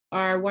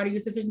our water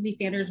use efficiency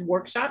standards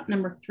workshop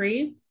number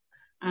 3.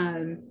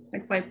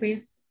 Next slide,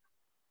 please.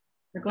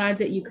 We're glad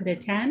that you could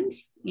attend.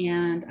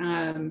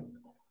 And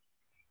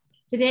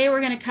today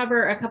we're going to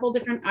cover a couple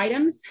different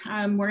items.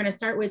 We're going to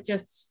start with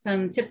just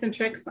some tips and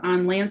tricks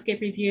on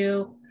landscape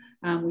review.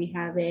 We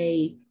have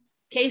a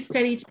case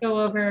study to go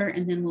over,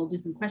 and then we'll do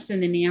some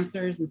question and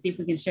answers and see if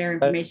we can share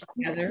information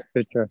together.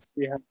 I got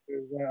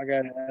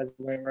it as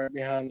right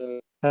behind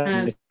the.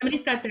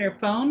 Somebody's got their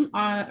phone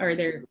on or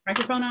their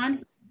microphone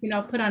on. You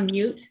know, put on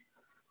mute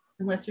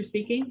unless you're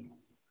speaking.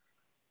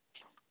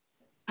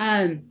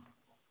 We're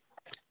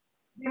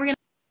gonna.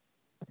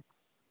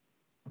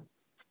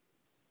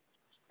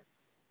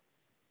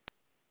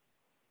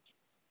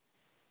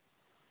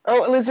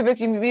 Oh,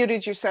 Elizabeth, you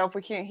muted yourself.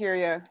 We can't hear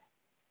you.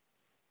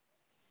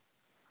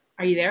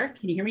 Are you there?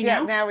 Can you hear me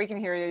now? Yeah, now we can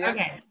hear you. Yep.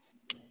 Okay.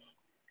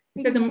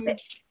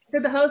 So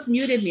the host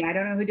muted me. I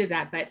don't know who did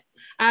that, but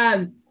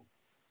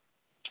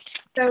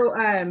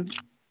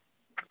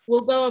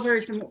we'll go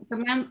over some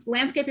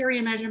landscape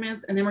area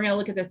measurements, and then we're going to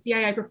look at the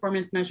CII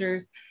performance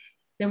measures.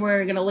 Then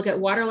we're going to look at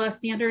water loss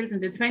standards,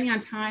 and depending on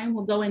time,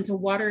 we'll go into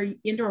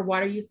indoor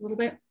water use a little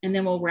bit, and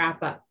then we'll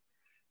wrap up.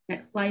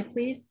 Next slide,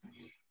 please.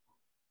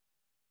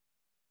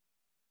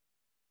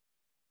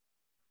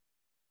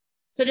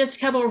 So just a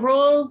couple of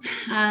rules.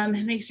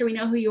 Make sure we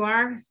know who you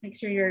are. Just make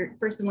sure your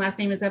first and last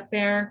name is up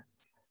there.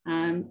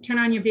 Turn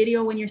on your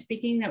video when you're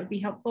speaking. That would be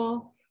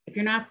helpful. If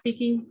you're not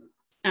speaking,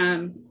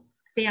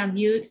 stay on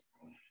mute.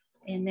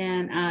 And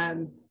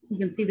then you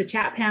can see the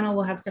chat panel.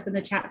 We'll have stuff in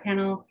the chat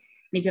panel.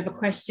 And if you have a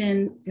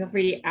question, feel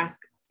free to ask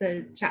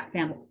the chat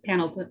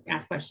panel to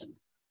ask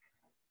questions.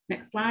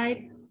 Next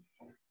slide.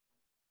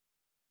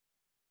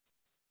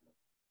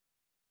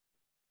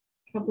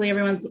 Hopefully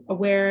everyone's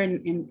aware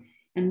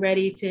and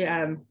ready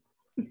to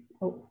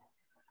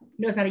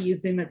knows how to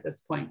use Zoom at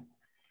this point.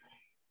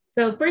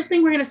 So first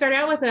thing, we're going to start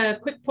out with a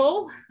quick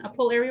poll,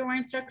 area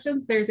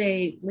instructions. There's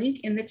a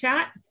link in the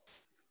chat,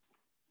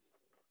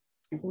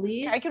 I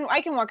believe. I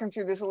can walk them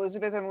through this,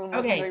 Elizabeth.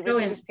 Okay, go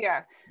in.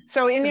 Yeah.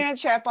 So in your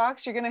chat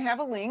box, you're going to have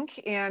a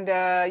link, and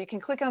you can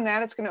click on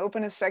that. It's going to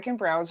open a second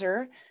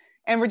browser,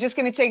 and we're just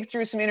going to take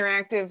through some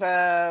interactive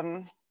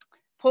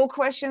poll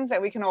questions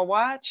that we can all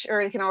watch,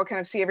 or you can all kind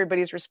of see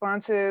everybody's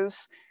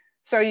responses.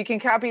 So you can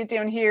copy it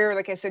down here.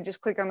 Like I said,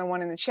 just click on the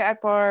one in the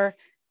chat bar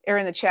or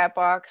in the chat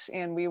box,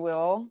 and we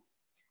will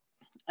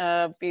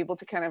be able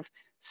to kind of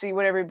see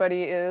what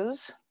everybody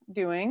is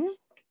doing.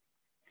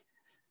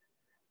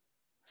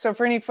 So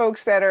for any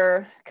folks that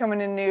are coming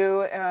in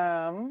new,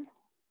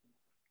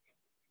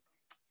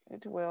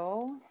 it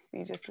will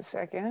be just a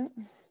second.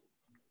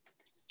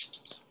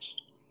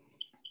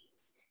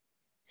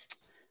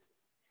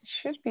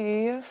 Should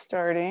be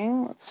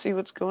starting. Let's see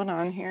what's going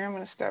on here. I'm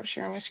going to stop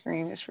sharing my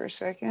screen just for a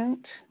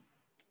second.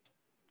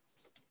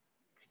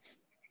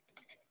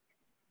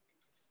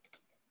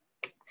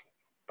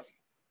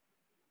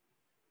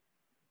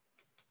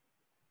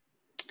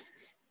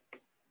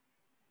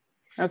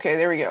 Okay,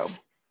 there we go.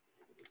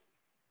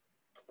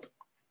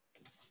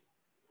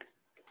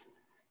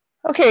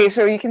 Okay,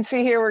 so you can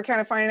see here we're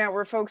kind of finding out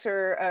where folks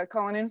are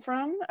calling in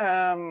from.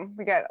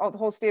 We got the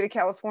whole state of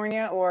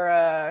California,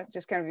 or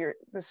just kind of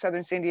the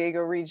southern San Diego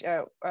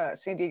region,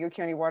 San Diego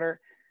County water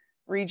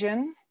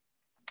region.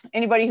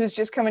 Anybody who's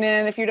just coming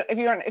in, if you're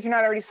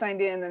not already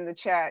signed in the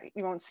chat,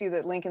 you won't see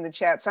the link in the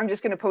chat. So I'm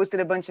just going to post it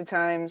a bunch of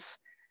times.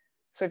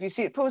 So if you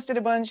see it posted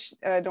a bunch,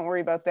 don't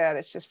worry about that.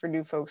 It's just for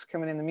new folks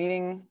coming in the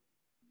meeting.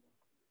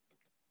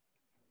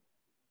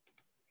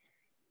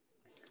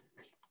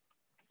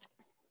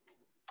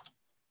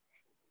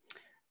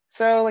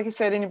 So like I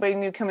said, anybody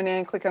new coming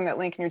in, click on that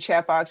link in your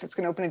chat box. It's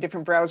going to open a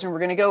different browser. And we're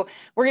going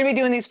to be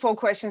doing these poll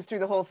questions through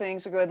the whole thing.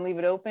 So go ahead and leave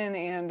it open,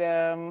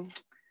 and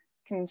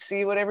can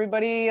see what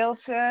everybody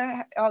else,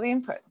 all the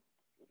input.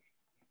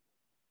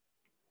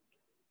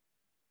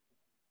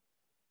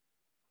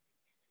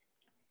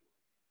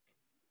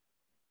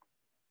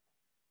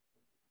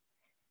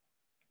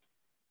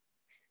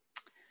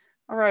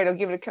 All right, I'll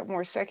give it a couple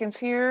more seconds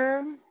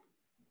here.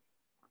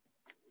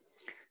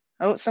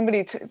 Oh,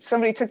 somebody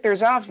took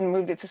theirs off and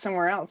moved it to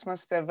somewhere else.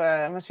 Must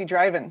be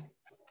driving.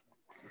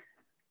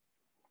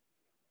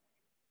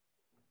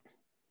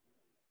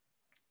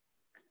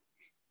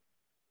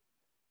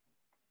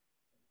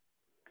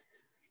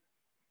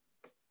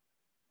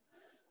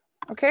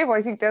 Okay, well,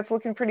 I think that's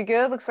looking pretty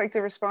good. Looks like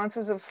the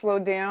responses have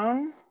slowed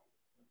down.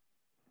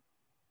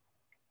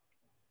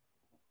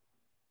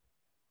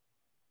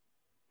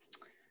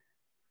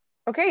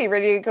 Okay, you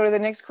ready to go to the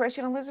next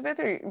question, Elizabeth,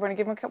 or you want to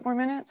give them a couple more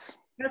minutes?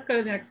 Let's go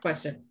to the next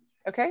question.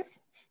 Okay.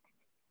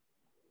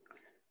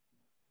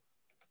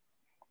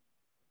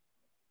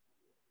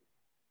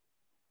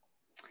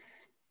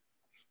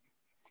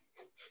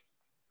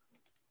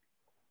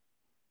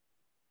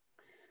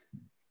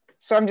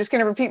 So I'm just going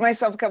to repeat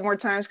myself a couple more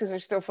times because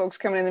there's still folks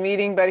coming in the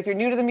meeting. But if you're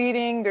new to the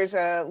meeting, there's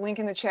a link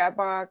in the chat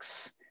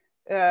box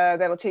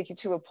that'll take you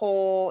to a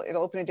poll.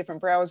 It'll open a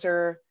different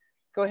browser.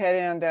 Go ahead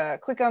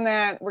and click on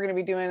that. We're going to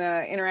be doing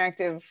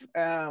interactive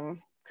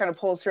kind of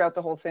polls throughout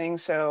the whole thing.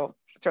 So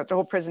throughout the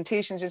whole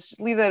presentation. Just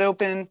leave that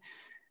open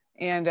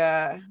and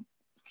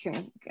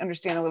can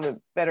understand a little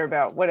bit better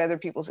about what other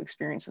people's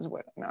experiences,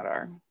 what not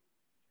are.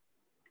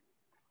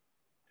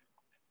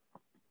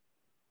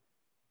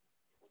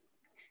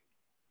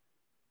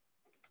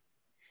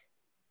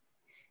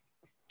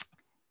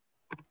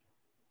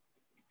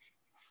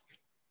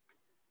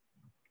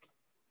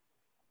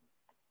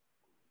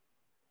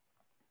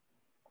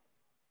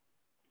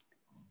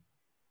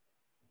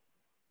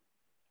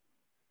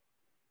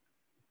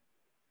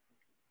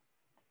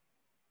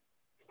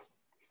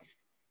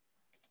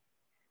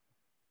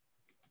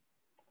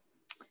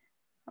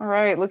 All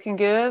right, looking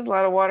good. A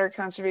lot of water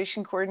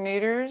conservation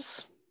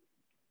coordinators.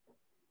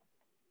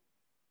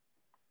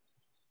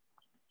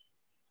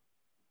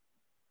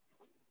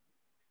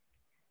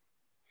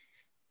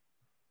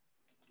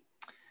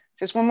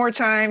 Just one more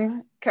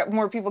time, a couple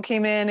more people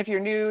came in. If you're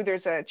new,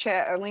 there's a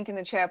link in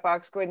the chat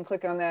box. Go ahead and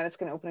click on that. It's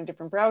going to open a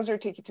different browser,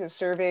 take you to a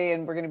survey,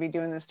 and we're going to be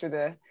doing this through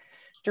the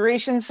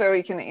duration so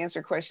you can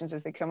answer questions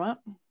as they come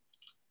up.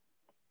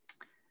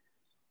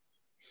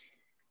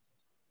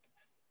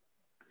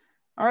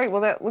 All right,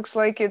 well, that looks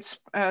like it's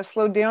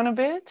slowed down a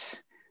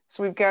bit.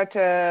 So we've got,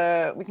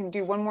 we can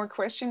do one more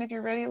question if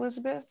you're ready,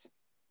 Elizabeth.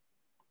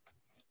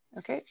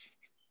 Okay.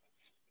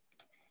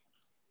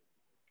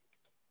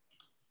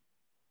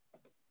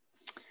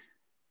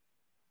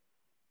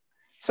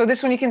 So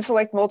this one you can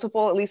select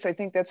multiple, at least I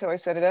think that's how I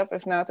set it up.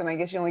 If not, then I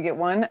guess you only get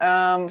one.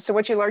 So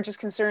what's your largest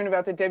concern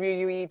about the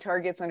WUE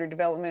targets under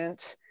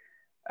development?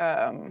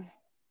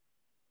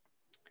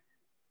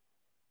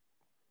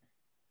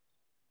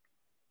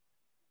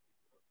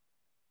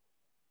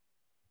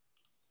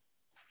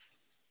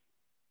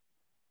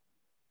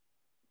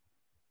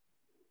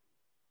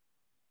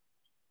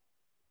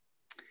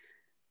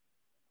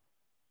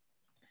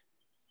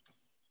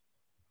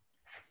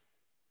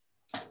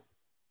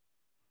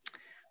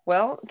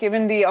 Well,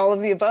 given the all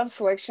of the above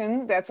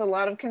selection, that's a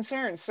lot of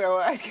concerns. So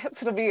I guess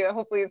it'll be,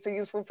 hopefully it's a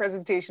useful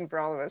presentation for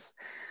all of us.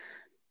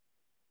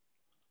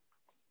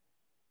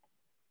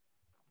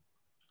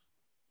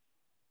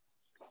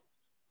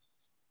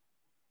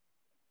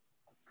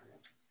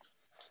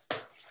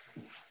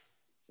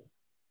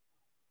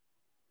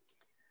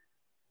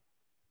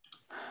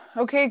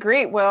 Okay,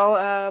 great. Well,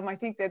 I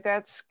think that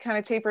that's kind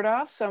of tapered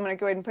off. So I'm going to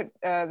go ahead and put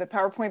the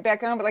PowerPoint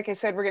back on. But like I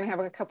said, we're going to have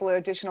a couple of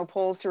additional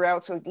polls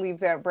throughout. So leave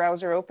that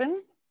browser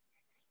open.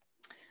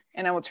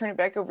 And I will turn it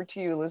back over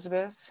to you,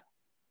 Elizabeth.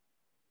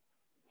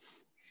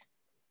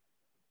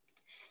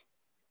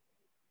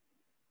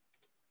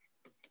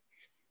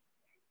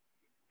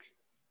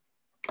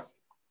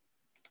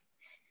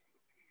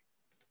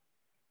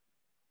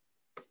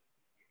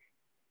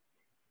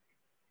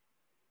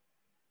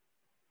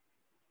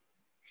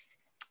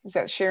 Is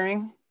that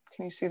sharing?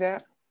 Can you see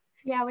that?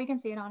 Yeah, we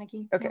can see it,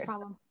 Aniki. Okay. No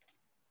problem.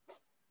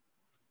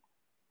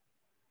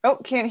 Oh,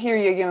 can't hear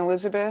you again,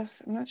 Elizabeth.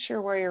 I'm not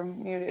sure why you're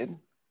muted.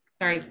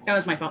 Sorry, that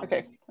was my fault.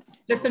 Okay.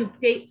 Just some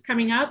dates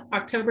coming up.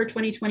 October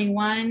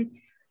 2021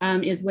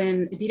 is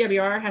when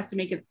DWR has to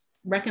make its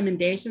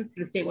recommendations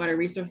to the State Water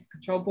Resources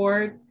Control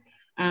Board.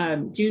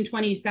 June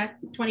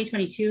 22nd,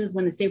 2022 is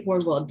when the State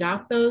Board will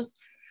adopt those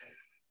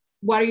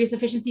water use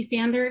efficiency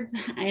standards.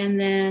 And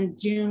then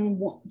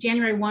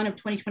January 1 of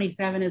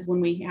 2027 is when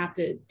we have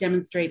to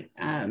demonstrate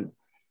that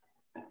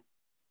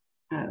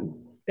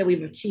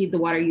we've achieved the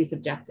water use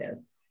objective.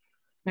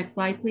 Next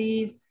slide,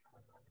 please.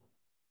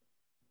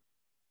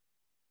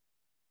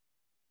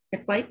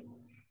 Next slide.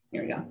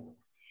 Here we go.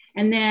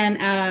 And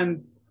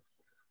then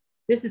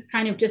this is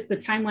kind of just the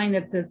timeline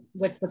that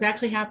what's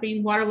actually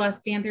happening. Water loss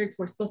standards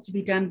were supposed to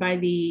be done by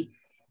the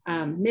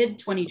mid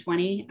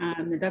 2020.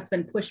 That's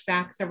been pushed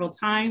back several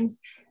times.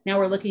 Now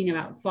we're looking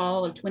about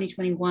fall of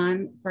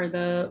 2021 for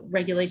the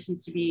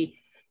regulations to be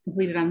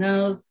completed on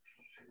those.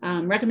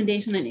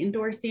 Recommendation and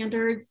indoor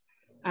standards.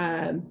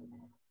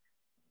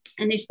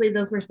 Initially,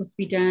 those were supposed to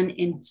be done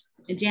in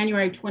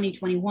January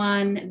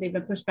 2021. They've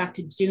been pushed back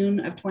to June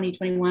of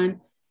 2021.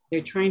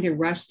 They're trying to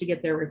rush to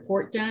get their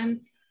report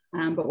done,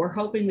 but we're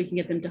hoping we can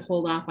get them to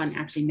hold off on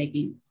actually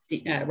making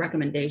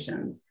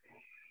recommendations.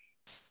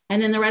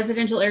 And then the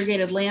residential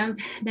irrigated lands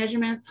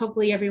measurements,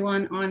 hopefully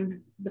everyone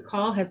on the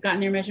call has gotten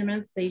their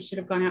measurements. They should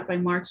have gone out by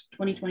March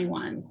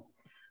 2021.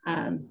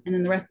 And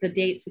then the rest of the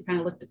dates we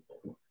kind of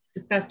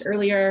discussed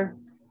earlier.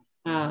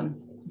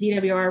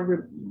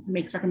 DWR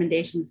makes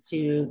recommendations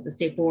to the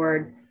State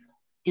Board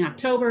in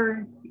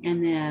October,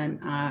 and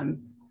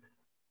then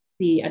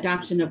the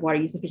adoption of water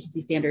use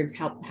efficiency standards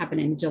happen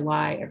in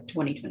July of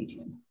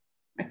 2022.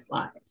 Next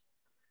slide.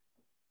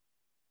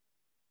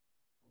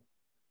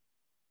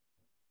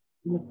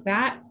 With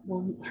that,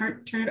 we'll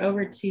turn it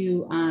over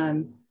to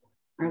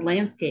our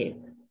landscape.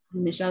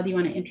 Michelle, do you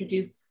want to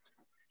introduce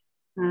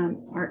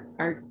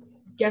our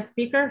guest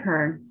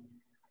speaker?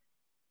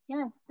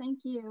 Yes, thank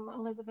you,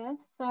 Elizabeth.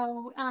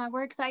 So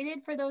we're excited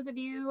for those of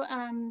you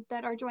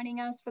that are joining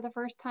us for the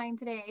first time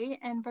today,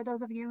 and for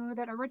those of you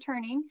that are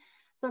returning.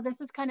 So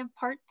this is kind of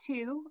part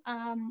 2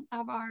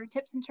 of our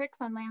tips and tricks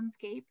on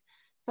landscape.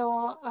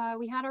 So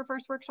we had our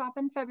first workshop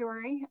in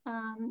February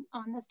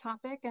on this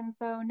topic. And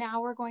so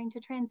now we're going to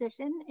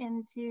transition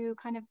into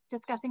kind of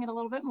discussing it a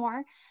little bit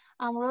more.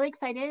 We're really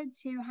excited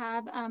to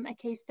have a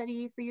case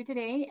study for you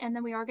today, and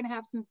then we are going to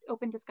have some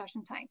open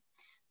discussion time.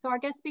 So our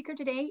guest speaker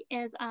today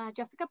is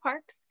Jessica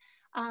Parks.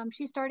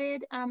 She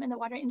started in the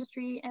water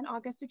industry in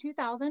August of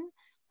 2000.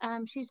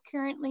 She's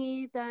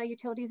currently the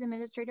utilities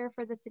administrator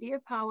for the city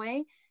of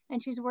Poway,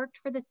 and she's worked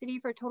for the city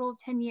for a total of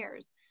 10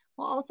 years,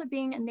 while also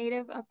being a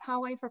native of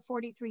Poway for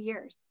 43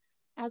 years.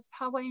 As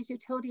Poway's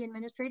utility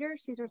administrator,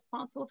 she's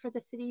responsible for the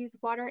city's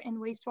water and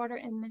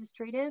wastewater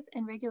administrative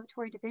and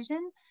regulatory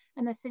division,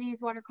 and the city's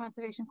water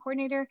conservation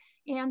coordinator,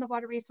 and the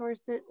water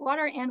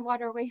and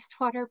water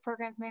wastewater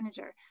programs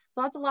manager.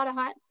 So that's a lot of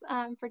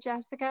hats for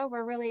Jessica.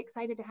 We're really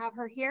excited to have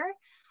her here.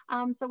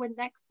 So with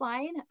next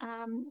slide,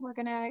 we're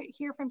gonna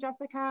hear from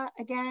Jessica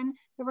again.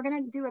 So we're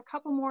gonna do a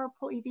couple more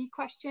Poll EV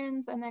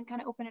questions and then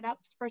kind of open it up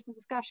for some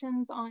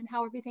discussions on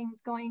how everything's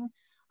going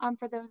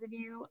for those of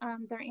you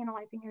that are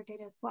analyzing your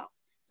data as well.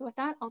 So with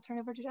that, I'll turn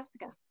over to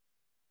Jessica.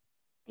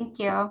 Thank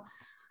you.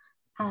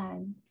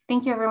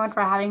 Thank you everyone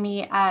for having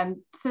me.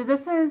 So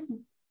this is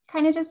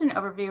kind of just an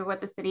overview of what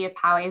the city of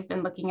Poway has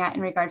been looking at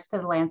in regards to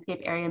the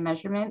landscape area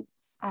measurements.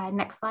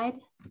 Next slide.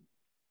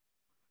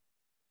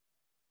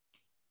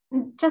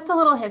 Just a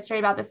little history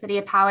about the city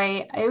of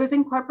Poway. It was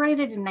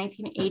incorporated in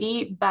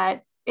 1980,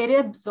 but it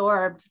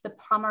absorbed the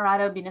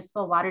Pomerado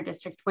Municipal Water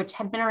District, which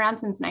had been around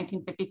since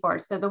 1954.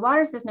 So the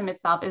water system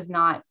itself is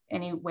not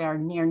anywhere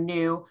near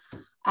new.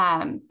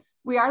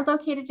 We are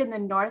located in the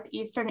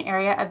northeastern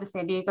area of the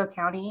San Diego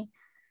County.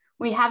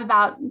 We have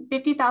about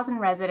 50,000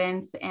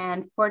 residents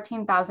and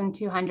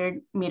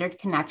 14,200 metered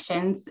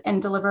connections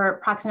and deliver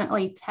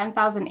approximately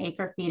 10,000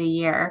 acre feet a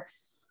year.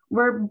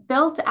 We're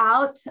built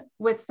out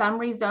with some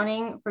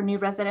rezoning for new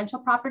residential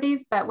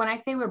properties, but when I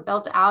say we're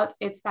built out,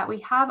 it's that we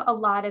have a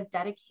lot of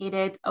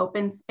dedicated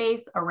open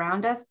space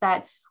around us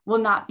that will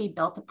not be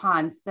built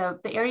upon. So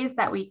the areas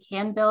that we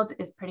can build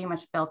is pretty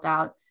much built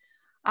out.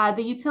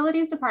 The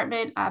utilities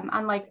department,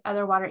 unlike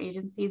other water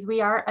agencies, we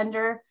are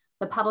under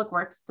the Public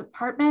Works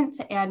Department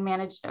and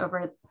managed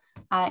over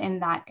in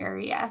that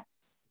area.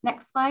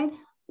 Next slide.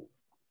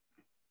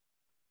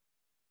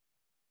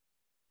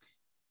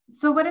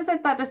 So what is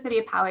it that the city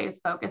of Poway is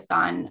focused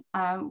on?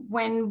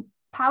 When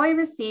Poway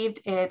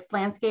received its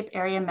landscape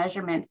area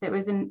measurements, it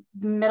was in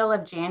the middle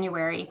of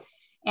January.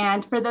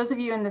 And for those of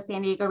you in the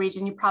San Diego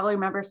region, you probably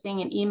remember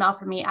seeing an email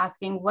from me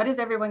asking, what is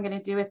everyone going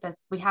to do with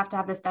this? We have to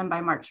have this done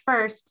by March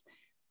 1st.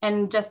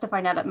 And just to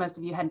find out that most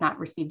of you had not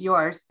received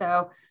yours.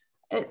 So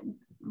it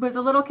was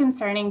a little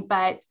concerning,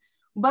 but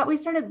what we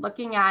started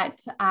looking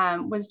at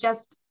was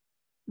just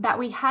that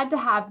we had to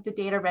have the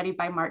data ready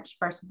by March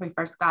 1st when we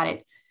first got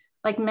it.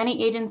 Like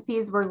many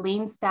agencies, we're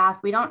lean staff.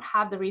 We don't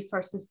have the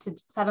resources to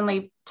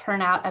suddenly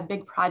turn out a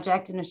big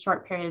project in a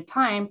short period of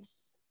time.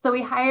 So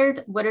we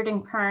hired Woodard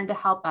and Kern to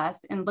help us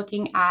in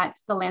looking at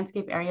the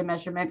landscape area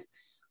measurements,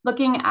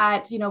 looking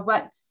at,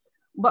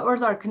 what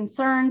was our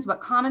concerns,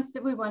 what comments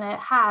that we want to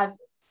have,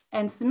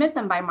 and submit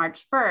them by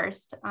March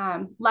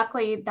 1st.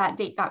 Luckily, that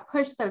date got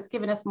pushed, so it's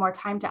given us more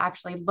time to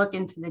actually look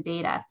into the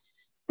data.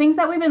 Things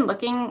that we've been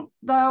looking,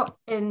 though,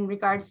 in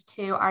regards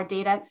to our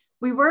data,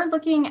 we were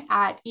looking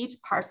at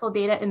each parcel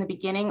data in the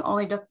beginning,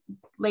 only to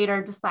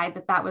later decide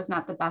that that was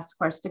not the best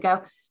course to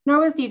go, nor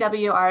was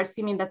DWR,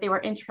 assuming that they were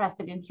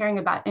interested in hearing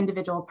about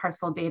individual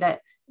parcel data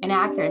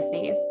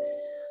inaccuracies.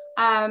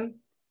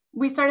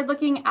 We started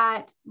looking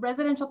at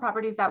residential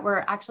properties that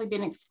were actually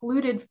being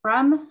excluded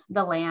from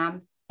the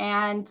LAM.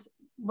 And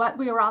what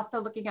we were also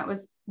looking at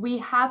was we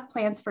have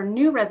plans for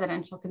new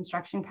residential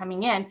construction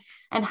coming in,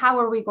 and how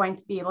are we going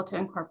to be able to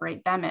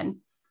incorporate them in?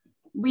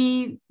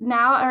 We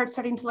now are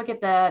starting to look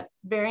at the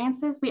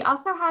variances. We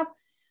also have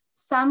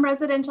some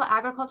residential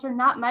agriculture,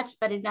 not much,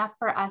 but enough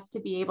for us to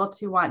be able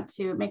to want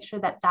to make sure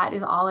that that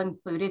is all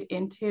included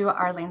into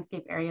our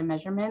landscape area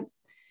measurements.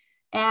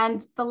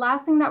 And the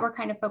last thing that we're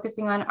kind of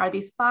focusing on are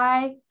these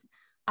 5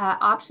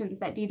 options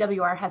that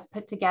DWR has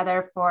put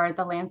together for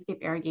the landscape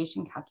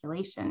irrigation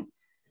calculation.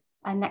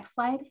 Next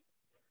slide.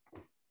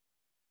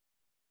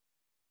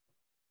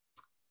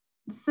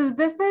 So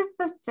this is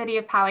the city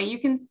of Poway. You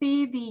can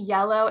see the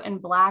yellow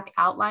and black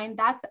outline.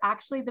 That's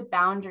actually the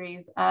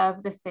boundaries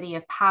of the city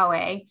of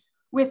Poway.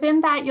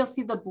 Within that, you'll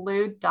see the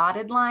blue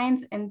dotted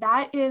lines, and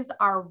that is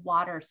our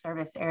water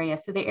service area.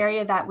 So the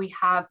area that we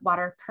have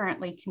water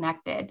currently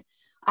connected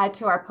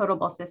to our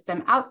potable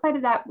system. Outside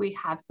of that, we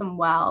have some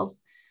wells.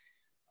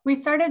 We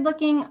started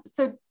looking,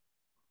 so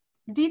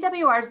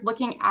DWR is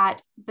looking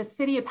at the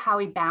city of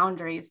Poway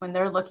boundaries when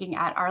they're looking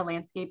at our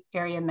landscape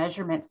area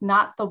measurements,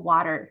 not the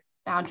water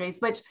boundaries,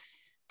 which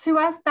to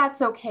us,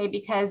 that's okay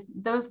because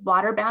those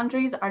water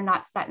boundaries are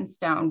not set in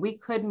stone. We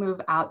could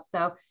move out.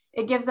 So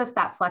it gives us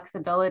that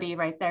flexibility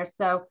right there.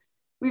 So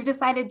we've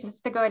decided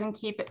just to go ahead and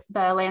keep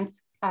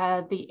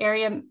the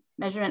area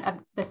measurement of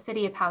the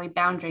city of Poway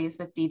boundaries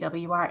with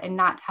DWR and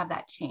not have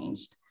that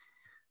changed.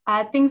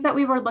 Things that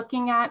we were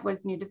looking at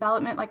was new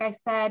development, like I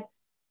said,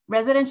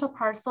 residential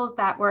parcels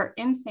that were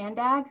in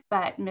Sandag,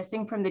 but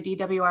missing from the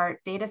DWR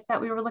data set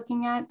we were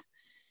looking at,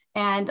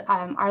 and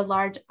our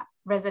large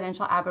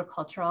residential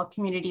agricultural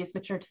communities,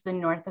 which are to the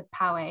north of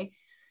Poway.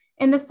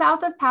 In the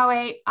south of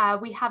Poway,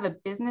 we have a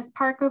business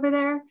park over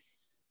there.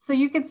 So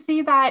you could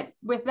see that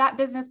with that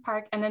business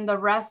park and then the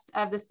rest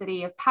of the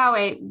city of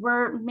Poway,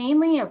 we're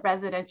mainly a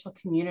residential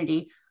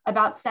community.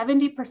 About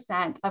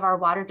 70% of our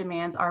water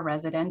demands are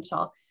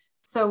residential.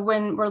 So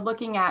when we're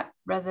looking at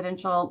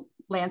residential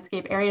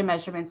landscape area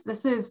measurements,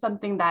 this is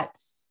something that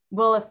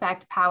will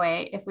affect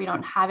Poway if we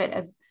don't have it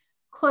as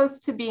close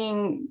to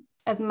being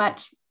as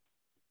much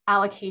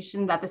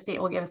allocation that the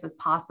state will give us as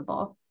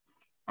possible.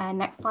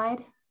 Next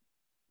slide.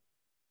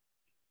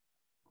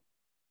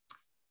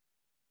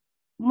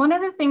 One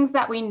of the things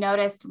that we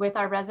noticed with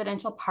our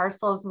residential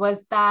parcels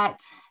was that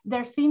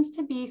there seems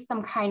to be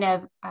some kind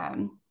of,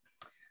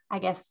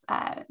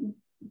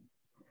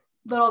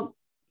 little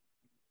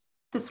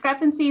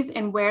discrepancies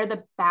in where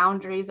the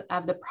boundaries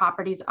of the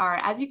properties are.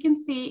 As you can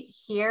see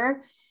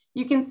here,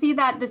 you can see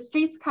that the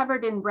street's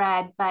covered in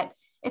red, but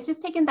it's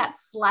just taken that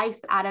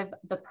slice out of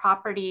the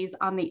properties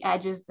on the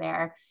edges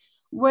there,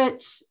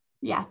 which,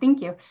 yeah,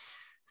 thank you.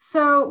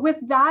 So with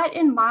that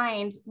in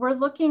mind, we're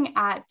looking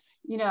at,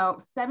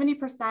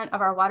 70%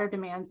 of our water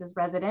demands is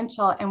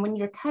residential. And when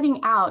you're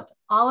cutting out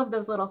all of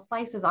those little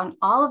slices on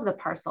all of the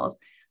parcels,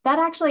 that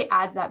actually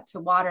adds up to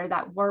water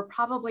that we're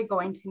probably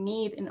going to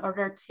need in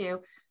order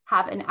to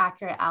have an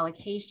accurate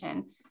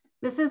allocation.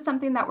 This is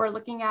something that we're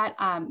looking at.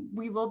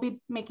 We will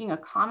be making a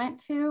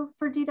comment to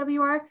for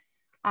DWR.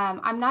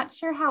 I'm not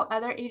sure how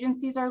other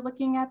agencies are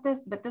looking at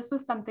this, but this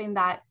was something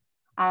that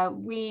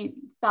we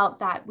felt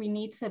that we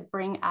need to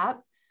bring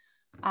up.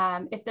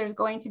 If there's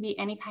going to be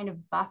any kind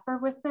of buffer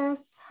with this,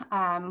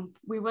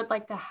 we would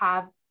like to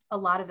have a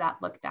lot of that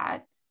looked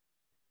at.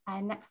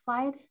 Next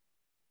slide.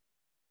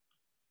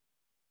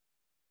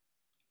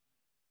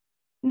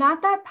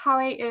 Not that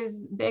Poway is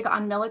big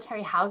on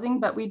military housing,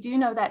 but we do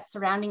know that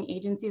surrounding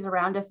agencies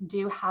around us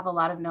do have a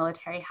lot of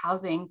military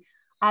housing.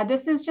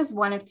 This is just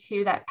one of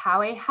two that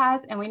Poway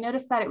has, and we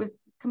noticed that it was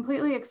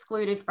completely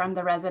excluded from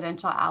the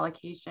residential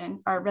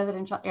allocation or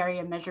residential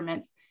area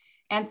measurements.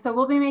 And so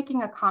we'll be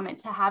making a comment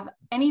to have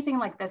anything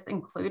like this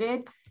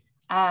included.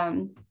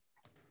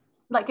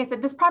 Like I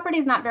said, this property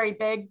is not very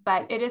big,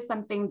 but it is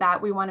something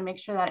that we want to make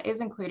sure that is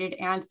included.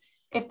 And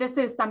if this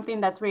is something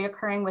that's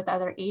reoccurring with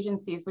other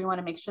agencies, we want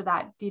to make sure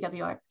that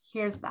DWR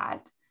hears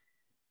that.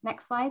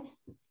 Next slide.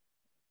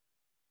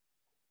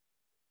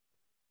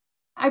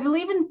 I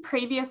believe in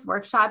previous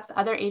workshops,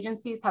 other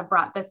agencies have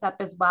brought this up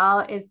as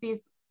well, is these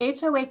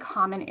HOA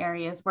common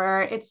areas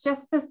where it's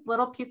just this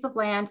little piece of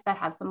land that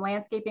has some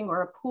landscaping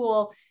or a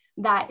pool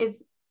that is,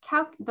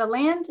 the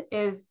land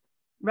is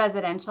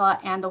residential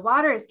and the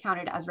water is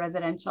counted as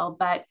residential,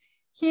 but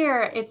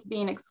here it's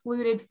being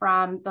excluded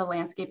from the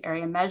landscape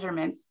area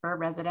measurements for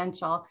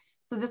residential.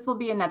 So this will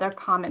be another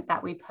comment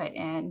that we put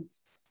in.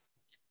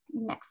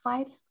 Next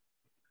slide.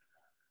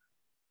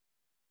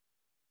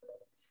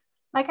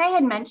 Like I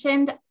had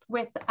mentioned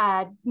with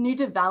new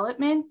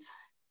development,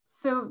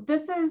 so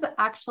this is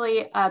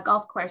actually a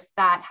golf course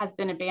that has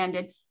been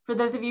abandoned. For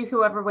those of you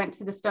who ever went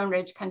to the Stone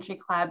Ridge Country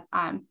Club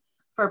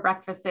for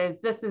breakfasts,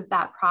 this is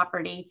that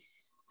property.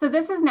 So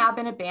this has now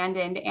been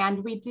abandoned,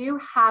 and we do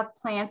have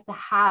plans to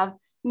have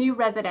new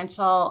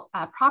residential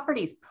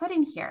properties put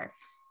in here.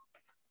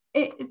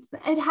 It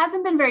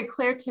hasn't been very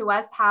clear to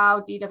us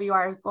how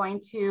DWR is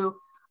going to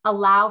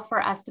allow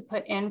for us to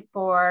put in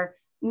for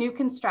new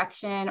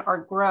construction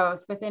or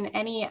growth within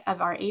any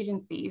of our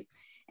agencies.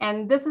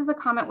 And this is a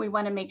comment we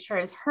want to make sure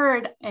is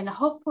heard, and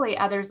hopefully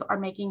others are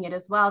making it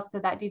as well, so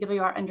that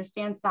DWR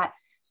understands that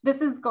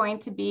this is going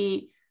to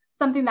be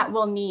something that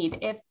we'll need.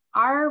 If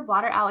our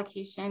water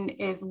allocation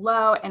is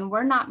low and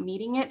we're not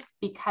meeting it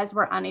because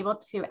we're unable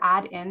to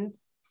add in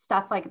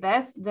stuff like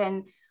this,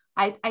 then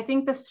I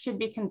think this should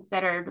be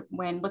considered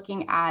when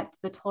looking at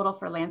the total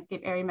for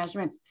landscape area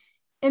measurements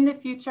in the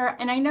future.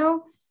 And I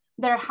know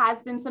there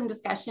has been some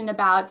discussion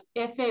about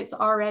if it's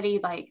already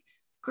like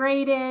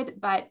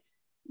graded, but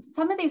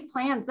some of these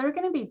plans, they're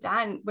going to be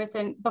done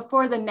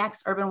before the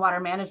next urban water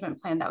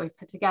management plan that we've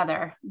put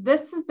together.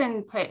 This has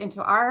been put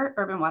into our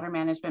urban water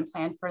management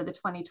plan for the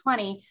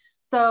 2020.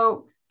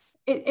 So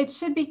it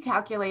should be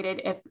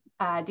calculated if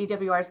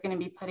DWR is going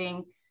to be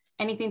putting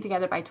anything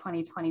together by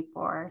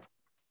 2024.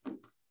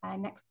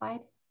 Next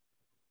slide.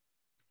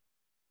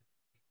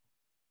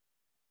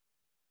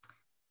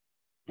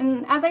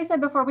 And as I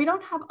said before, we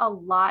don't have a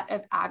lot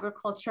of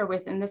agriculture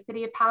within the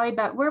city of Poway,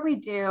 but where we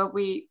do,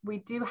 we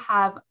do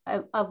have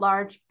a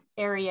large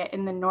area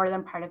in the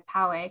northern part of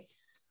Poway.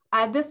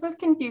 This was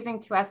confusing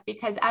to us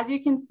because, as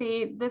you can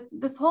see,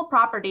 this whole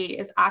property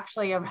is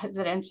actually a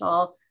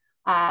residential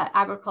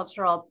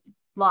agricultural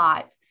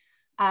lot.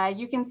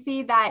 You can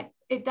see that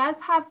it does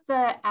have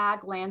the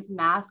ag lands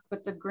mask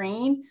with the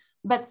green,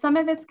 but some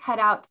of it's cut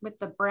out with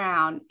the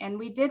brown. And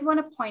we did want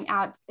to point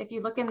out, if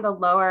you look in the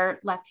lower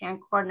left-hand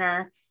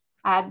corner,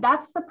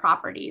 that's the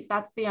property.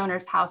 That's the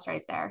owner's house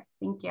right there.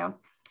 Thank you.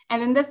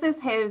 And then this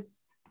is his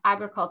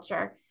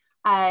agriculture.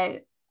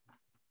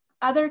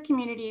 other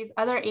communities,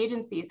 other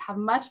agencies have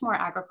much more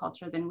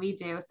agriculture than we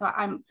do. So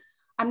I'm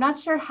not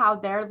sure how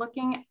they're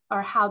looking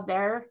or how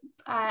their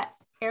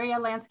area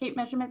landscape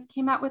measurements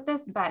came out with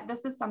this, but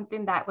this is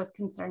something that was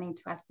concerning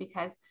to us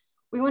because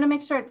we want to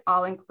make sure it's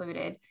all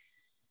included.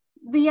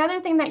 The other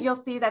thing that you'll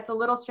see that's a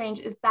little strange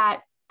is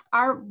that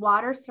our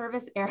water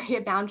service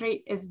area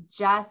boundary is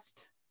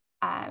just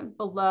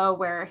below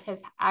where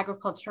his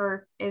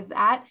agriculture is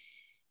at.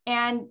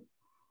 And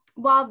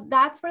while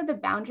that's where the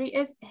boundary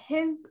is,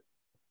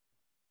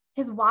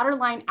 his water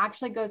line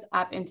actually goes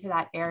up into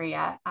that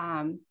area.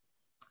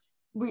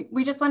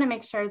 We just want to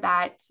make sure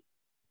that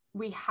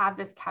we have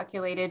this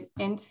calculated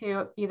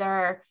into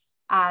either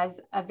as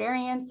a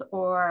variance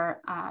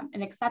or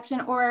an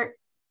exception, or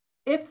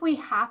if we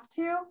have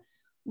to,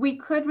 we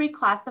could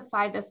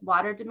reclassify this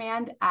water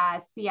demand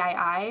as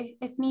CII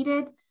if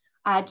needed,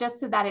 just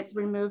so that it's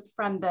removed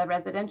from the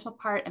residential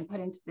part and put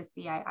into the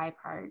CII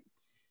part.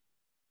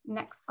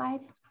 Next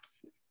slide.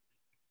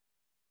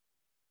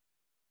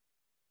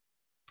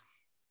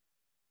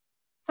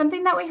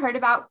 Something that we heard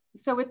about,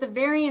 so with the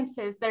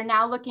variances, they're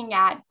now looking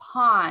at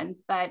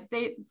ponds, but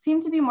they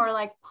seem to be more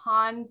like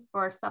ponds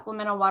for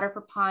supplemental water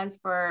for ponds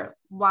for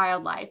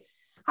wildlife.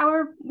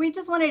 However, we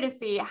just wanted to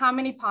see how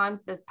many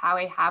ponds does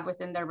Poway have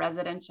within their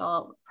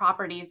residential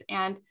properties.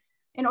 And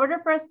in order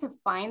for us to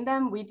find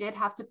them, we did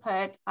have to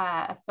put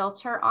a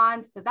filter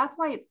on. So that's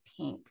why it's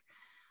pink.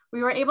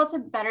 We were able to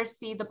better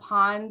see the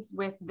ponds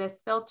with this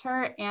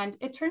filter. And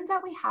it turns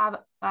out we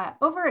have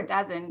over a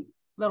dozen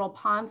little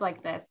ponds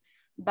like this.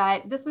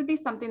 But this would be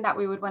something that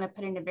we would want to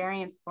put in a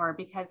variance for,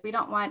 because we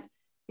don't want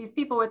these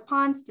people with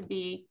ponds to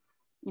be,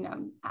 you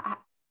know,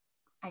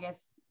 I guess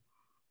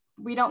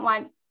we don't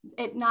want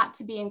it not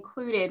to be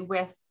included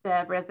with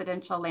the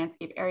residential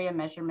landscape area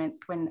measurements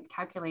when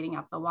calculating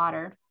out the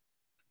water.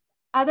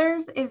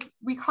 Others is,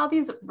 we call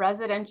these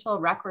residential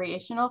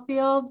recreational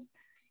fields.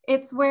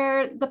 It's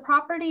where the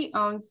property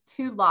owns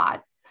 2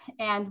 lots,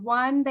 and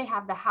one they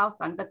have the house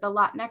on, but the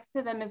lot next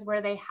to them is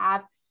where they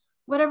have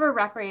whatever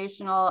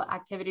recreational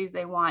activities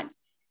they want.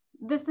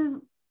 This is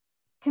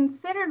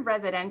considered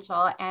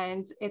residential,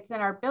 and it's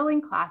in our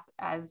billing class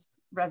as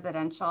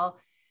residential.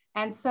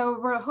 And so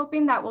we're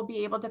hoping that we'll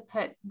be able to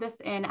put this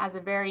in as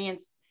a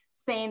variance,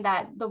 saying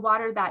that the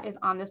water that is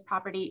on this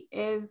property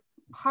is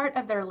part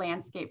of their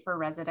landscape for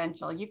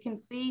residential. You can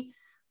see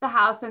the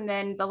house and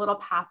then the little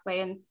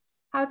pathway and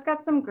how it's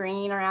got some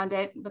green around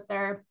it with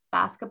their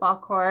basketball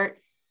court.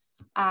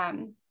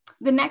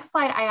 The next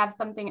slide, I have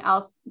something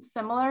else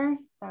similar.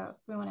 So if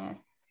we want to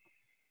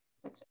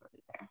switch over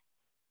there.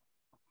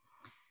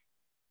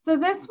 So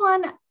this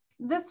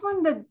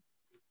one,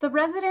 the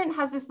resident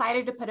has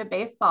decided to put a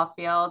baseball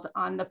field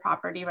on the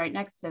property right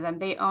next to them.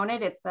 They own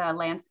it, it's a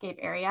landscape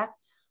area.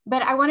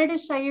 But I wanted to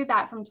show you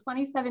that from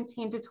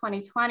 2017 to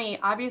 2020,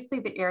 obviously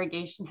the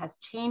irrigation has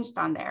changed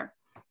on there.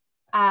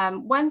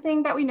 One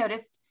thing that we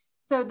noticed,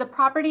 so the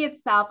property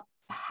itself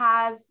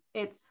has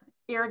its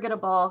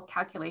irrigable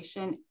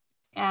calculation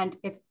and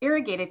its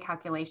irrigated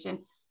calculation,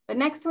 but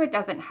next to it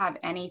doesn't have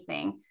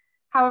anything.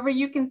 However,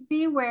 you can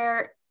see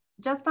where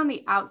just on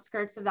the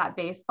outskirts of that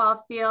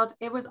baseball field,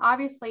 it was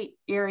obviously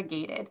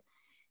irrigated.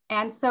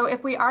 And so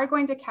if we are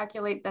going to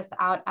calculate this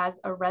out as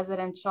a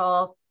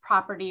residential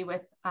property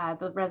with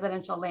the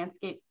residential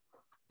landscape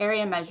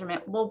area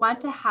measurement, we'll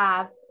want to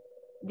have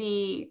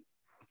the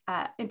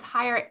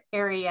entire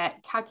area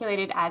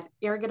calculated as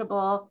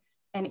irrigable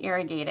and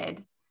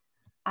irrigated.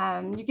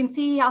 You can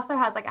see he also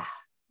has like a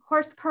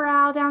horse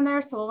corral down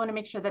there, so we'll want to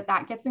make sure that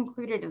that gets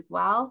included as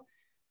well.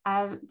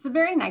 It's a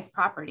very nice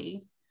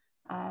property.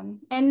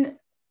 And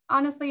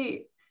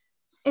honestly,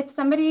 if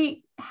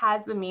somebody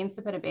has the means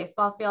to put a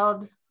baseball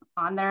field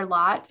on their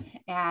lot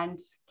and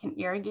can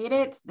irrigate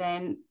it,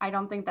 then I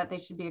don't think that they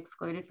should be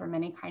excluded from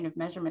any kind of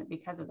measurement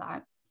because of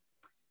that.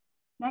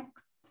 Next.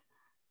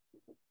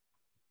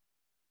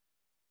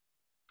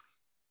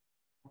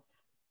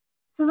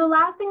 So the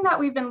last thing that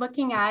we've been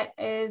looking at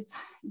is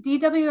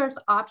DWR's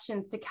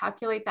options to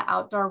calculate the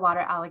outdoor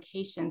water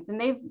allocations.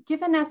 And they've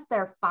given us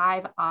their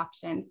 5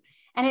 options.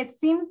 And it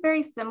seems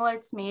very similar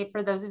to me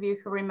for those of you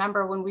who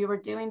remember when we were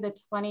doing the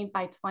 20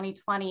 by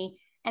 2020,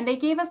 and they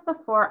gave us the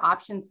 4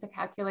 options to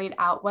calculate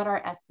out what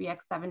our SBX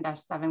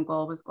 7-7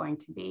 goal was going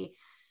to be.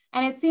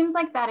 And it seems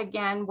like that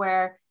again,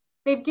 where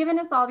they've given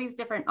us all these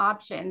different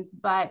options,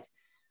 but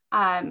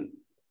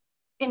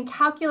in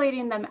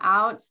calculating them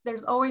out,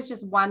 there's always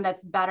just one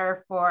that's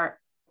better for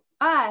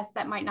us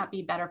that might not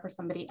be better for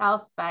somebody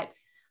else. But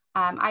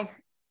I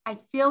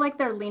feel like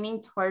they're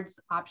leaning towards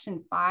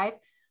option 5.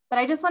 But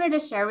I just wanted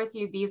to share with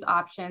you these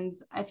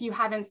options if you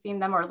haven't seen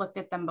them or looked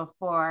at them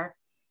before.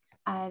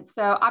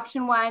 So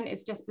option 1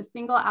 is just the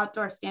single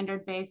outdoor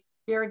standard-based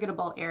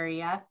irrigable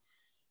area.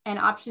 And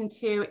option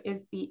 2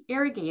 is the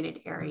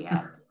irrigated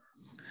area.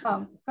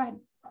 Oh, go ahead.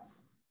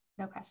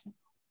 No question.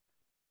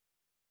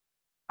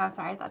 Oh,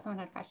 sorry, I thought someone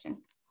had a question.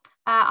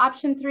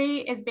 Option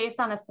 3 is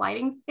based on a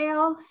sliding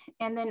scale.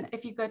 And then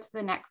if you go to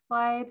the next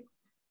slide,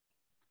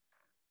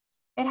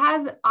 it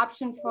has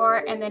option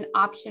 4 and then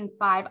option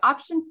 5.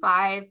 Option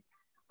 5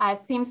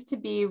 seems to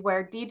be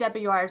where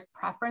DWR's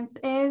preference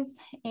is.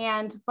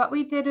 And what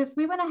we did is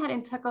we went ahead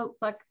and took a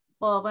look.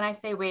 Well, when I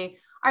say we,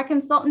 our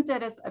consultant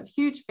did us a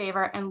huge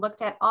favor and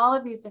looked at all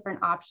of these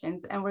different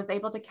options and was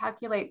able to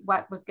calculate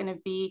what was going to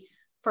be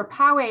for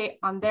Poway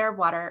on their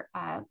water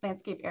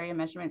landscape area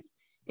measurements.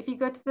 If you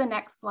go to the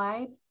next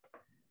slide,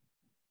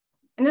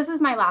 and this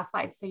is my last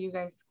slide, so you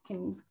guys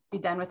can be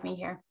done with me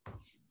here.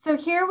 So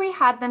here we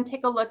had them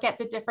take a look at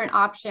the different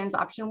options,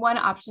 option 1,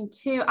 option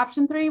 2,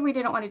 option 3, we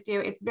didn't want to do.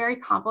 It's very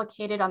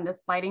complicated on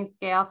this sliding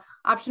scale.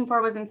 Option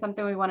 4 wasn't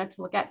something we wanted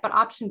to look at, but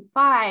option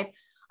 5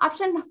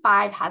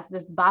 has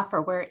this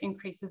buffer where it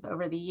increases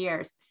over the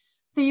years.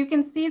 So you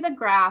can see the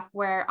graph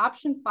where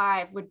option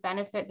 5 would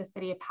benefit the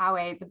city of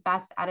Poway the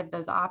best out of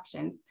those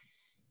options.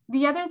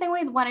 The other thing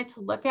we wanted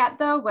to look at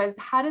though was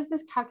how does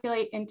this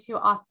calculate into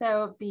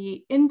also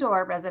the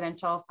indoor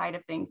residential side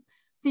of things?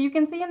 So you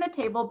can see in the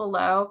table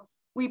below,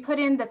 we put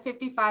in the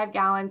 55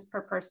 gallons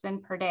per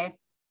person per day.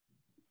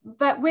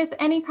 But with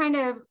any kind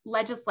of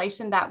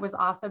legislation that was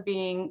also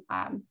being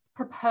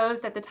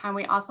proposed at the time,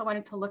 we also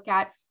wanted to look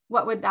at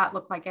what would that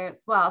look like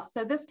as well.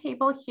 So this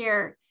table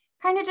here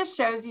kind of just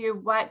shows you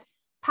what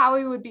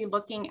Poway would be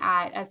looking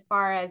at as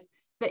far as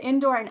the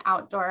indoor and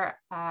outdoor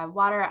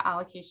water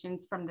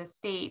allocations from the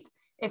state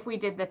if we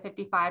did the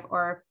 55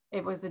 or if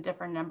it was a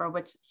different number,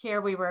 which here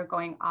we were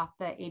going off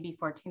the AB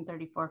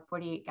 1434,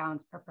 48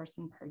 gallons per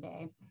person per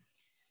day.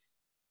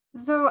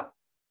 So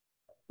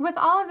with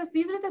all of this,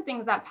 these are the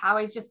things that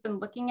Poway's just been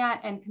looking at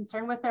and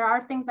concerned with. There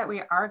are things that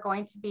we are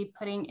going to be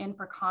putting in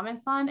for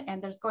comments on,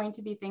 and there's going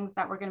to be things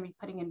that we're going to be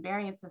putting in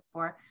variances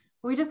for.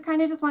 We just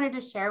kind of just wanted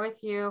to share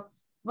with you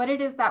what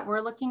it is that we're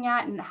looking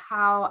at and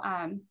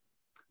how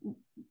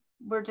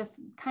we're just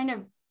kind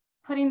of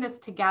putting this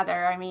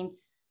together. I mean,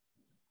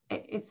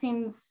 it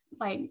seems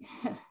like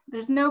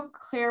there's no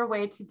clear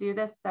way to do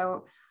this.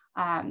 So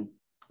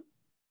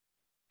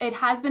it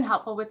has been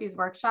helpful with these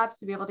workshops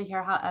to be able to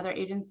hear how other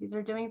agencies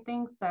are doing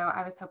things. So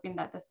I was hoping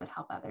that this would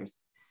help others.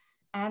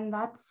 And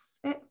that's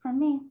it from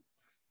me.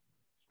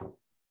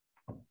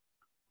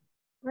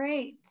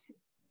 Great.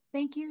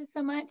 Thank you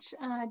so much,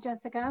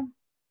 Jessica.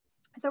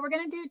 So we're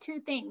going to do two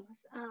things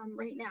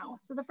right now.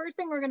 So the first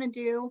thing we're going to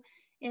do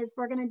is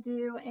we're going to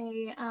do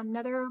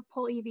another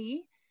poll EV,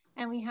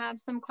 and we have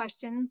some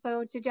questions.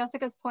 So to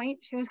Jessica's point,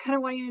 she was kind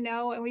of wanting to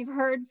know, and we've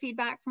heard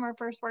feedback from our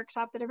first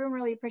workshop that everyone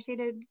really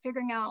appreciated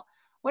figuring out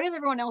what is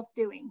everyone else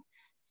doing.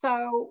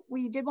 So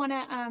we did want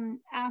to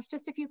ask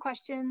just a few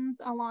questions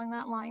along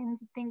that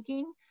lines of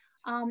thinking.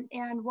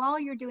 And while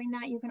you're doing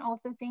that, you can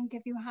also think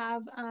if you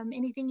have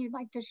anything you'd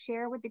like to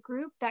share with the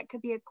group. That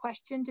could be a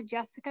question to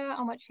Jessica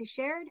on what she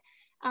shared.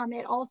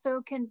 It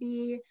also can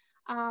be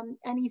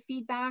any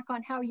feedback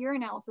on how your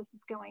analysis is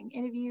going.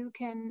 Any of you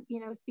can,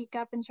 speak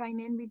up and chime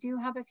in. We do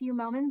have a few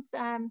moments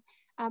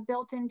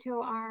built into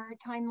our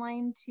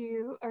timeline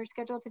to our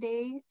schedule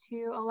today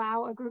to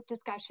allow a group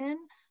discussion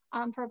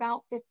for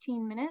about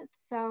 15 minutes.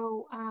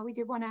 So we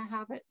did want to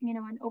have it,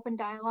 an open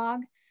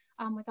dialogue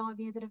with all of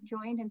you that have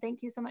joined, and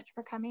thank you so much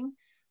for coming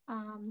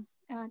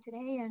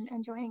today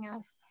and joining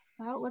us.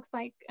 So it looks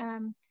like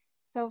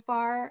so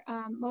far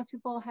most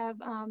people have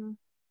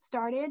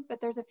started,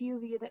 but there's a few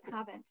of you that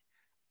haven't.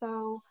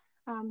 So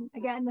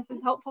again, this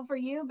is helpful for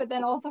you, but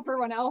then also for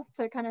everyone else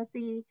to kind of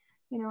see,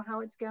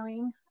 how it's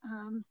going.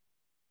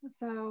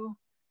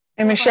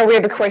 And Michelle, we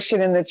have a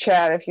question in the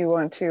chat if you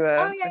want to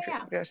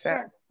address that.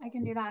 Sure, I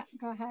can do that.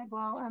 Go ahead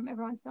while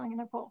everyone's filling in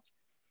their poll.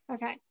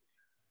 Okay.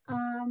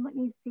 Let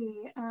me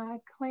see.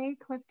 Clay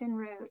Clifton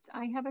wrote,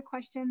 I have a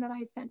question that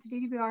I sent to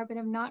DWR but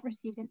have not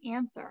received an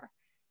answer.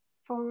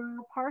 For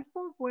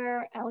parcels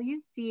where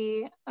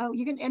LUC,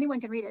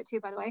 anyone can read it too,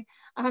 by the way.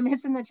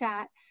 It's in the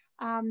chat.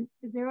 0010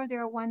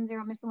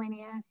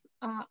 miscellaneous.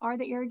 Are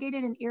the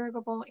irrigated and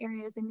irrigable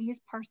areas in these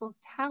parcels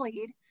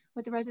tallied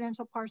with the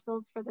residential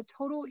parcels for the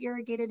total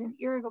irrigated and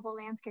irrigable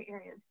landscape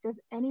areas? Does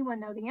anyone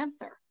know the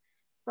answer?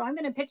 So I'm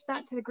going to pitch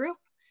that to the group.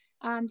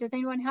 Does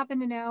anyone happen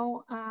to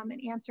know an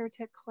answer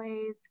to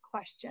Clay's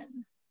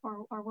question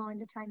or are willing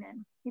to chime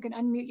in? You can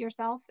unmute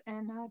yourself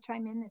and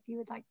chime in if you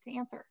would like to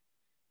answer.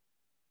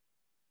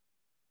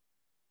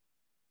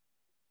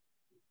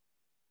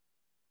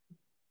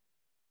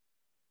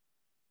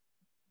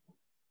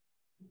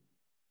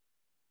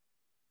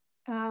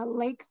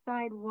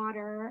 Lakeside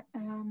Water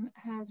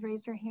has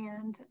raised her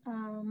hand.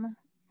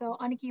 So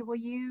Aniki, will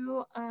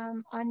you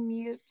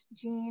unmute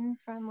Jean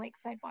from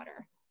Lakeside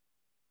Water?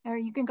 Or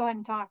you can go ahead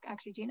and talk,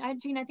 actually, Jean.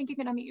 Jean, I think you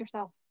can unmute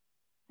yourself.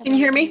 Can you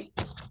hear me?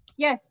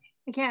 Yes,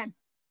 I can.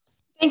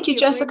 Thank you,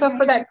 Jessica,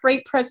 for that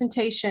great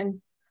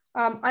presentation.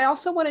 I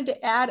also wanted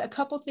to add a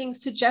couple things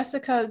to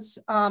Jessica's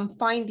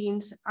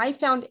findings. I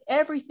found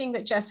everything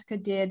that Jessica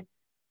did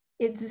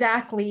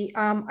exactly.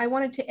 I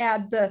wanted to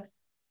add the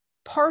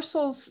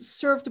parcels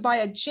served by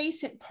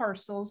adjacent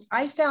parcels.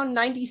 I found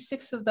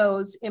 96 of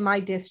those in my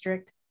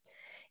district.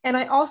 And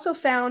I also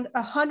found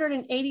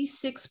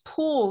 186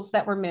 pools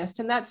that were missed,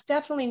 and that's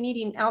definitely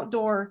needing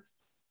outdoor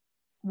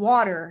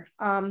water.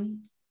 And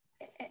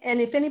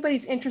if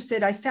anybody's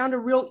interested, I found a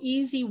real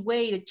easy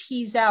way to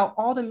tease out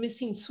all the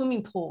missing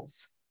swimming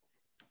pools.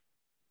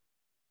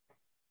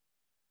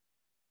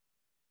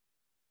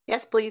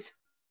 Yes, please.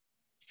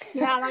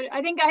 Yeah,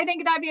 I think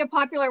that'd be a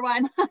popular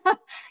one.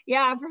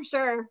 Yeah, for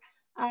sure.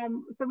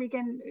 So we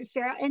can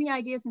share any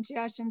ideas and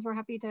suggestions. We're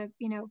happy to,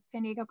 you know,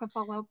 San Diego could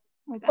follow up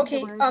with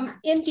afterwards. Okay,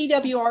 in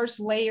DWR's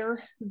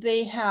layer,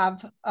 they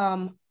have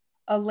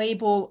a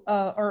label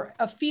or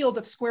a field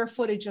of square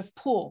footage of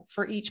pool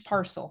for each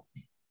parcel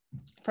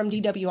from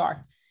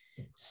DWR.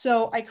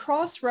 So I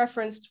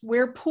cross-referenced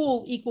where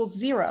pool equals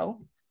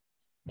 0.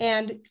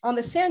 And on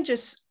the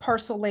Sanjus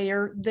parcel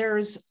layer,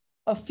 there's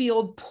a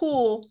field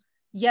pool,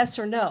 yes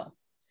or no.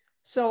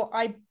 So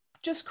I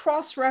just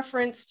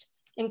cross-referenced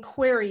and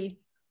queried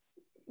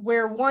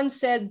where one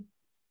said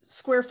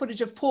square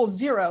footage of pool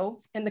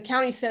 0 and the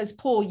county says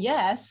pool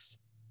yes.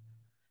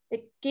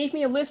 It gave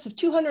me a list of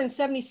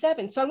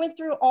 277. So I went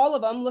through all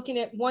of them looking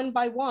at one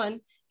by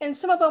one, and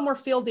some of them were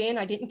filled in.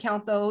 I didn't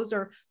count those,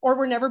 or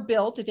were never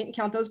built. I didn't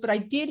count those, but I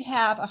did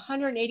have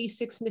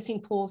 186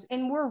 missing pools,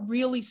 and we're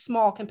really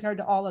small compared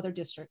to all other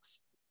districts.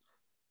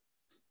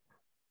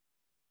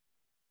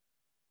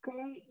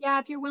 Great. Yeah,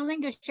 if you're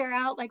willing to share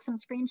out like some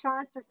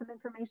screenshots or some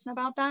information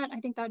about that, I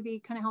think that'd be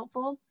kind of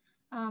helpful.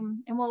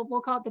 And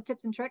we'll call it the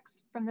tips and tricks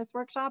from this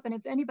workshop. And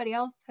if anybody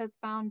else has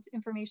found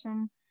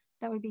information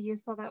that would be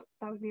useful, that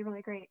would be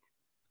really great.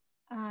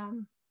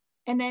 And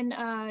then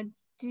I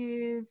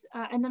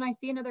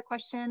see another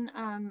question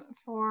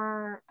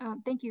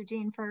thank you,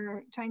 Jean,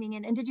 for chiming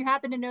in. And did you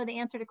happen to know the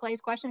answer to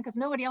Clay's question? Because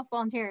nobody else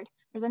volunteered.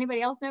 Does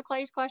anybody else know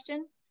Clay's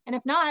question? And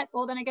if not,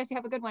 well, then I guess you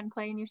have a good one,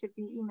 Clay, and you should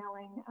be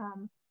emailing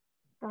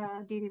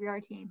the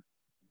DWR team.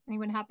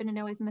 Anyone happen to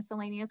know his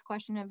miscellaneous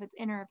question, if it's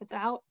in or if it's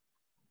out?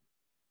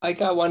 I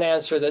got one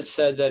answer that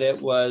said that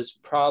it was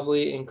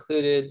probably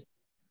included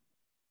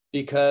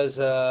because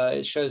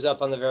it shows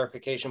up on the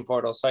verification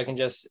portal. So I can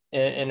just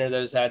enter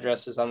those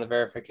addresses on the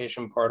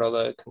verification portal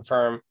to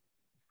confirm.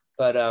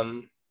 But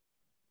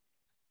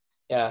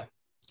yeah,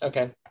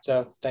 okay.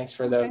 So thanks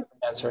for the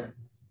answer.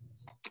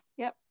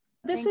 Yep.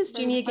 This is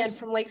Jeannie again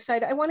from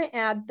Lakeside. I want to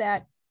add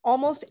that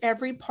almost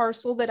every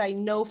parcel that I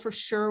know for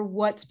sure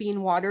what's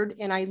being watered,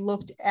 and I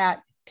looked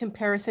at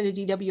comparison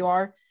to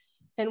DWR,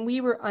 and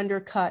we were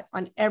undercut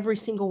on every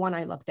single one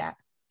I looked at.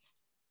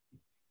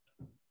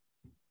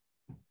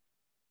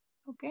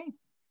 Okay.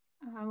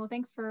 Well,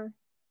 thanks for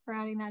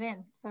adding that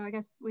in. So I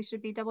guess we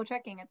should be double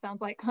checking, it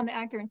sounds like, on the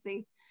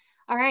accuracy.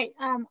 All right,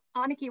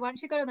 Aniki, why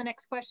don't you go to the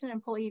next question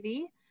and pull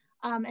EV?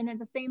 And at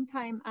the same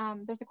time,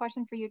 there's a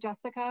question for you,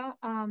 Jessica.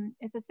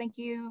 It says, thank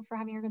you for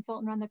having your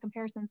consultant run the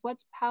comparisons.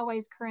 What's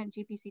Poway's current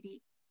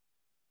GPCD?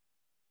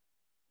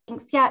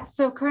 Thanks. Yeah,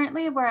 so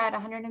currently we're at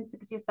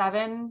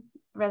 167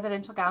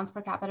 residential gallons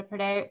per capita per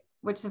day,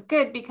 which is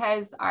good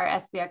because our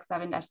SBX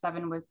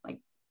 7-7 was like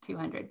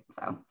 200.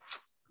 So.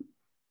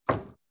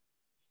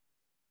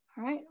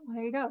 All right, well,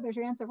 there you go. There's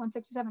your answer,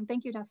 167.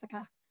 Thank you,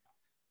 Jessica.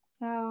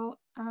 So,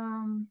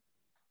 and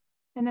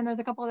then there's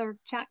a couple other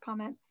chat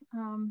comments.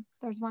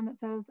 There's one that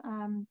says,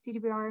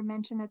 DWR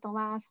mentioned at the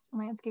last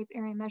landscape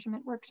area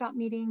measurement workshop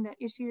meeting that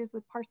issues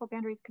with parcel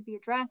boundaries could be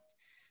addressed.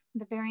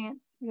 The variance,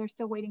 they're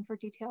still waiting for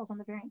details on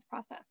the variance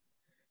process.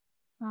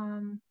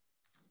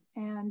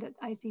 And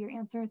I see your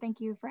answer. Thank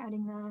you for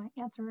adding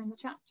the answer in the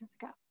chat,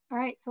 Jessica. All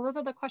right, so those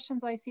are the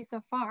questions I see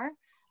so far.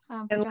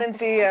 And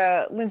Lindsay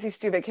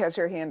Stubik has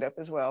her hand up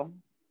as well.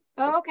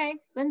 Oh, okay.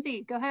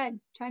 Lindsay, go ahead,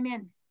 chime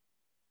in.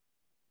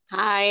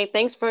 Hi,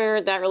 thanks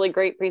for that really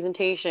great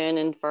presentation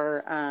and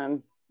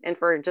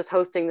for just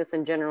hosting this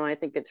in general. I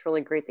think it's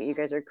really great that you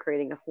guys are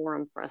creating a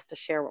forum for us to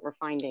share what we're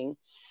finding.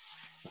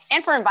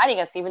 And for inviting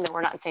us, even though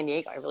we're not in San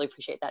Diego. I really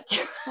appreciate that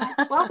too.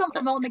 Welcome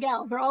from Old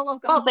Miguel. We're all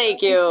welcome. Well,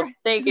 thank you.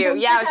 Thank you.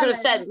 Yeah, I should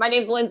have said, my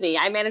name's Lindsay.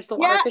 I manage the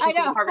water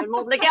efficiency department of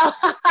Old Miguel.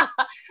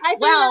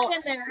 Well,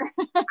 in there.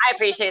 I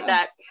appreciate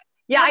that.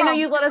 Yeah, I know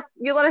you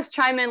let us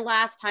chime in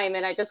last time,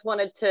 and I just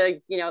wanted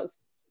to,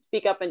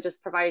 speak up and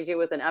just provide you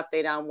with an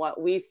update on what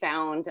we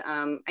found.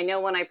 I know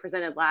when I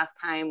presented last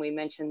time, we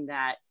mentioned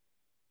that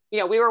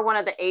we were one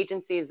of the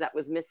agencies that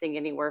was missing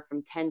anywhere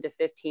from 10 to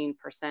 15%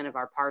 of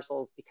our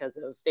parcels because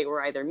they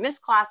were either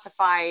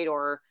misclassified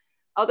or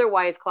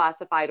otherwise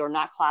classified or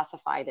not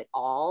classified at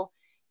all.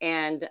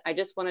 And I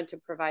just wanted to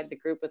provide the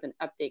group with an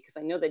update because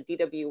I know that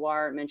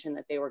DWR mentioned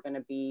that they were going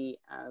to be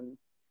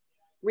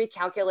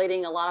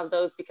recalculating a lot of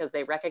those because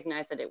they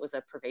recognized that it was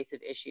a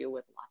pervasive issue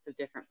with lots of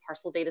different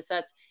parcel data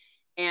sets.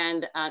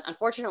 And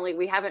unfortunately,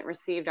 we haven't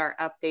received our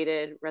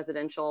updated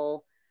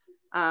residential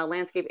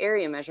landscape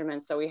area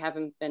measurements. So we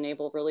haven't been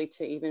able really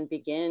to even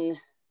begin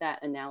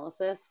that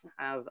analysis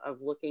of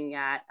looking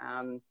at,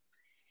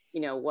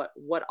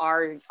 what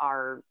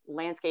our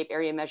landscape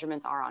area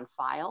measurements are on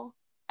file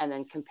and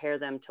then compare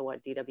them to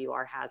what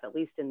DWR has, at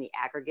least in the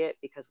aggregate,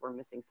 because we're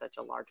missing such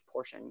a large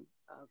portion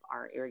of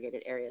our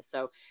irrigated areas.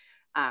 So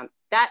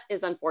that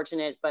is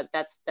unfortunate, but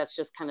that's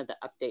just kind of the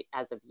update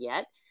as of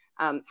yet.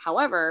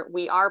 However,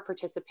 we are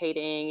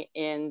participating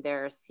in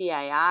their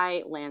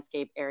CII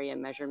landscape area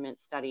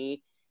measurement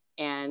study,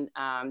 and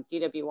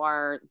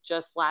DWR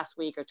just last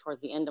week or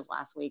towards the end of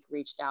last week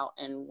reached out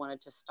and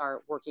wanted to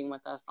start working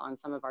with us on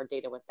some of our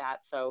data with that.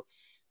 So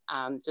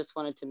just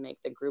wanted to make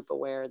the group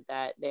aware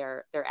that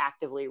they're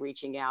actively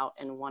reaching out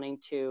and wanting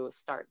to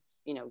start,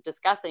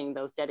 discussing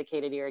those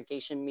dedicated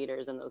irrigation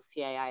meters and those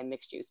CII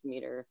mixed use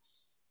meter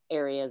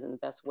areas and the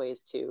best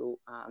ways to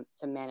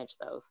manage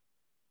those.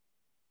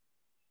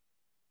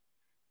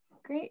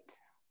 Great.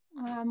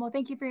 Well,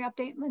 thank you for your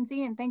update,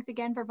 Lindsay, and thanks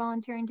again for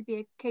volunteering to be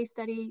a case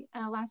study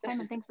last time,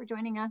 and thanks for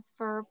joining us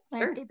for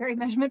landscape area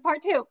measurement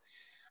part 2.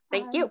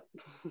 Thank you.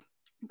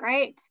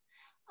 Great.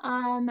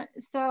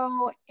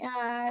 So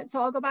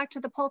I'll go back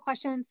to the poll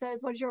question. It says,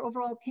 what is your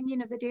overall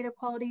opinion of the data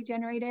quality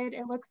generated?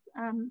 It looks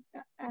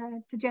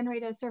to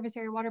generate a service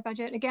area water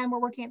budget. Again, we're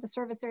working at the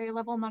service area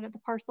level, not at the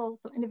parcel.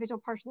 So individual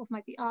parcels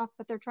might be off,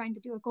 but they're trying to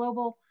do a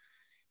global.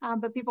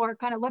 But people are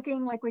kind of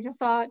looking, like we just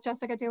saw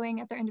Jessica doing,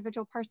 at their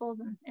individual parcels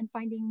and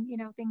finding,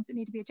 things that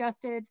need to be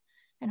adjusted,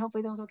 and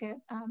hopefully those will get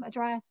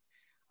addressed.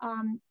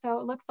 So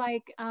it looks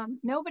like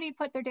nobody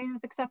put their data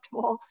as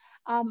acceptable.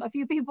 A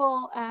few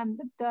people,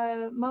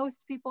 the most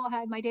people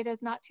had my data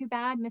is not too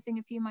bad, missing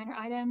a few minor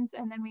items.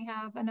 And then we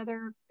have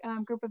another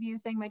group of you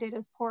saying my data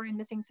is poor and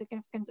missing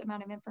significant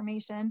amount of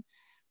information.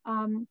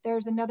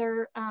 There's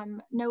another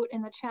note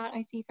in the chat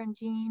I see from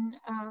Jean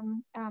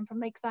from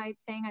Lakeside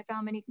saying, I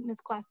found many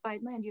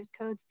misclassified land use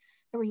codes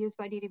that were used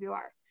by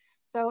DWR.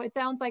 So it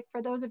sounds like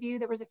for those of you,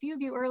 there was a few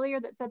of you earlier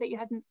that said that you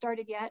hadn't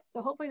started yet.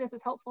 So hopefully this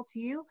is helpful to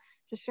you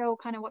to show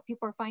kind of what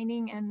people are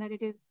finding, and that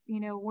it is,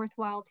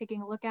 worthwhile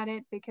taking a look at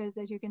it, because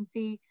as you can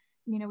see,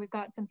 we've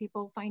got some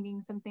people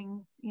finding some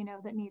things,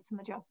 that need some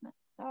adjustment.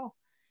 So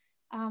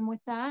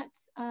with that,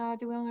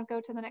 do we want to go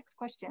to the next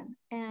question?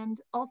 And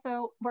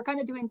also, we're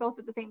kind of doing both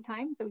at the same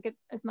time, so we get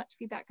as much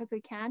feedback as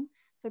we can.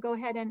 So go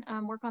ahead and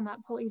work on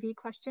that poll EV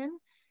question.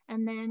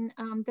 And then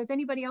does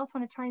anybody else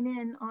want to chime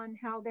in on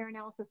how their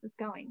analysis is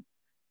going?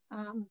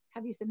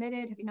 Have you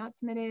submitted? Have you not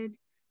submitted?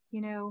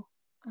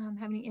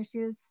 Have any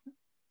issues?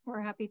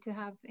 We're happy to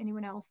have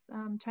anyone else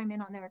chime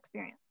in on their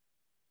experience.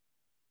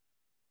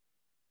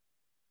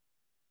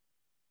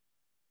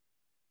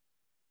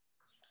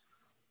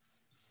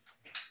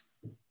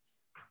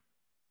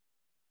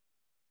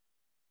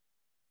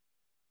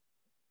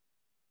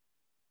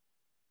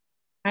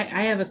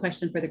 I have a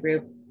question for the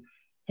group.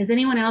 Has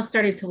anyone else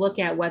started to look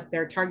at what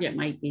their target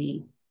might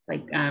be?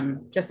 Like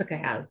Jessica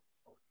has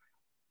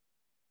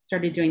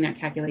started doing that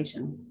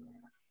calculation.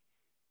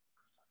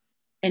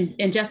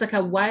 And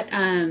Jessica, what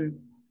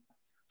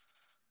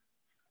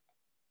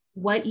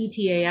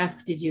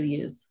ETAF did you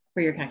use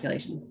for your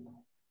calculation?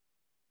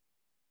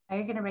 Are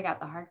you gonna bring out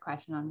the hard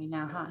question on me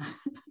now, huh?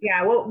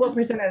 Yeah, what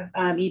percent of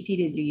ET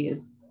did you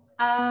use?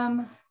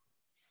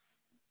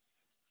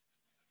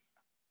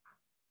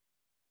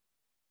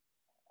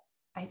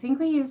 I think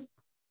we used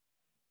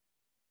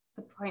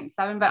the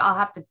 0.7, but I'll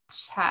have to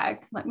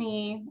check. Let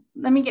me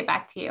get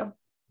back to you.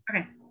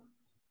 Okay.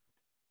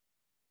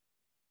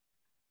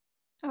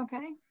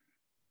 Okay.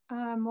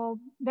 Well,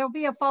 there'll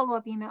be a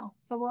follow-up email.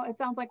 So it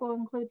sounds like we'll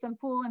include some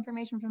pool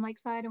information from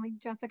Lakeside,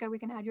 and Jessica, we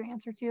can add your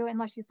answer to,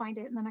 unless you find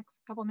it in the next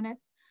couple of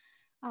minutes.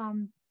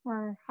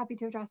 We're happy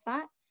to address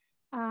that.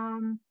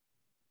 All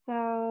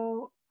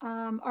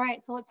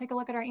right, so let's take a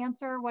look at our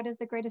answer. What is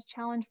the greatest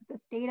challenge with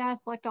this data?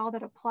 Select all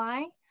that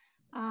apply.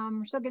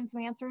 We're still getting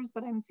some answers,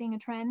 but I'm seeing a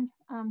trend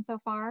so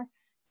far.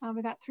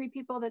 We got 3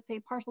 people that say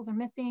parcels are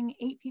missing,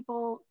 8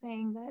 people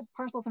saying that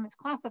parcels are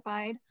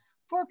misclassified,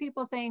 4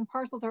 people saying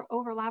parcels are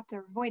overlapped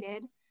or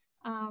voided,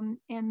 and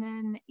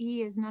then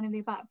E is none of the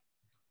above.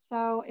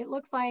 So it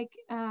looks like,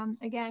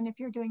 again, if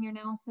you're doing your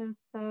analysis,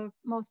 the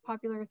most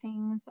popular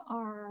things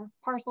are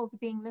parcels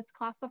being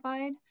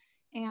misclassified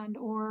and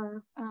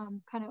or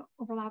kind of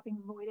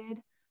overlapping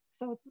voided.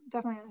 So it's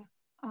definitely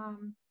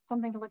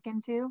something to look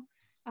into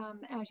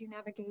as you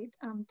navigate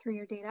through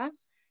your data.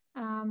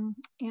 And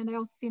I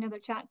also see another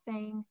chat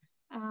saying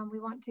we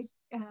want to,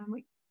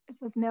 it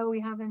says no,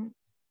 we haven't,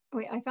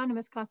 wait, I found a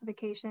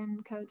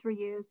misclassification, codes were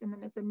used, and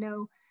then it said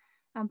no,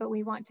 but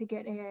we want to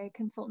get a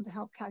consultant to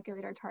help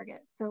calculate our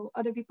target. So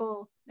other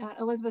people,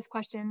 Elizabeth's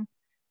question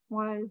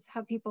was,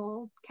 have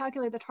people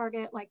calculate the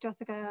target like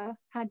Jessica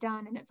had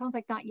done? And it sounds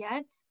like not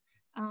yet,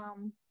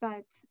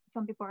 but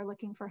some people are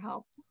looking for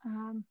help.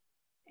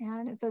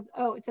 And it says,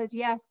 oh, it says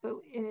yes, but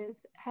it is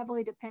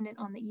heavily dependent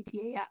on the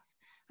ETAF.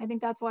 I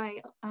think that's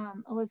why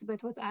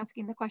Elizabeth was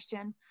asking the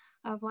question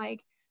of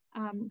like,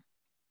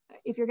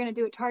 if you're going to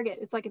do a target,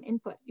 it's like an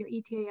input. Your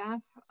ETAF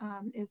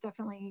is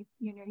definitely,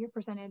 your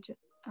percentage.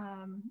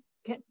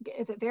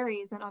 If it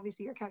varies, then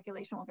obviously your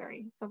calculation will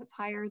vary. So if it's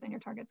higher, then your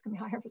target's going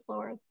to be higher. If it's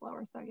lower, it's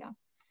lower. So yeah.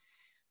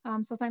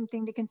 So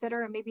something to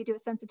consider, and maybe do a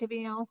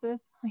sensitivity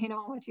analysis,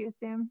 on what you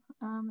assume,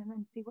 and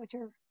then see what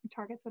your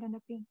targets would end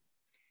up being.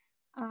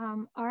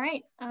 All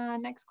right,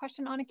 next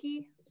question,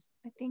 Aniki.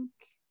 I think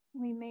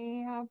we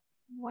may have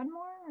one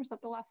more, or is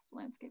that the last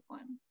landscape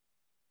one?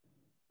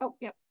 Oh,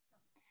 yep.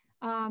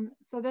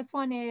 So this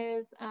one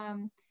is,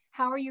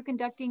 how are you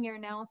conducting your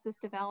analysis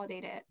to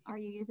validate it? Are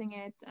you using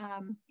it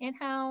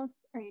in-house?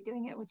 Are you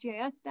doing it with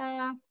GIS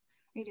staff?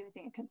 Are you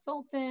using a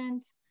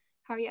consultant?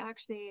 how are you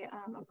actually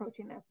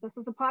approaching this? This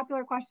was a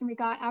popular question we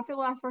got after the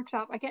last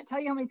workshop. I can't tell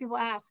you how many people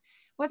asked,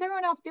 what's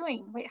everyone else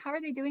doing? Wait, how are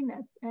they doing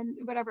this? And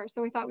whatever.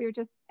 So we thought we would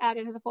just add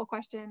it as a full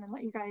question and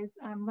let you guys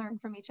learn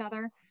from each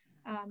other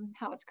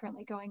how it's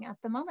currently going at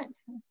the moment.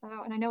 So,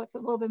 and I know it's a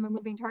little bit of a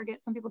moving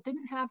target. Some people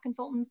didn't have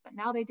consultants, but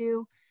now they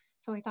do.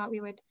 So we thought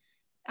we would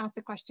ask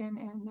the question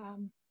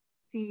and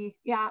see.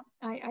 Yeah,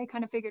 I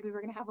kind of figured we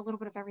were going to have a little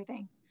bit of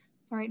everything.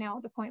 So right now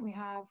at the point we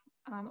have,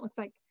 it looks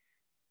like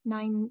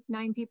nine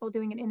people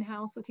doing it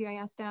in-house with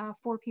GIS staff,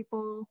 4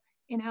 people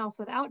in-house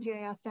without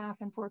GIS staff,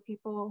 and 4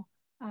 people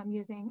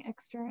using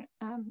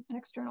an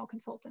external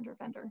consultant or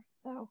vendor.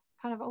 So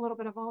kind of a little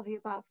bit of all of the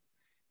above.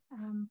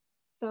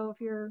 So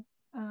if you're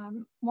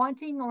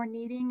wanting or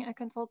needing a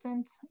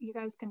consultant, you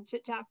guys can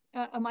chit chat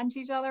amongst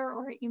each other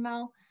or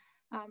email,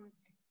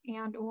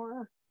 and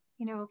or,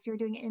 you know, if you're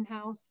doing it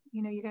in-house,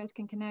 you know, you guys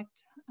can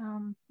connect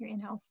your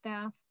in-house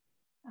staff.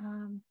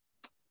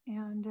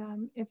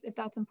 If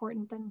that's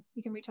important, then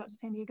you can reach out to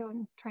San Diego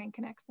and try and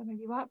connect some of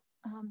you up.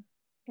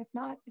 If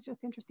not, it's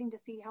just interesting to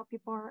see how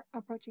people are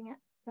approaching it.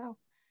 So,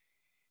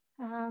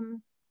 all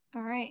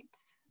right.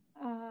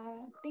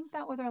 I think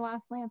that was our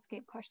last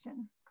landscape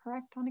question,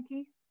 correct,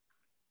 Tanaki?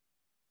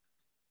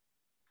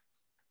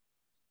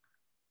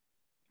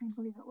 I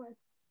believe it was.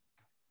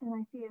 And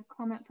I see a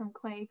comment from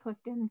Clay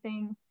Clifton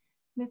saying,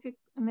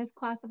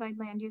 misclassified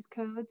land use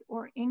codes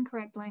or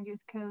incorrect land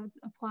use codes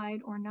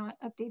applied or not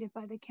updated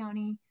by the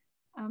county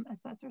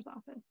assessor's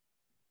office.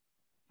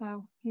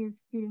 So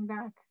he's feeding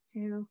back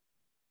to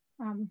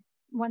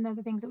one of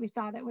the things that we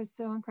saw that was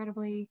so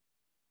incredibly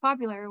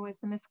popular was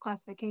the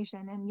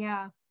misclassification. And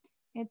yeah,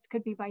 it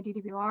could be by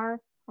DWR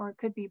or it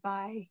could be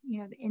by,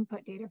 you know, the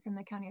input data from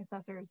the county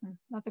assessors. And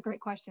that's a great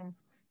question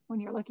when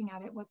you're looking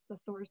at it. What's the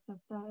source of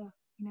the,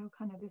 you know,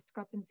 kind of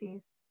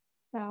discrepancies?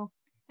 So,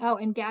 oh,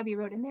 and Gabby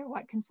wrote in there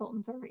what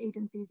consultants or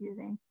agencies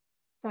using.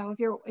 So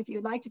if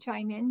you'd like to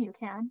chime in, you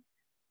can.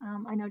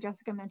 I know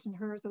Jessica mentioned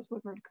hers was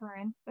Woodward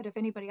Curran, but if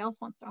anybody else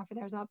wants to offer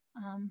theirs up,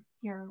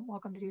 you're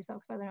welcome to do so.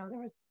 Because I know there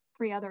was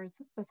 3 others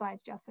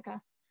besides Jessica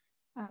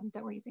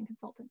that were using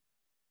consultants.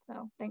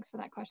 So thanks for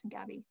that question,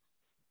 Gabby.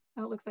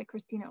 Oh, it looks like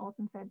Christina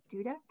Olson said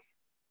Dudek.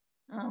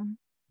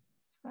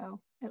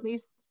 So at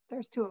least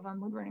there's 2 of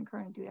them, Woodward and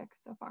Curran and Dudek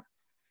so far.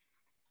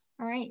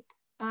 All right.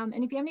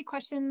 And if you have any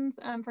questions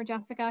for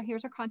Jessica,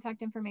 here's her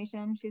contact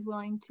information. She's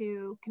willing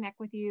to connect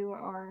with you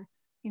or,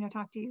 you know,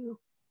 talk to you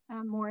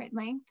more at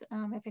length.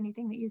 If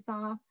anything that you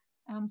saw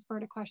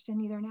spurred a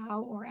question either now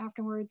or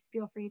afterwards,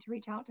 feel free to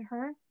reach out to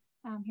her.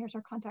 Here's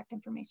her contact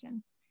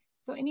information.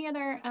 So any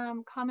other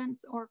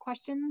comments or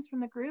questions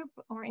from the group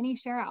or any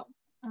share outs?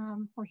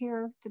 We're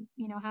here to,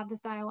 you know, have this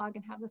dialogue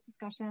and have this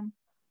discussion.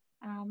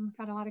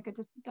 Got a lot of good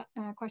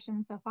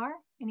questions so far.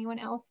 Anyone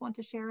else want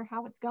to share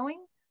how it's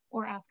going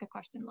or ask a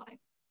question live?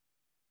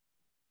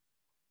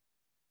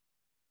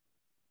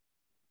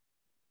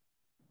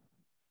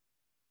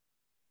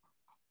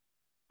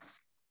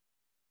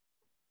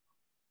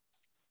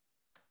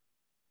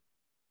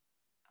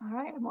 All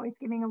right, I'm always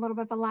giving a little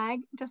bit of a lag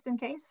just in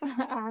case, but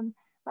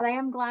I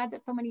am glad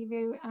that so many of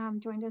you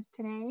joined us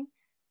today.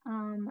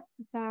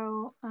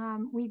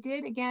 We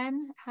did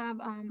again have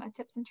a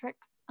tips and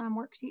tricks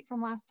worksheet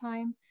from last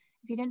time.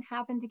 If you didn't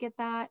happen to get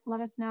that,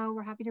 let us know.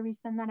 We're happy to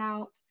resend that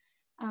out.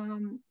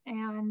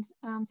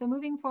 So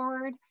moving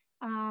forward,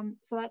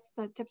 so that's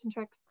the tips and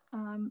tricks.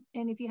 And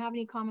if you have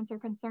any comments or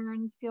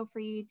concerns, feel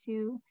free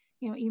to,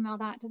 you know, email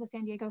that to the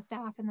San Diego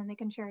staff, and then they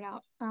can share it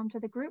out to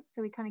the group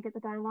so we kind of get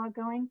the dialogue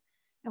going.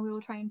 And we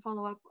will try and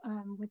follow up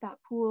with that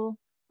pool,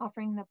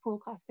 offering the pool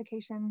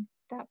classification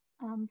steps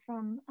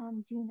from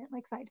Jean at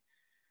Lakeside.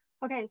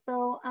 Okay,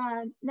 so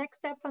next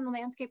steps on the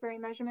landscape area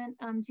measurement.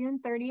 June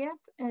 30th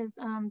is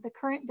the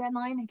current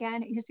deadline.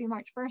 Again, it used to be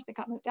March 1st, it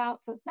got moved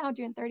out. So it's now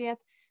June 30th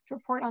to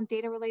report on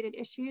data related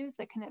issues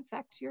that can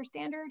affect your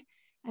standard.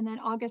 And then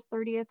August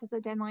 30th is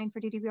a deadline for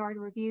DWR to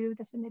review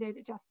the submitted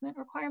adjustment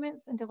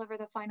requirements and deliver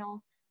the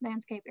final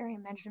landscape area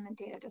measurement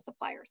data to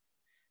suppliers.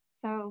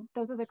 So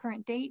those are the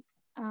current dates.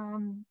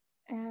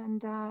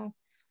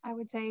 I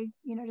would say,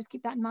 you know, just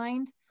keep that in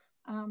mind.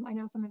 I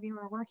know some of you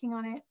are working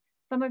on it.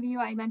 Some of you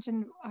I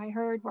mentioned, I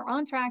heard we're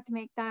on track to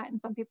make that.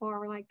 And some people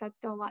are like, that's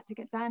still a lot to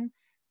get done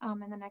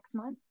in the next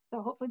month.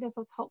 So hopefully this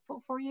was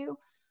helpful for you.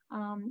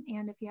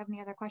 And if you have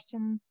any other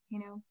questions, you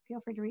know,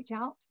 feel free to reach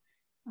out.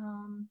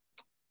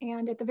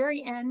 And at the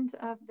very end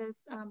of this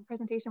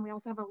presentation, we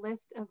also have a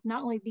list of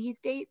not only these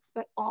dates,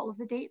 but all of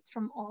the dates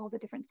from all the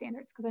different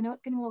standards, because I know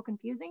it's getting a little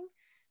confusing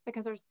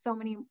because there's so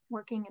many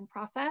working in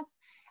process,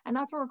 and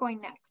that's where we're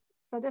going next.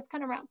 So this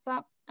kind of wraps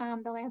up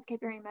the landscape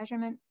area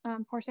measurement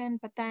portion,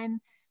 but then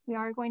we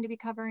are going to be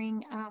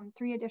covering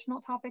 3 additional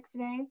topics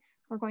today.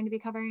 We're going to be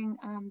covering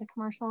the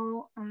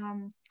commercial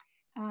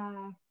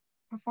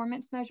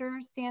performance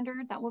measures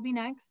standard. That will be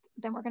next.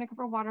 Then we're going to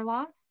cover water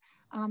loss.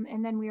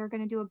 And then we are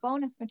going to do a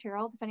bonus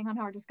material, depending on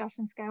how our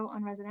discussions go,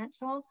 on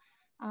residential,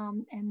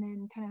 and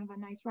then kind of have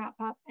a nice wrap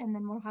up. And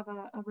then we'll have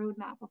a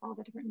roadmap of all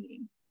the different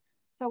meetings.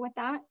 So with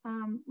that,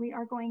 we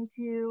are going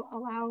to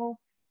allow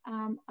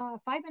a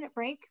 5-minute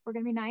break. We're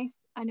going to be nice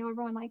I know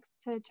everyone likes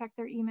to check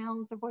their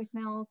emails or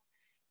voicemails,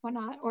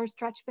 whatnot, or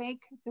stretch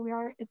bake. So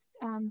it's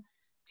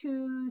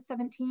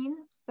 2:17.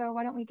 So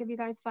why don't we give you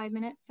guys 5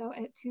 minutes? So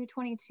at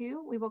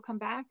 2:22, we will come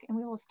back and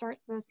we will start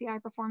the CI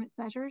performance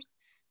measures.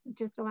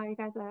 Just allow you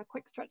guys a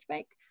quick stretch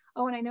bake.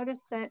 Oh, and I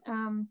noticed that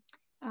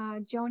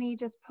Joni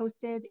just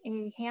posted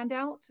a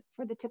handout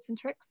for the tips and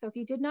tricks. So if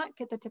you did not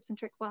get the tips and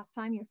tricks last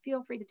time, you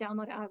feel free to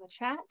download it out of the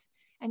chat.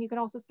 And you can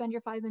also spend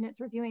your 5 minutes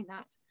reviewing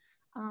that.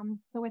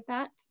 So with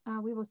that,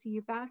 we will see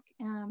you back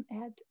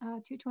at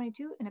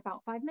 2:22 in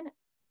about 5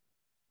 minutes.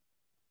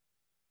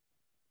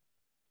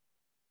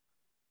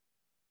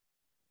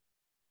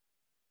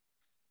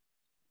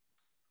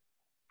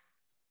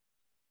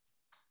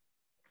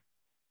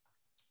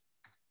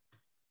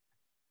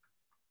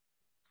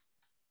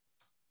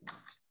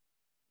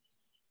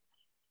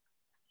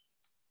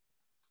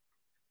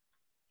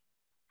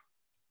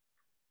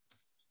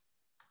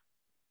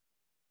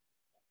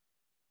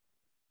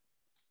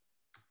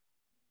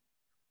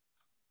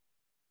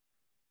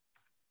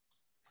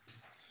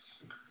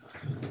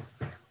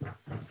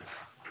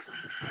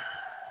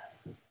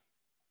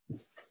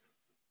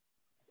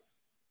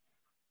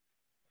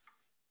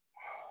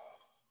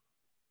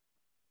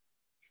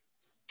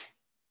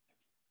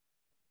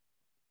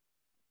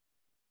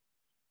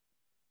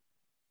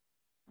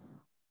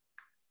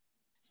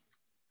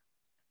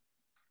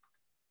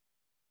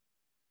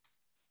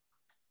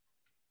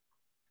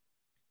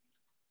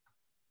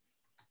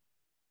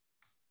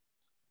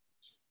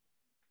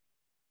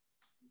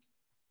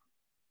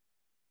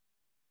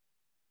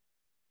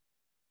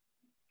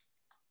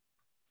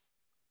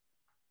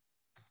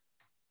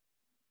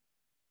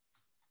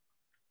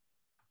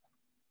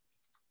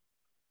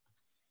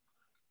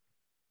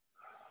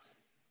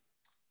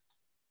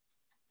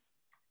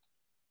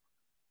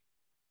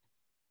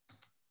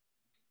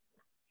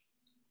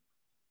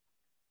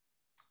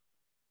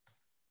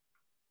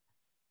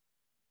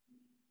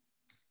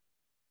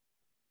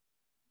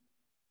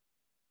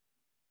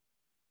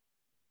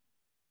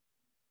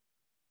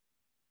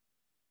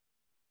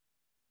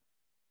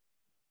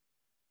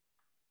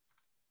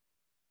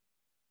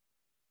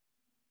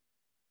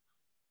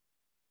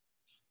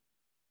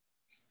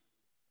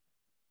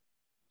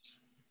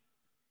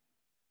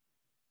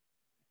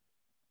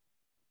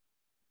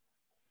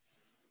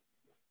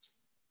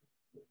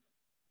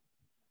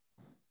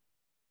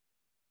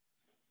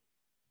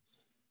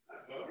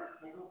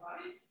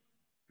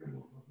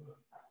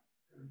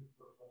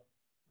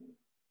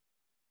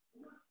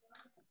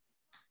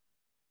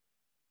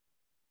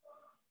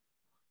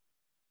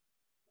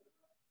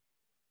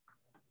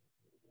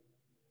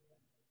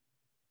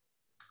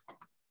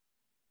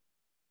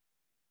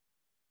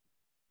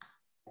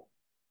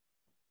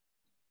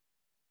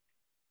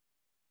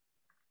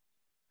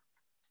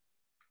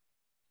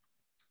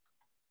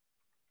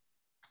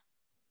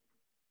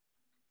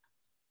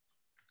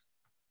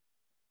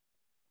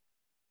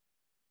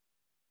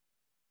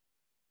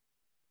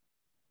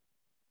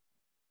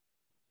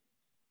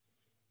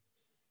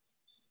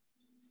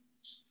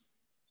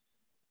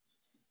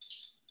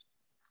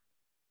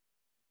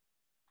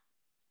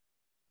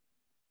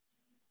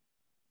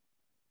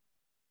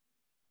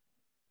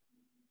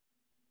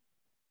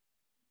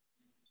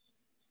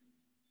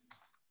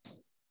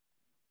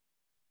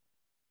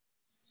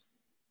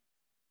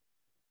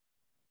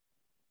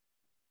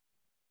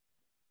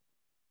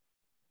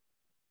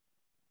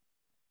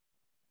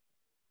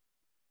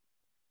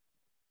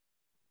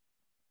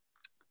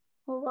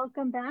 Well,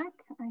 welcome back.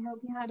 I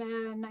hope you had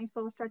a nice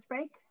little stretch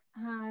break.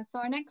 So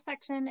our next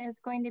section is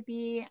going to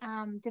be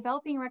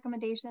developing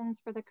recommendations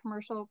for the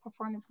commercial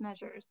performance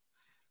measures.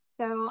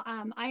 So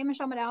I am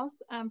Michelle Madaus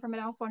from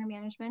Madaus Water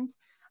Management.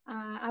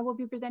 I will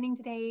be presenting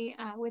today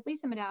with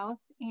Lisa Madaus,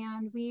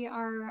 and we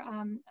are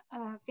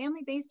a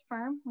family-based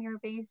firm. We are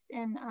based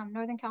in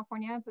Northern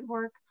California, but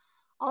work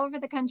all over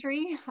the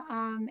country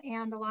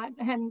and a lot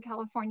in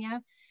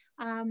California.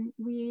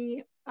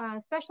 We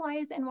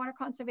specialize in water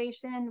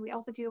conservation. We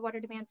also do water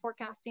demand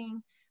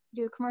forecasting,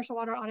 do commercial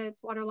water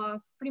audits, water loss,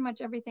 pretty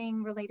much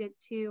everything related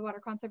to water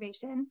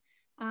conservation.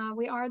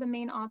 We are the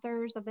main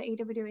authors of the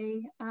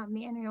AWA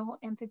Manual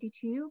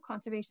M52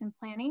 Conservation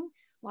Planning.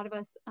 A lot of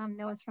us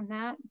know us from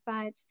that,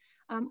 but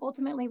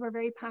ultimately we're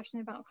very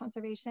passionate about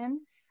conservation.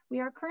 We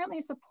are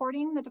currently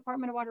supporting the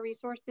Department of Water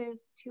Resources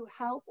to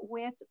help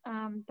with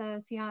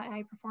the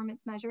CII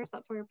performance measures.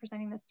 That's why we're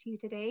presenting this to you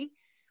today.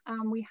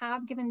 We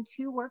have given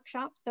 2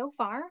 workshops so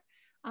far,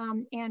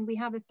 and we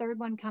have a 3rd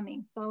one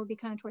coming. So it'll be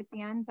kind of towards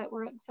the end, but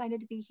we're excited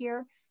to be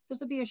here. This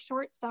will be a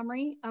short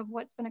summary of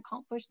what's been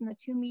accomplished in the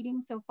 2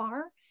 meetings so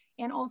far,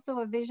 and also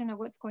a vision of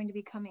what's going to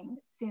be coming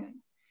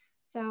soon.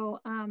 So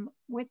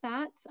with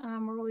that,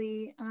 we're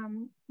really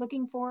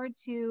looking forward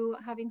to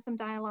having some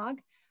dialogue.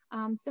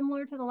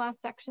 Similar to the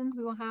last sections,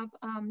 we will have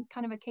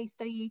kind of a case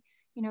study,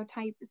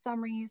 type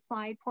summary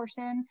slide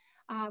portion.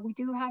 We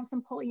do have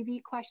some poll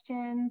EV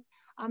questions,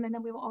 and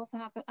then we will also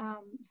have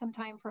some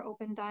time for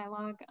open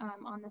dialogue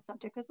on the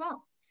subject as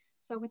well.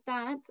 So with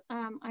that,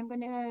 I'm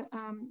going to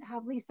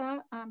have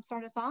Lisa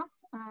start us off,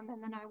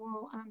 and then I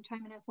will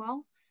chime in as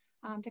well.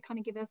 to kind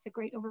of give us a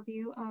great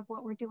overview of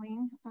what we're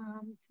doing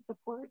to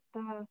support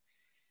the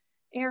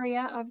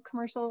area of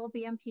commercial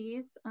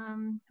BMPs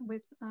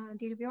with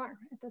DWR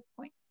at this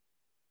point.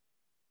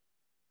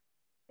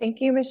 Thank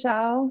you,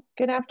 Michelle.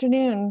 Good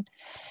afternoon.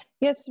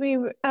 Yes,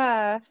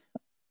 there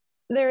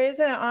is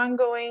an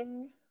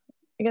ongoing,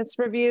 I guess,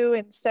 review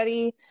and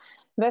study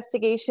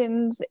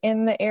investigations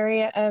in the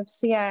area of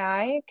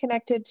CII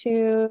connected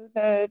to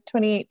the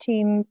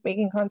 2018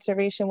 Making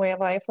Conservation Way of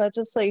Life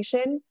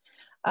legislation.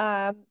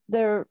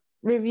 The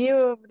review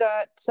of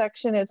that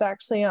section is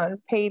actually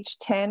on page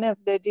 10 of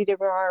the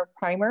DWR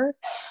primer.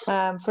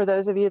 For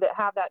those of you that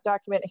have that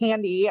document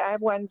handy, I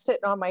have one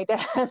sitting on my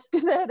desk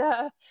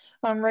that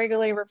I'm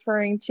regularly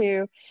referring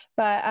to.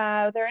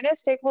 But they're in a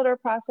stakeholder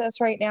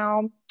process right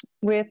now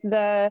with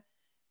the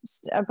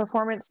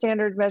performance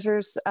standard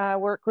measures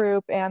work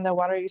group and the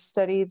water use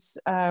studies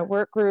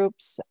work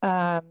groups.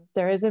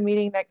 There is a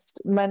meeting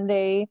next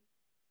Monday.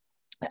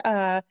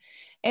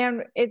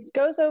 And it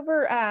goes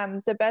over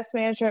the best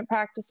management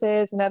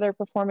practices and other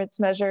performance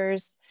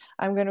measures.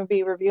 I'm going to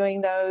be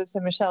reviewing those,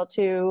 and Michelle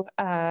too.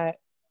 The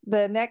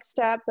next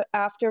step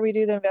after we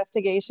do the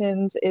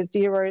investigations is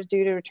DWR is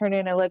due to return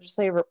in a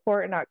legislative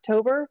report in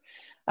October.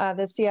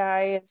 The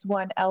CII is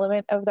one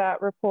element of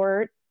that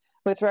report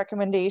with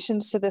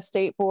recommendations to the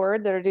state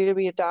board that are due to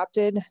be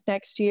adopted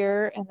next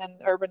year, and then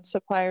urban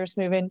suppliers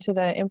move into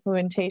the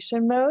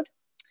implementation mode.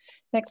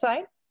 Next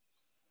slide.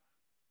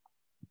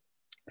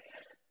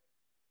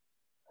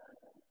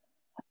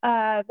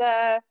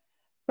 The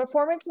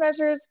performance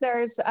measures,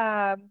 there's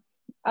a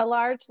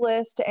large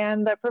list,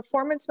 and the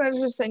performance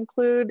measures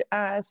include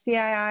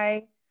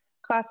CII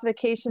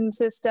classification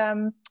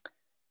system,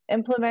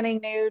 implementing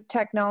new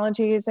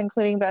technologies,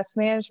 including best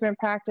management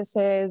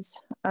practices.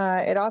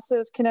 It also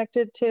is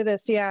connected to the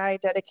CII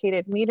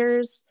dedicated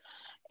meters.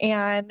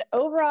 And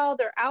overall,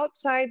 they're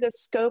outside the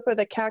scope of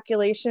the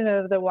calculation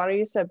of the water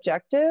use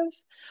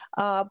objective,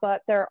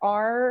 but there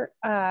are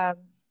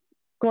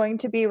going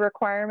to be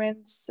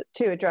requirements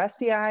to address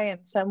CII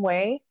in some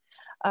way.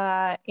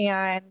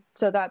 And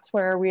so that's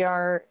where we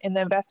are in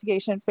the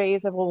investigation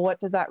phase of, well,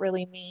 what does that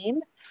really mean?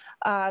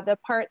 The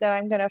part that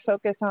I'm going to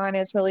focus on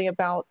is really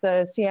about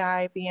the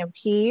CII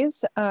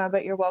BMPs,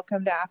 but you're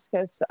welcome to ask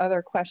us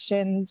other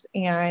questions.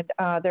 And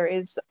there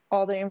is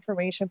all the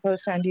information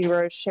posted on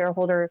DWR's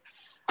shareholder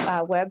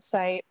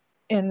website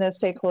in the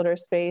stakeholder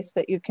space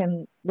that you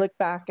can look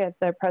back at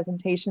the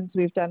presentations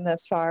we've done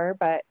thus far.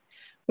 But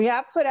we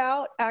have put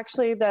out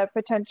actually the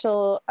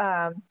potential,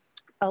 a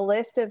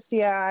list of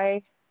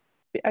CII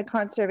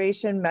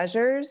conservation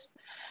measures.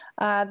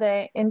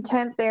 The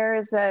intent there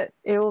is that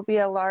it will be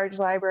a large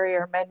library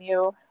or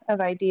menu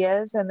of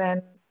ideas. And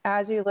then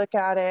as you look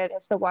at it,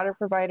 as the water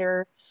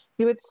provider,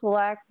 you would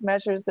select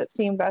measures that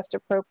seem best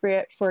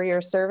appropriate for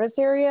your service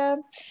area,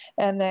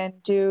 and then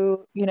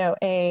do, you know,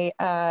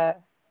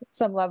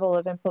 some level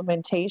of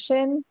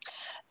implementation.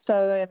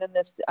 So, and then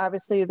this,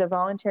 obviously the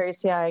voluntary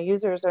CII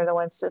users are the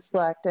ones to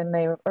select, and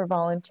they are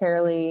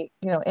voluntarily,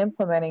 you know,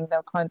 implementing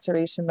the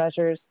conservation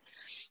measures.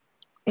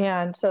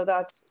 And so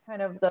that's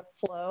kind of the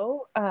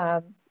flow.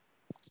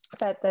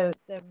 But the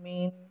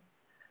main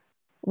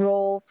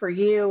role for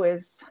you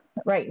is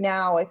right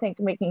now, I think,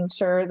 making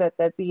sure that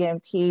the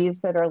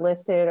BMPs that are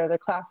listed or the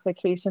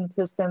classification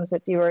systems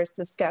that you were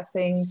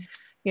discussing,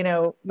 you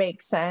know,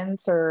 make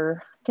sense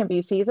or can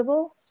be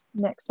feasible.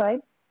 Next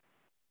slide.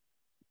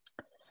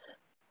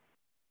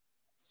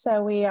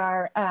 So we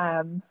are,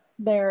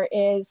 there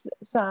is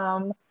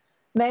some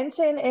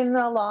mention in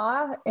the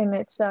law, and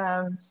it's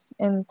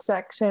in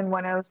section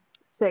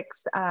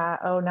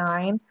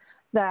 10609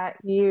 that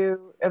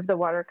of the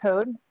water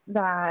code,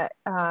 that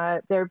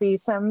there be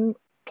some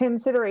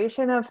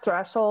consideration of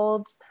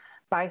thresholds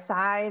by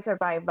size or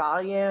by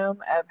volume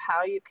of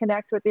how you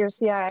connect with your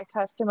CII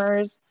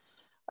customers.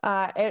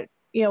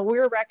 You know,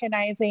 we're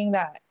recognizing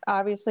that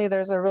obviously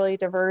there's a really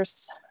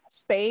diverse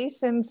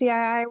space in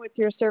CII with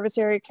your service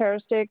area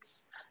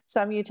characteristics.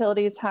 Some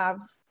utilities have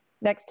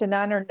next to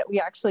none, or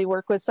we actually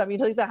work with some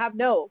utilities that have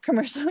no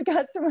commercial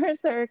customers.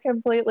 They're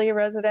completely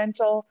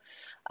residential.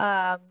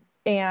 And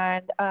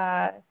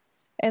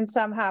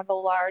some have a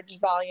large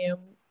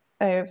volume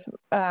of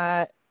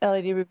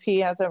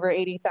LADWP has over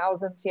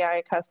 80,000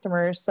 CII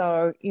customers.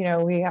 So, you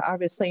know, we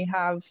obviously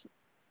have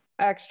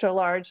extra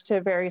large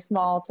to very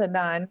small to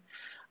none.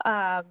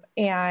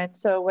 And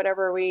so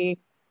whatever we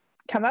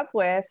come up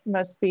with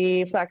must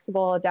be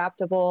flexible,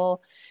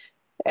 adaptable.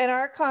 And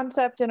our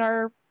concept in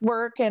our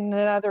work and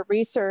in other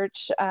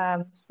research,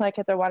 like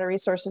at the Water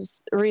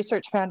Resources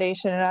Research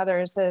Foundation and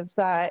others, is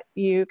that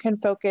you can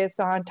focus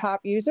on top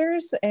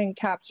users and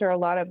capture a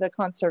lot of the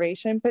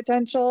conservation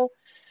potential.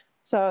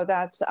 So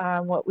that's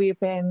what we've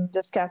been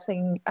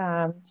discussing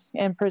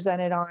and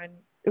presented on.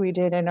 We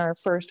did in our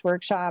first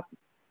workshop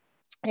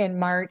in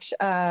March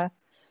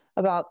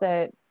about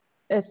that.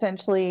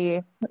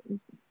 Essentially, you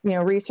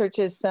know, research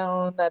has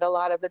shown that a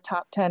lot of the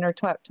top 10 or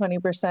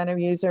 20% of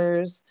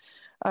users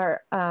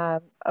are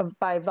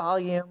by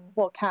volume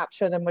will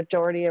capture the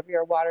majority of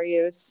your water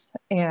use.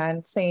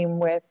 And same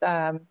with,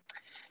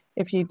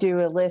 if you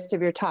do a list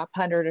of your top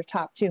 100 or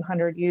top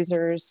 200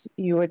 users,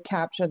 you would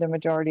capture the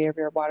majority of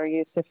your water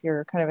use if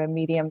you're kind of a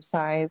medium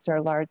size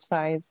or large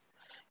size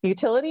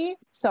utility.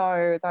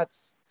 So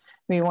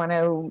we want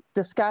to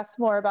discuss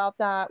more about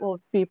that.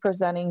 We'll be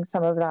presenting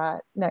some of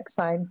that. Next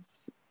slide.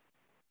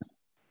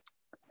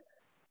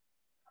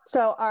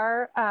 So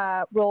our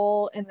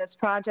role in this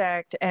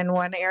project, and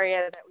one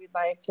area that we'd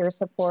like your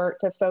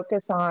support to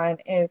focus on,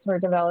 is we're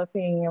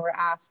developing and we're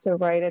asked to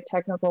write a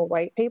technical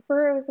white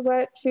paper as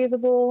what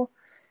feasible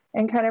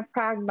and kind of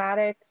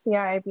pragmatic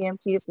CII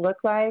BMPs look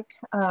like.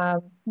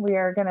 We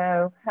are going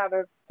to have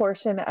a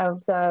portion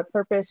of the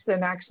purpose,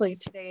 and actually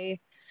today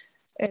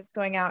it's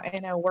going out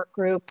in a work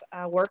group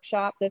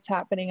workshop that's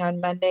happening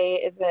on Monday,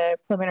 is a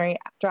preliminary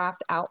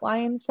draft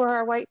outline for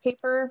our white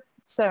paper.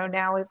 So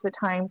now is the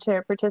time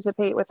to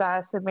participate with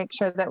us and make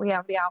sure that we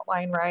have the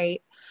outline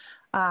right.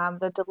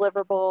 The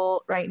deliverable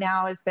right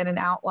now has been an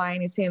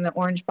outline. You see in the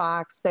orange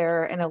box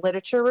there, in a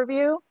literature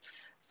review.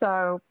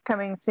 So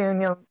coming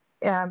soon, you'll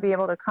be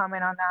able to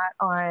comment on that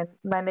on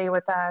Monday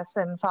with us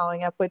and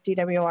following up with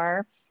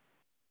DWR.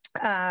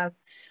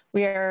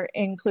 We are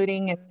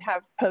including and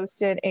have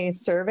posted a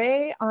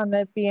survey on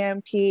the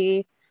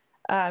BMP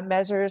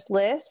measures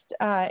list.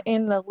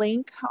 In the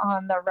link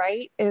on the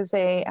right is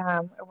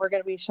we're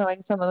going to be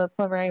showing some of the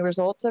preliminary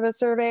results of a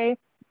survey.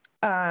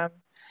 And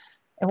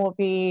we'll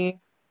be,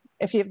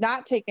 if you've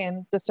not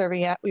taken the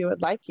survey yet, we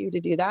would like you to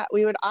do that.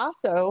 We would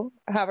also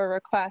have a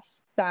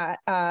request that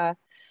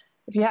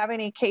if you have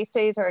any case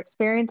studies or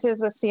experiences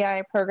with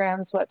CII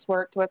programs, what's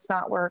worked, what's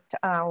not worked,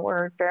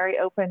 we're very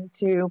open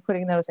to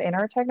putting those in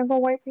our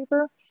technical white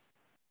paper.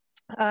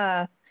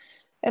 And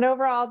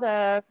overall,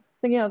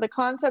 the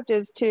concept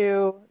is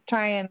to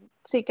try and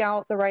seek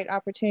out the right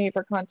opportunity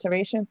for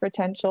conservation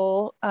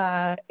potential.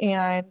 And,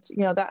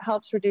 that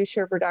helps reduce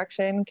your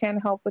production, can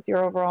help with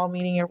your overall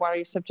meeting your water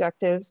use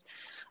objectives.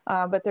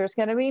 But there's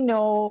going to be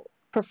no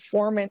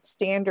performance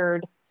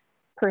standard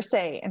per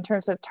se in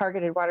terms of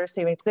targeted water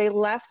savings. They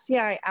left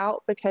CII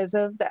out because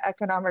of the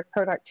economic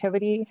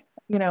productivity,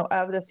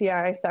 of the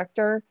CII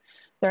sector.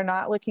 They're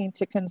not looking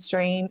to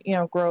constrain,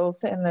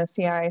 growth in the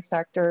CII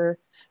sector,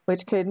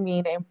 which could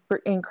mean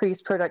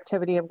increased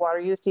productivity of water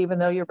use, even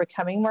though you're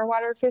becoming more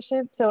water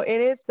efficient. So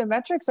the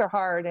metrics are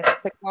hard, and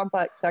it's a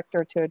complex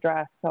sector to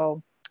address.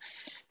 So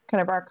kind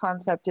of our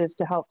concept is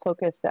to help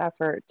focus the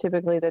effort.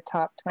 Typically the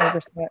top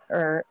 20%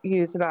 or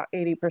use about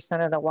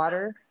 80% of the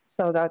water.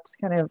 So that's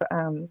kind of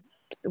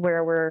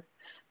where we're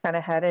kind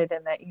of headed,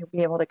 and that you'll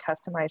be able to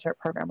customize your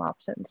program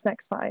options.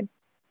 Next slide.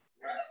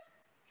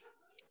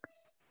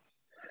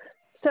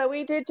 So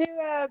we did do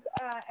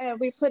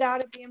we put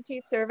out a BMP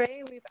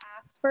survey. We've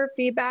asked for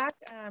feedback.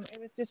 It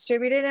was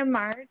distributed in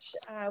March.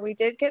 We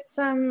did get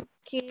some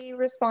key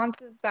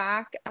responses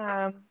back.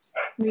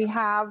 We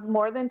have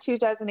more than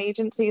 24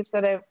 agencies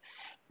that have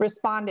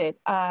responded.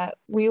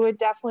 We would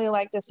definitely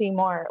like to see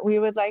more. We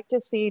would like to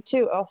see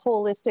too a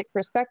holistic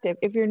perspective.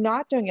 If you're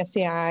not doing a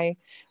CII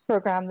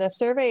program, the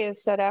survey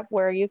is set up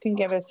where you can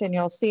give us, and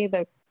you'll see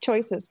the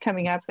choices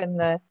coming up in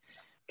the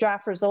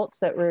draft results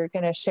that we're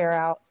going to share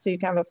out, so you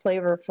can have a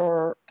flavor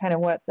for kind of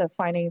what the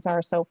findings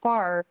are so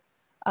far.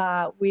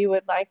 We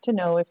would like to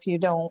know if you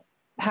don't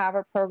have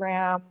a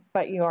program,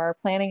 but you are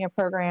planning a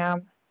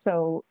program,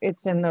 so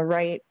it's in the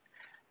right,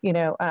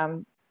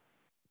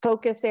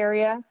 focus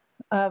area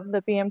of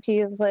the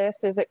BMP's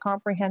list. Is it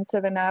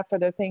comprehensive enough? Are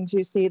there things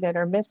you see that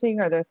are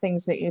missing? Are there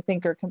things that you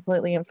think are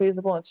completely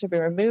infeasible and should be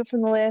removed from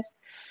the list?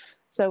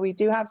 So we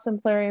do have some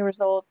preliminary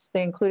results.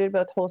 They included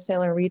both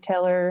wholesaler and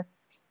retailer.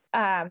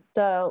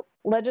 The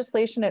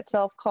legislation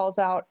itself calls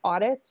out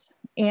audits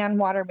and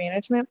water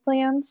management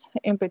plans,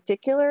 in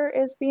particular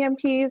is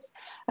BMPs,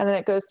 and then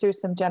it goes through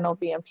some general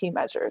BMP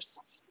measures.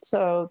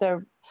 So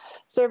the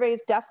survey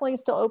is definitely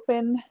still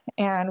open,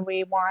 and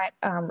we want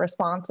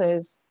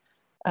responses.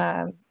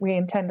 We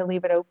intend to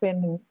leave it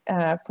open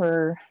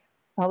for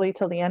probably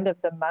till the end of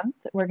the month.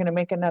 We're going to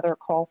make another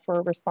call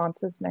for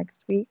responses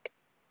next week.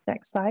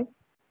 Next slide.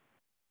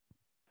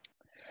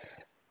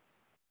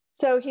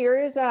 So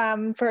here is,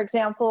 for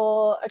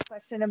example, a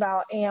question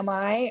about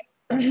AMI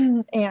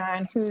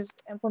and who's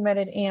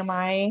implemented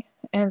AMI.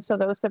 And so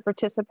those that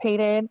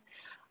participated,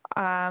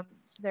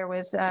 there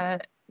was,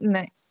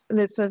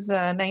 this was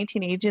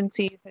 19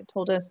 agencies that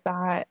told us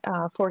that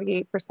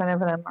 48% of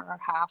them are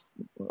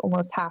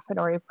almost half had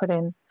already put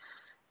in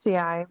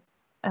CI,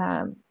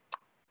 AMI,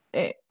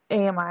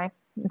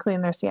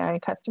 including their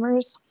CI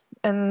customers.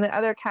 And the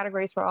other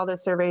categories for all the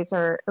surveys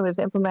it was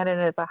implemented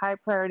as a high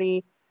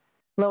priority,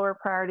 lower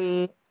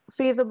priority,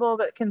 feasible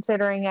but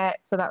considering it.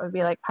 So that would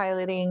be like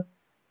piloting,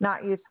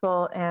 not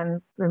useful,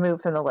 and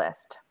removed from the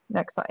list.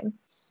 Next slide.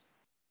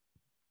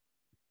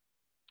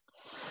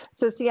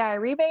 So CII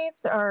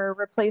rebates are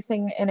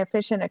replacing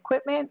inefficient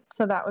equipment.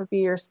 So that would be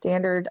your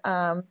standard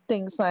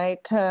things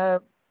like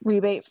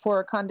rebate for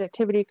a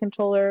conductivity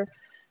controller.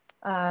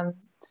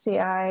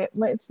 CI,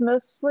 it's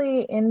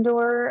mostly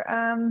indoor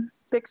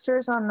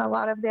fixtures on a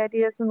lot of the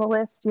ideas in the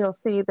list. You'll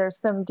see there's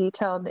some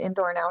detailed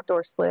indoor and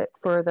outdoor split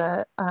for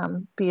the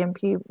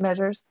BMP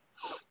measures.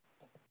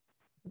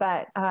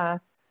 but a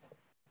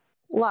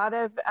lot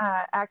of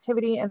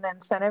activity in the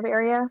incentive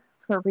area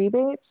for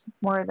rebates,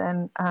 more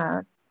than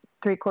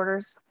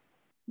 3/4.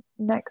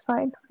 Next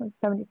slide,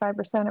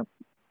 75% of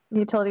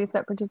utilities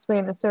that participate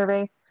in the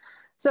survey.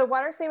 So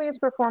water savings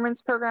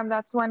performance program,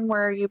 that's one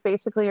where you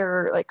basically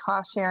are like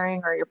cost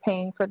sharing, or you're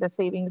paying for the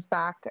savings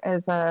back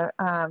as a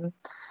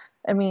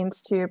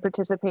means to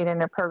participate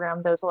in a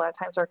program. Those a lot of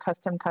times are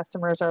custom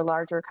customers or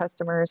larger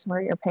customers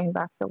where you're paying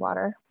back the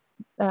water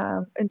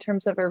in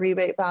terms of a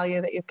rebate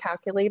value that you've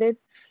calculated,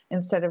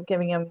 instead of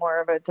giving them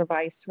more of a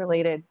device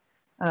related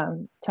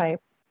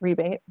type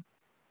rebate.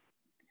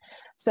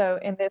 So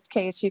in this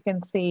case, you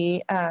can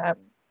see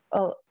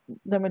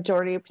the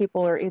majority of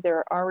people are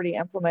either already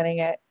implementing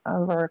it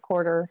over a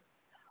quarter,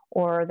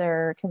 or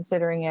they're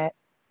considering it.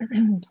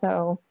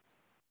 So,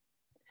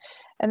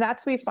 and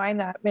we find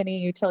that many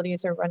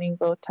utilities are running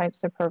both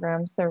types of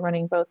programs. They're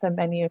running both a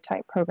menu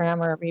type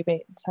program or a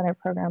rebate incentive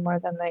program, more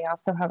than they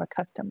also have a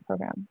custom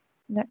program.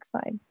 Next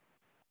slide.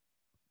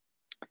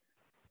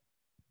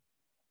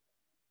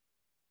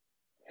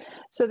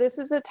 So this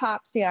is the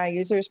top CI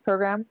users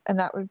program, and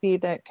that would be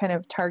the kind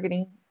of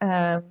targeting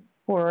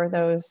for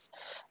those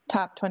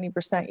top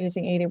 20%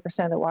 using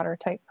 80% of the water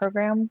type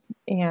program.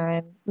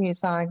 And we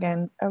saw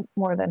again,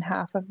 more than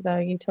half of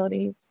the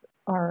utilities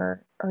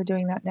are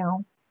doing that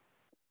now.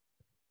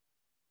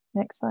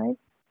 Next slide.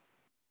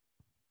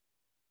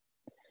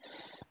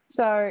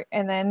 So,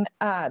 and then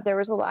there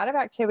was a lot of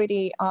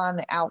activity on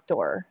the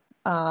outdoor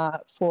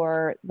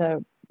for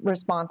the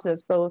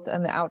responses, both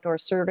in the outdoor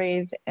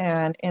surveys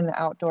and in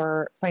the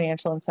outdoor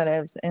financial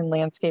incentives and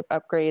landscape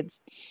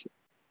upgrades.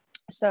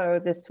 So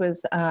this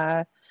was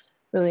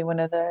really one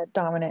of the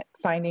dominant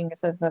findings,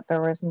 is that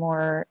there was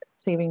more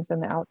savings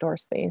in the outdoor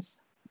space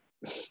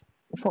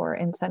for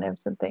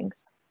incentives and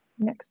things.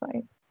 Next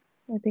slide.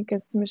 I think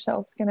as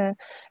Michelle's going to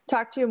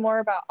talk to you more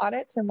about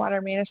audits and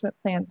water management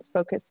plans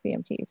focused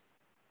VMPs.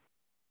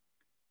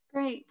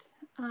 Great.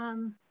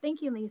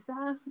 Thank you,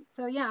 Lisa.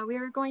 So yeah, we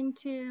are going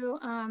to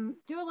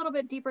do a little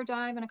bit deeper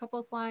dive in a couple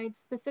of slides,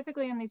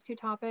 specifically on these two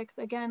topics.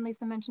 Again,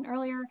 Lisa mentioned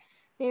earlier,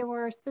 they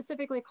were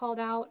specifically called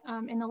out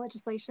in the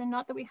legislation,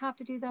 not that we have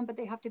to do them, but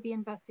they have to be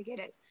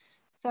investigated.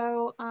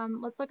 So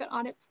let's look at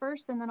audits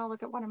first, and then I'll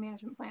look at water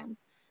management plans.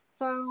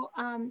 So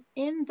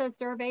in the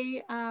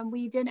survey,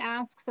 we did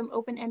ask some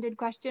open-ended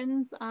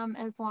questions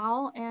as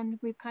well, and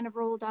we've kind of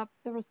rolled up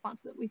the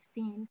response that we've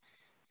seen.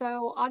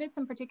 So audits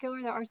in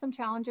particular, there are some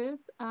challenges.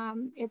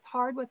 It's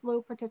hard with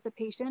low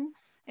participation.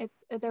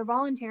 They're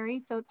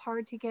voluntary, so it's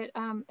hard to get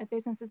a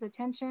business's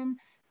attention.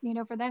 You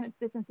know, for them, it's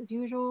business as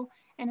usual.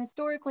 And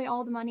historically,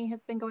 all the money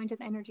has been going to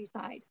the energy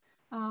side.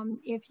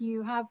 If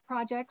you have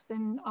projects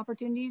and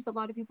opportunities, a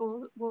lot of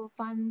people will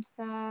fund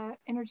the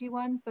energy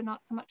ones, but not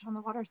so much on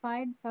the water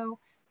side. So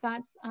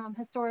that's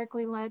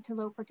historically led to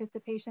low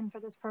participation for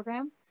this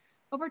program.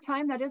 Over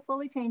time, that is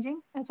slowly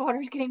changing as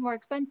water is getting more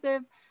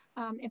expensive,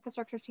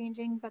 infrastructure is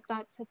changing, but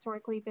that's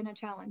historically been a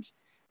challenge.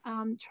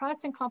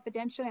 Trust and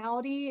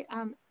confidentiality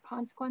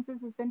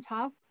consequences has been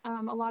tough.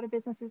 A lot of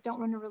businesses don't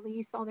want to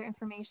release all their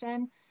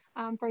information.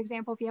 For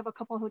example, if you have a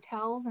couple of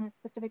hotels in a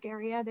specific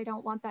area, they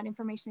don't want that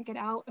information to get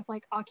out of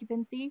like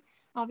occupancy.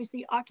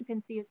 Obviously,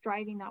 occupancy is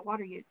driving that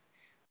water use.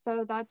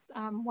 So that's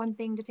one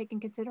thing to take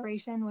in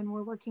consideration when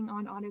we're working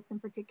on audits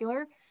in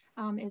particular,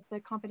 is the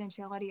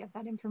confidentiality of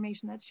that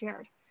information that's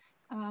shared.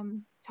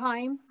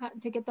 Time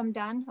to get them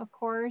done, of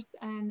course,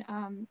 and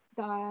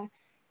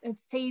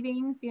it's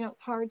savings. You know,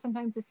 it's hard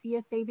sometimes to see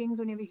a savings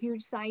when you have a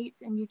huge site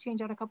and you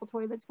change out a couple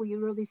toilets where you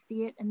really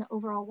see it in the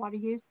overall water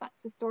use.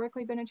 That's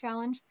historically been a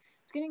challenge.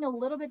 It's getting a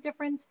little bit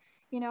different,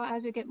 you know,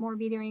 as we get more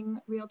metering,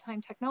 real-time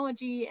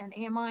technology and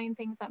AMI and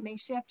things that may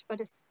shift,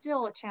 but it's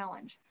still a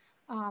challenge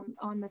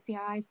on the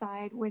CII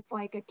side with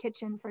like a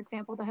kitchen, for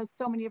example, that has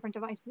so many different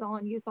devices all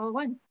in use all at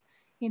once.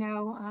 You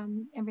know,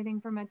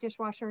 everything from a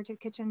dishwasher to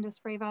kitchen to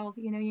spray valve,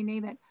 you know, you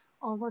name it,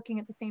 all working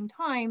at the same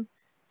time.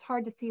 It's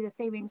hard to see the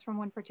savings from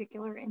one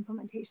particular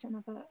implementation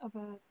of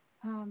a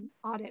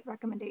audit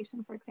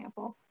recommendation, for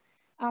example.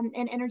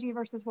 And energy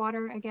versus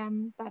water,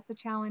 again, that's a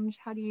challenge.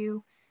 How do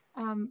you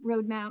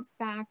roadmap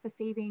back the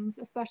savings,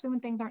 especially when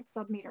things aren't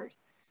sub-metered?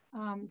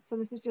 So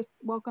this is just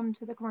welcome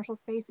to the commercial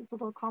space. It's a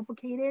little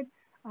complicated.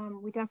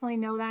 We definitely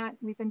know that.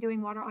 We've been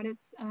doing water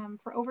audits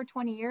for over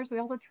 20 years. We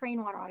also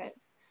train water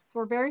audits. So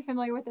we're very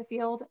familiar with the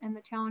field and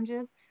the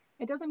challenges.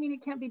 It doesn't mean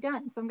it can't be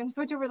done. So I'm going to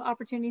switch over to the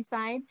opportunity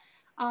side.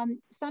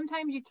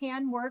 Sometimes you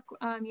can work,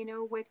 you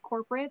know, with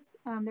corporates.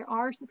 There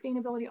are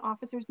sustainability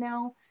officers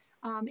now,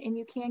 and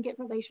you can get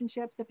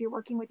relationships if you're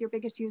working with your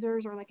biggest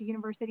users or like a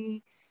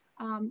university.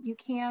 You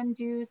can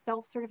do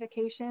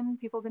self-certification.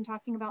 People have been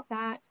talking about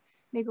that,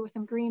 maybe with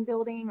some green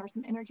building or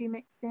some energy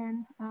mixed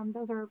in.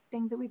 Those are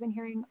things that we've been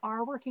hearing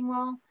are working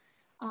well.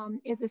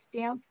 Is the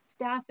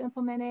staff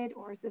implemented,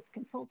 or is this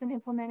consultant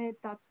implemented?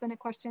 That's been a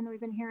question that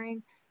we've been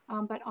hearing,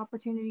 but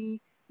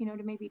opportunity, you know,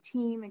 to maybe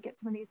team and get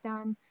some of these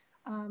done.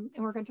 And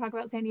we're going to talk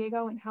about San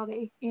Diego and how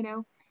they, you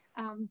know,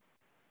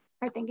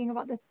 are thinking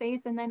about this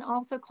space, and then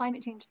also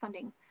climate change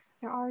funding.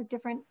 there are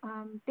different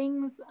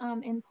things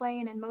in play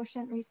and in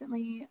motion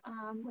recently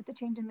with the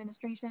change in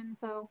administration.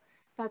 So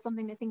that's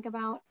something to think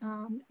about,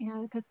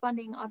 because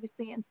funding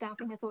obviously and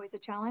staffing is always a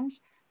challenge.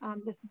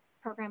 This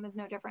program is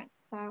no different.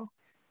 So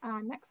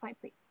next slide,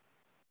 please.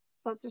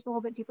 So it's just a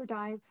little bit deeper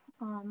dive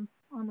on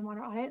the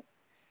water audits.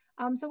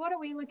 So what are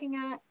we looking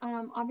at?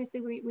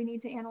 Obviously, we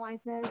need to analyze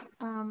this.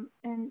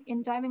 And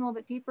in diving a little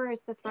bit deeper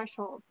is the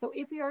threshold. So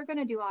if we are going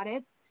to do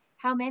audits,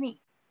 how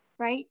many,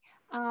 right?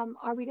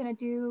 Are we going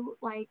to do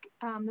like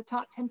the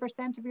top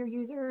 10% of your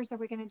users? Are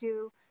we going to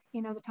do,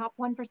 the top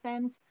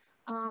 1%?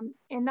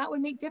 And that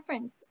would make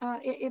difference.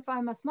 If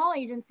I'm a small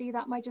agency,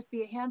 that might just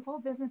be a handful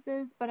of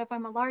businesses. But if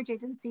I'm a large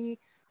agency,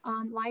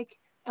 like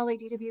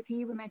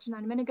LADWP, we mentioned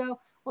that a minute ago,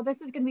 well,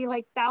 this is going to be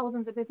like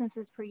thousands of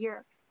businesses per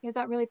year. Is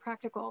that really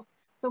practical?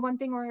 So one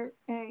thing we're,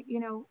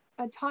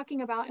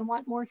 talking about and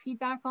want more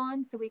feedback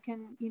on, so we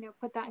can,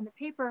 put that in the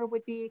paper,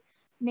 would be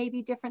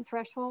maybe different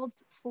thresholds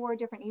for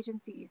different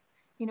agencies,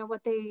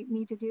 what they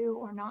need to do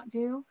or not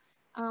do.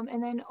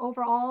 And then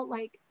overall,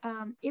 like,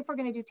 if we're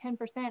going to do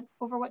 10%,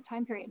 over what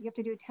time period? You have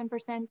to do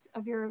 10%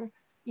 of your,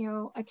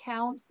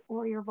 accounts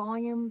or your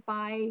volume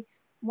by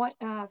what,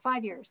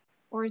 5 years,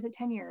 or is it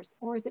 10 years,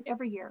 or is it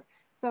every year?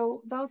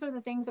 So those are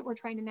the things that we're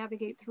trying to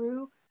navigate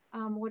through.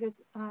 What is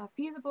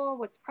feasible,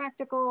 what's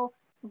practical,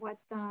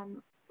 what's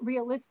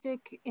realistic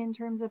in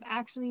terms of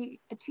actually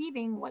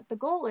achieving what the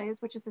goal is,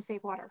 which is to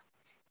save water.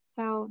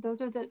 So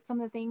those are some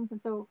of the things.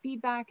 And so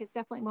feedback is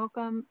definitely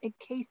welcome.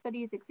 Case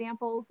studies,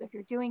 examples, if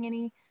you're doing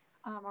any,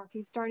 or if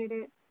you've started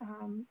it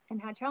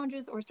and had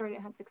challenges, or started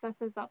and had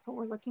successes, that's what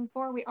we're looking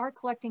for. We are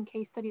collecting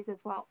case studies as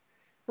well.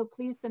 So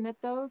please submit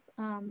those.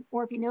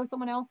 Or if you know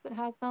someone else that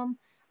has them,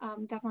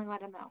 definitely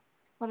let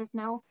us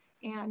know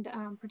and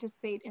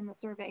participate in the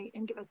survey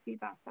and give us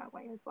feedback that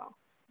way as well.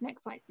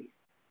 Next slide, please.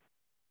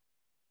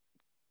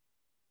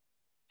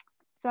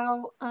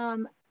 So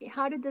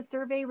how did the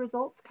survey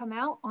results come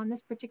out on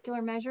this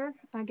particular measure?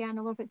 Again,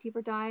 a little bit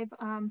deeper dive.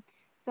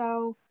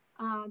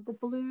 The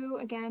blue,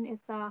 again, is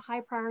the high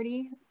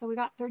priority. So we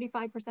got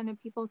 35% of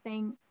people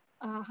saying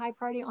high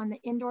priority on the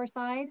indoor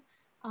side,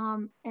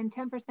 and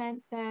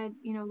 10% said,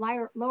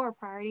 lower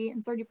priority,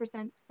 and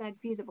 30% said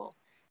feasible.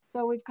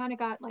 So we've kind of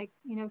got like,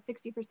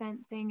 60%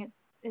 saying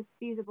it's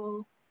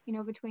feasible,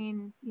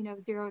 between,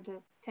 0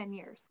 to 10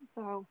 years.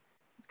 So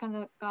it's kind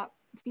of got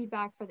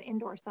feedback for the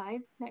indoor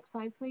side. Next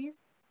slide, please.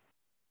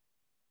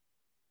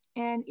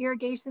 And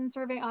irrigation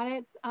survey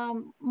audits,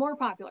 more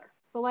popular.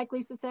 So like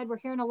Lisa said, we're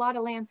hearing a lot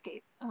of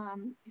landscape.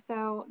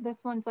 So this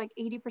one's like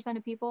 80%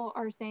 of people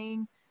are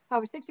saying,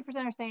 over 60%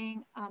 are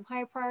saying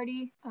higher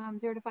priority,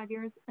 0 to 5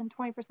 years, and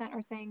 20%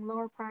 are saying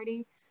lower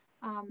priority,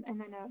 and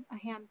then a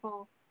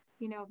handful,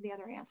 of the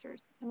other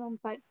answers.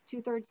 But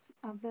 2/3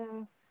 of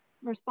the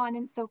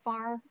respondents so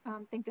far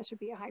think this should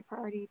be a high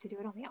priority to do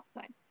it on the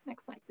outside.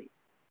 Next slide, please.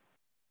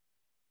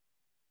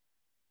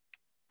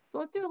 So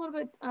let's do a little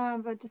bit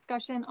of a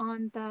discussion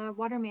on the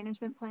water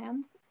management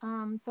plans.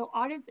 So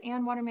audits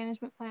and water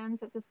management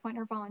plans at this point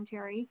are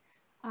voluntary.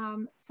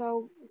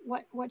 So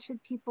what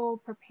should people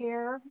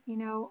prepare?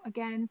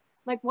 Again,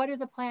 like, what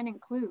does a plan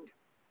include?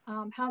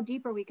 How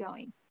deep are we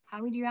going? How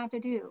many do you have to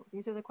do?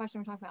 These are the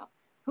questions we're talking about.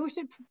 Who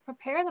should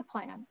prepare the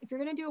plan? If you're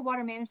going to do a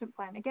water management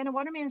plan, again, a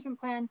water management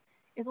plan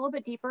is a little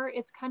bit deeper.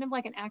 It's kind of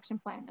like an action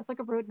plan. It's like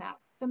a roadmap.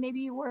 So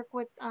maybe you work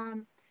with, I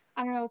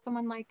don't know,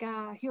 someone like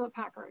Hewlett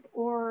Packard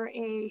or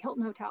a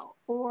Hilton Hotel,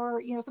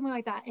 or something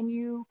like that, and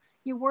you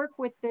work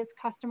with this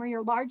customer,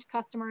 your large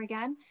customer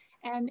again,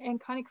 and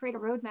kind of create a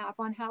roadmap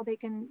on how they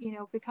can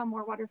become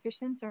more water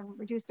efficient or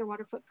reduce their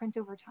water footprint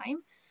over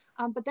time.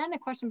 But then the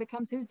question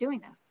becomes, who's doing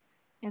this?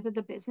 Is it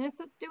the business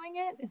that's doing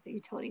it? Is the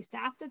utility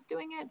staff that's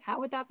doing it? How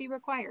would that be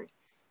required?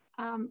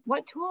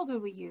 What tools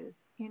would we use?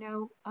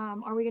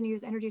 Are we going to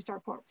use Energy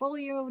Star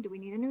Portfolio? Do we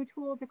need a new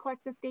tool to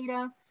collect this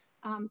data?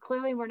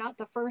 Clearly, we're not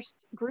the first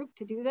group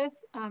to do this.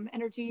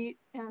 Energy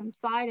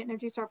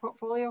Star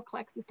Portfolio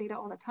collects this data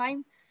all the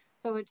time.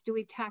 So it's, do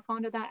we tack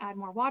onto that, add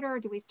more water? Or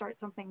do we start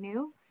something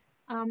new?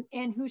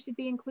 And who should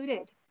be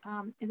included?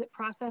 Is it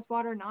processed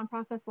water,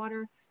 non-processed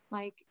water?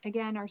 Like,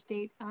 again, our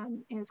state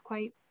is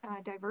quite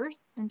diverse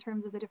in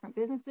terms of the different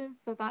businesses.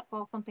 So that's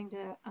all something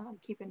to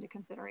keep into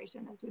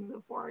consideration as we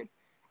move forward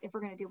if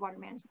we're going to do water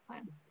management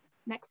plans.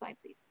 Next slide,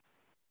 please.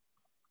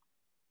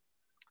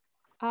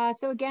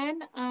 So again,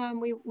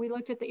 we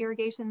looked at the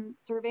irrigation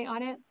survey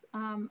audits.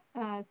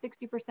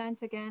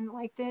 60% again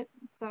liked it.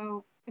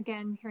 So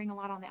again, hearing a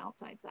lot on the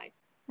outside side.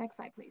 Next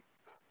slide, please.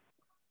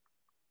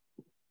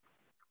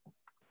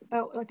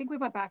 Oh, I think we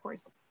went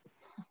backwards.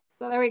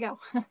 So there we go.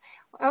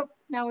 Oh,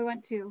 now we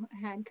went 2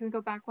 ahead. Can we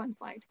go back 1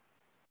 slide?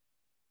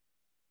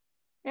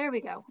 There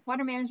we go.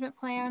 Water management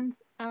plans.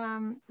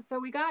 So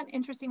we got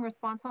interesting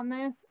response on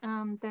this,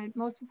 that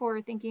most people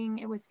were thinking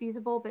it was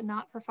feasible, but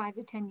not for 5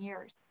 to 10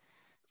 years.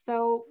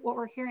 So what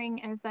we're hearing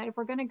is that if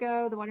we're going to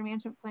go the water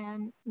management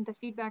plan, the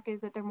feedback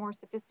is that they're more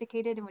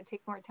sophisticated and would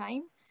take more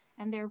time,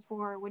 and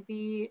therefore would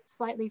be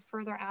slightly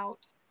further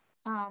out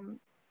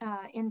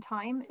in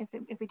time.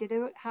 If we did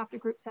it, half the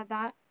group said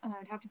that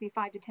it'd have to be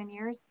 5 to 10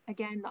 years.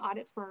 Again, the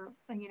audits were,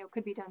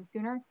 could be done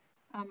sooner,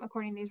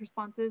 according to these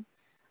responses,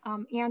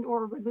 and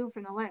or removed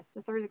from the list.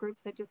 A third of the group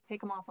said just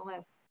take them off the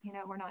list.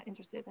 We're not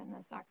interested in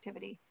this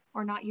activity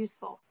or not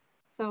useful.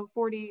 So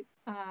 43%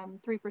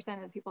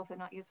 of the people said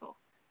not useful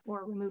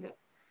or remove it.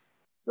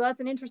 So that's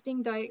an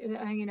interesting,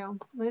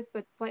 list,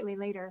 but slightly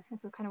later.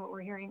 So kind of what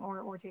we're hearing,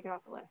 or take it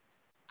off the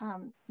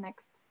list.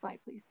 Next slide,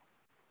 please.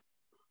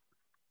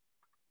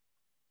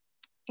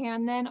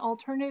 And then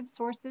alternative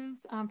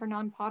sources for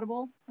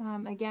non-potable.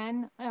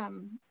 Again,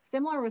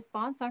 similar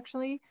response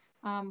actually.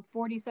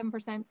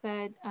 47%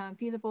 said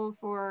feasible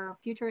for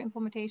future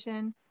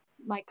implementation,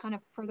 like kind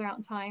of further out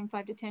in time,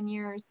 5 to 10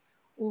 years,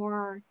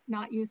 or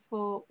not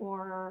useful,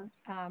 or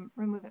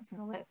remove it from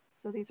the list.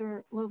 So these are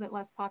a little bit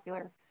less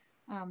popular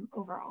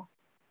overall.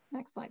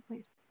 Next slide,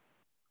 please.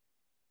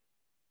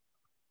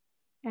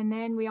 And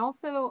then we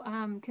also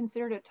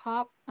considered a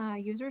top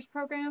users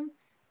program.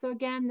 So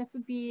again, this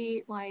would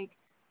be like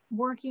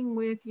working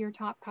with your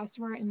top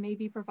customer and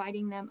maybe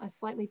providing them a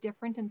slightly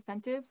different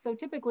incentive. So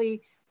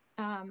typically,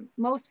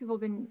 most people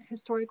have been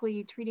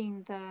historically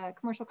treating the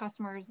commercial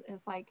customers as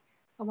like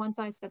a one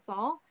size fits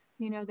all,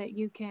 that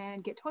you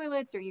can get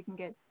toilets or you can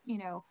get,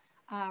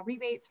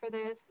 rebates for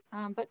this.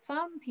 But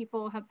some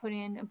people have put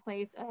in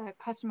place a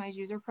customized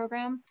user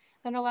program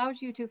that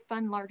allows you to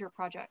fund larger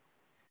projects,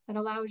 that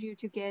allows you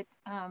to get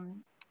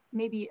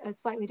maybe a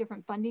slightly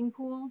different funding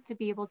pool to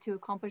be able to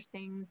accomplish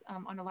things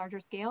on a larger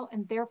scale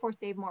and therefore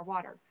save more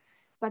water.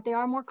 But they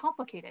are more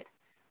complicated.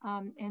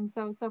 And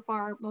so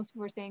far, most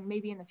people are saying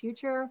maybe in the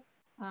future,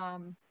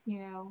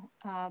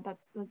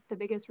 that's the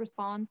biggest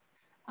response.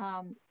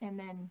 And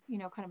then,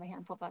 kind of a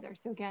handful of others.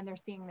 So again, they're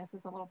seeing this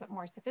as a little bit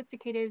more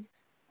sophisticated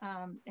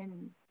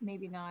and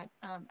maybe not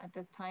at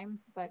this time,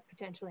 but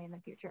potentially in the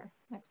future.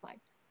 Next slide.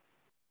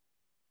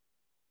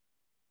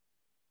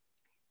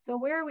 So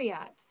where are we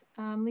at?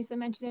 Lisa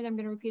mentioned it, I'm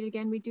going to repeat it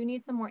again. We do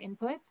need some more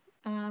inputs.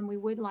 We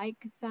would like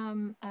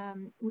some,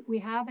 we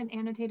have an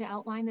annotated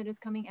outline that is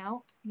coming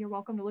out. You're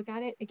welcome to look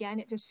at it. Again,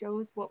 it just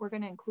shows what we're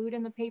going to include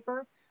in the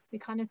paper. We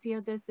kind of see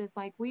this as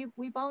like, we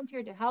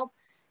volunteered to help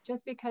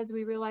just because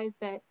we realized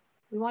that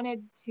we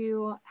wanted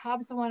to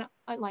have someone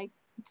like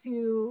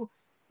to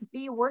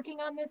be working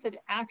on this that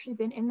had actually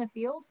been in the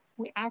field.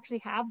 We actually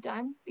have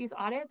done these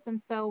audits. And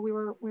so we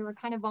were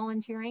kind of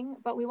volunteering,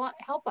 but we want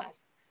help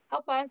us,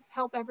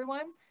 help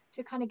everyone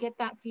to kind of get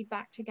that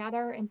feedback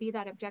together and be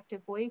that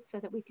objective voice so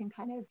that we can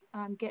kind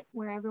of get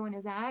where everyone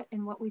is at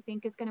and what we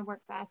think is going to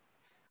work best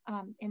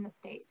in the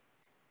state.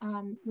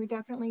 We're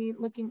definitely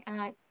looking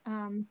at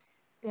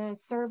the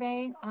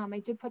survey. I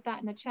did put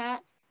that in the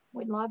chat.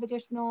 We'd love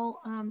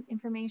additional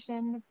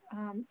information,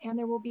 and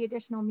there will be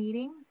additional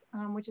meetings,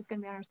 which is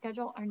going to be on our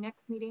schedule. Our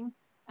next meeting,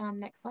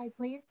 next slide,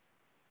 please,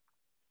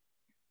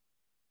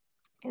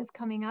 is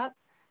coming up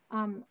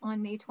on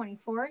May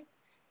 24th.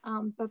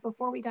 But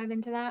before we dive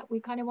into that,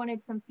 we kind of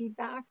wanted some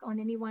feedback on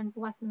anyone's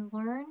lessons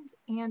learned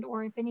and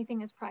or if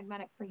anything is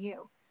pragmatic for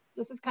you.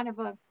 So this is kind of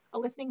a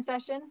listening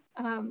session,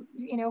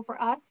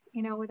 for us,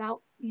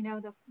 without,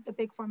 the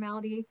big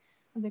formality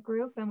of the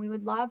group, and we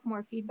would love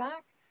more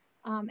feedback.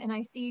 And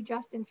I see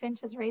Justin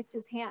Finch has raised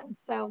his hand.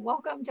 So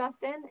welcome,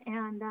 Justin,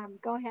 and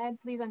go ahead,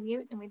 please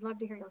unmute, and we'd love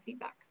to hear your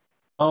feedback.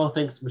 Oh,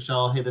 thanks,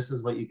 Michelle. Hey, this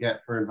is what you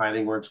get for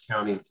inviting Orange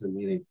County to a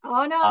meeting.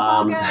 Oh, no, it's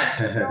all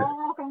good. You're all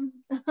welcome.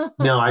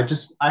 No,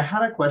 I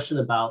had a question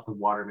about the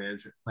water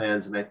management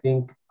plans, and I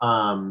think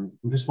I'm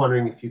just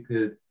wondering if you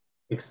could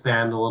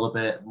expand a little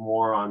bit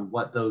more on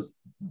what those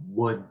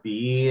would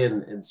be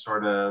and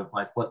sort of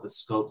like what the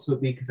scopes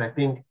would be, because I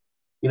think,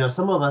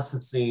 some of us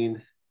have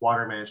seen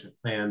water management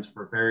plans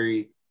for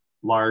very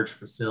large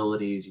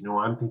facilities.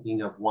 I'm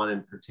thinking of one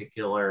in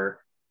particular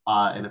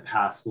in a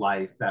past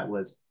life that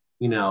was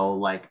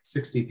like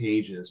 60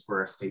 pages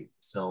for a state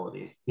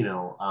facility. It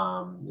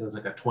was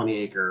like a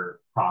 20-acre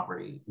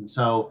property. And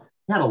so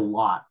we had a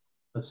lot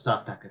of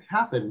stuff that could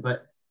happen.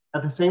 But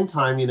at the same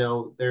time,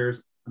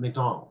 there's a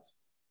McDonald's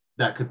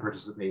that could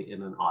participate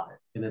in an audit.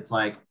 And it's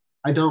like,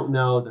 I don't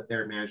know that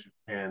their management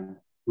plan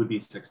would be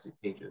 60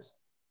 pages.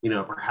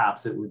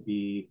 Perhaps it would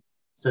be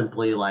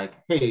simply like,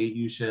 hey,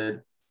 you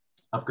should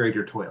upgrade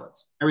your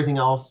toilets. Everything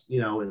else,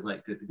 is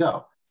like good to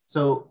go.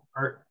 So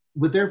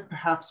would there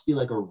perhaps be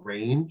like a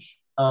range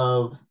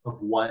of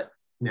what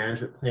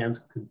management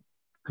plans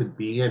could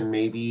be, and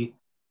maybe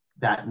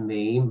that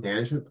name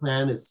management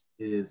plan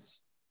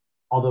is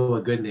although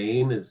a good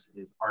name is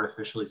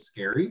artificially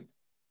scary?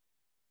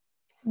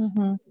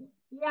 Mm-hmm.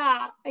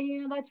 Yeah,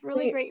 that's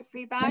really great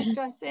feedback,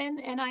 Justin.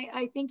 And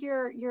I think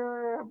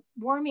you're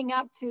warming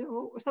up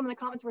to some of the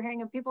comments we're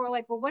hearing, and people are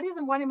like, well, what is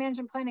a water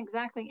management plan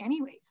exactly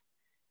anyways?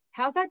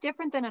 How's that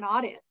different than an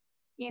audit?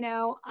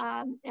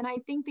 And I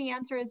think the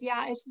answer is,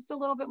 yeah, it's just a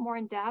little bit more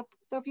in depth.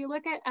 So if you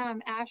look at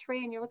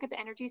ASHRAE and you look at the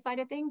energy side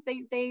of things,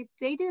 they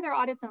do their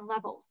audits in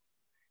levels.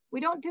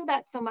 We don't do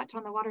that so much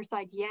on the water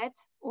side yet,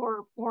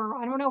 or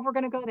I don't know if we're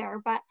going to go there,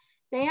 but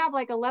they have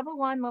like a level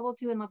 1, level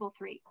 2, and level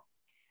 3.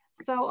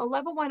 So a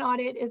level 1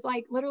 audit is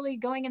like literally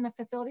going in the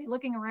facility,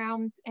 looking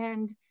around,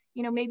 and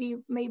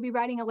maybe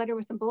writing a letter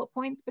with some bullet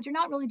points, but you're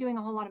not really doing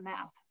a whole lot of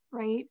math,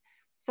 right?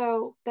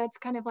 So that's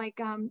kind of like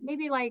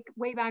maybe like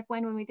way back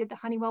when we did the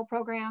Honeywell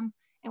program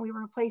and we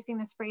were replacing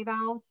the spray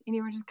valves, and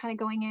you were just kind of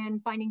going in,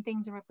 finding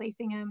things and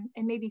replacing them,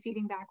 and maybe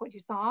feeding back what you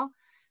saw.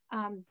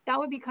 That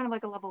would be kind of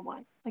like a level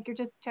 1. Like you're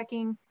just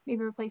checking,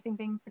 maybe replacing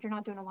things, but you're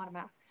not doing a lot of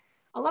math.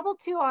 A level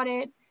 2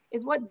 audit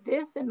is what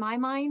this, in my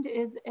mind,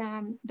 is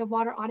the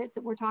water audits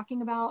that we're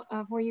talking about,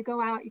 of where you go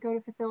out, you go to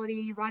a facility,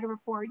 you write a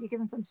report, you give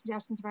them some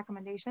suggestions,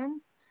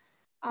 recommendations.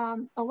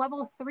 A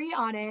level 3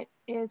 audit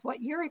is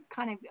what you're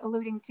kind of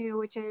alluding to,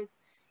 which is,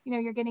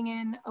 you're getting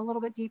in a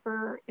little bit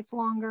deeper, it's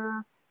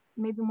longer,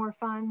 maybe more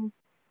funds,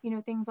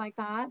 things like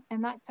that.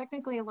 And that's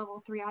technically a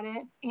level 3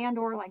 audit, and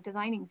or like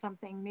designing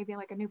something, maybe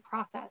like a new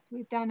process.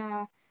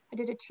 I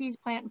did a cheese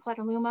plant in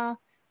Petaluma,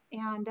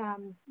 and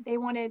they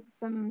wanted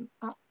some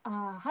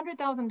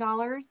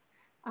 $100,000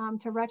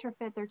 to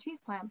retrofit their cheese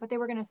plant, but they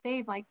were going to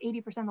save like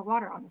 80% of the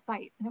water on the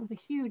site, and it was a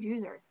huge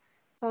user.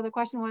 So the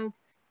question was,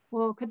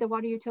 well, could the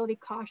water utility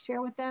cost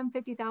share with them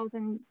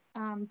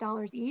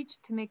 $50,000 each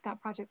to make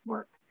that project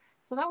work?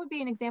 So that would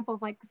be an example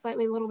of like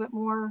slightly a little bit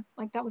more,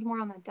 like that was more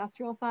on the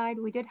industrial side.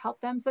 We did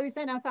help them. So they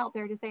sent us out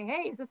there to say,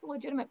 hey, is this a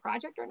legitimate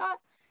project or not?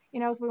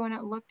 So we went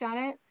out and looked at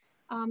it.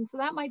 So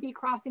that might be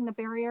crossing the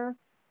barrier,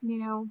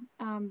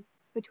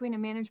 between a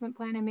management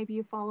plan and maybe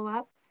you follow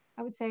up,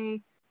 I would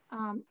say,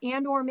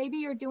 and or maybe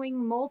you're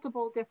doing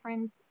multiple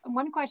different.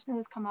 One question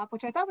has come up,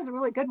 which I thought was a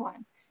really good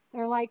one.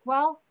 They're like,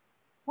 well,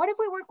 what if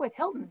we work with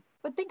Hilton?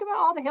 But think about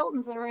all the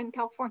Hiltons that are in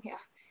California,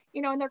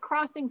 and they're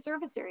crossing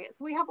service areas.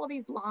 We have all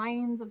these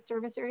lines of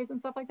service areas and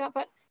stuff like that,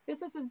 but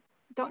businesses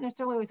don't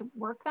necessarily always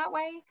work that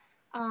way.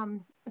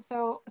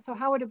 So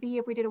how would it be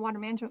if we did a water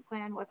management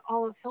plan with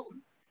all of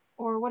Hilton?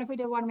 Or what if we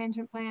did a water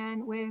management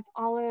plan with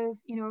all of,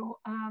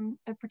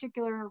 a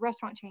particular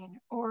restaurant chain,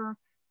 or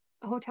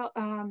a hotel,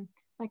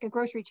 like a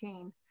grocery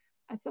chain?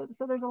 So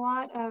there's a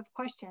lot of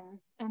questions,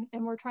 and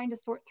we're trying to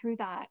sort through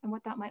that and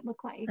what that might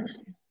look like.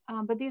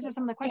 But these are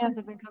some of the questions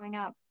that have been coming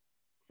up.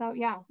 So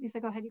yeah, Lisa,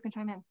 go ahead, you can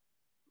chime in.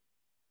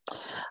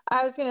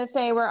 I was going to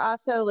say, we're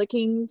also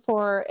looking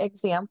for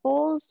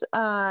examples,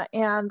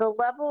 and the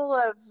level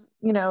of,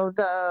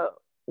 the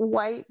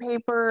white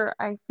paper,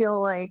 I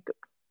feel like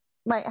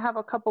might have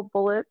a couple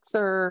bullets,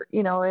 or,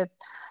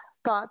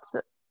 thoughts,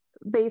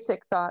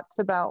 basic thoughts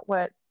about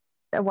what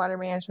a water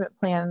management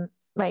plan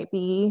might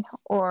be,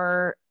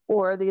 or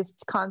this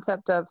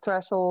concept of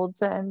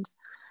thresholds, and,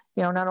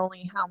 not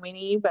only how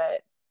many,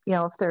 but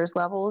if there's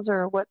levels,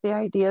 or what the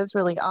ideas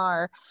really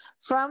are.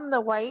 From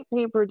the white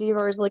paper,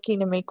 DVR is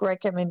looking to make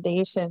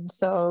recommendations.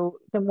 So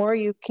the more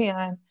you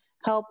can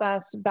help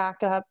us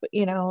back up,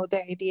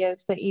 the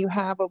ideas that you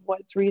have of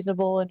what's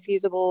reasonable and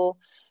feasible,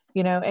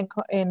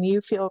 and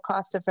you feel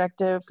cost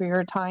effective for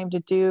your time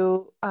to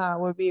do,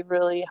 would be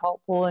really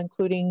helpful,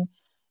 including,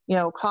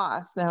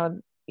 costs. Now,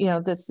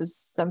 this is,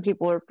 some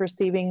people are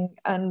perceiving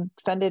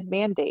unfunded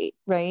mandate,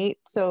 right?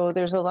 So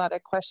there's a lot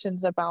of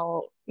questions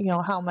about,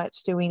 how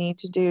much do we need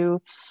to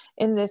do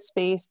in this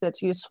space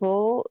that's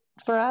useful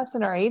for us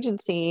and our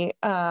agency.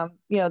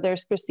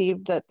 There's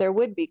perceived that there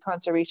would be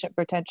conservation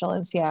potential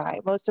in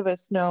CII. Most of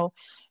us know,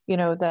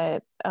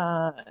 that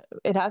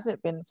it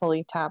hasn't been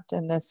fully tapped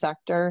in this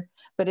sector,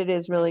 but it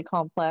is really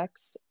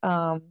complex.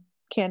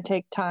 Can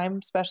take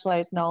time,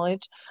 specialized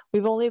knowledge.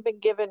 We've only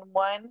been given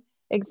one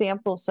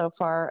example so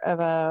far of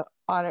a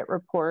audit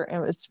report,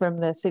 and it was from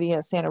the city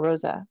of Santa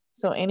Rosa.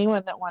 So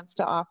anyone that wants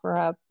to offer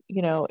up,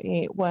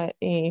 what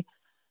a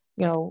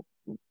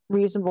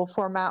reasonable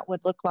format would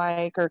look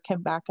like, or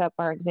can back up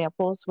our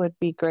examples, would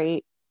be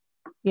great.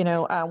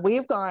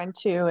 We've gone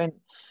to,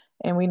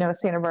 and we know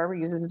Santa Barbara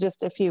uses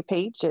just a few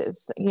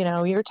pages.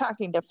 You're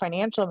talking to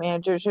financial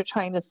managers, you're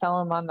trying to sell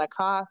them on the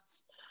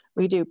costs.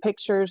 We do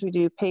pictures, we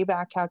do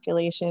payback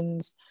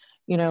calculations.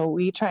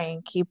 We try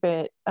and keep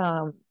it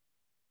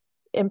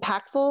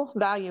impactful,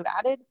 value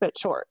added, but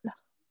short.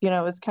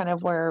 Is kind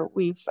of where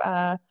we've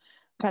kind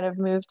of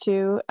moved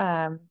to.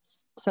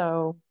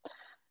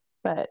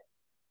 But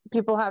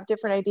people have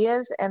different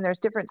ideas, and there's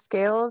different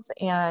scales,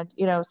 and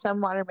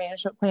some water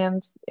management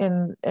plans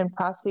and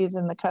processes,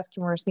 and the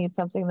customers need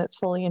something that's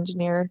fully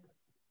engineered.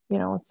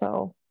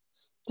 So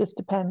just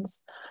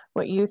depends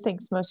what you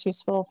think is most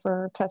useful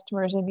for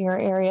customers in your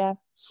area.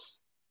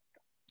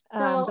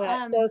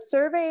 But those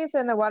surveys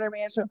and the water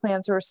management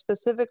plans were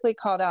specifically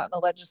called out in the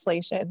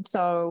legislation,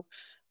 so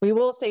we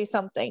will say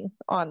something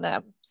on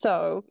them.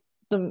 So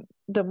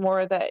the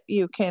more that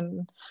you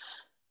can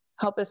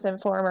help us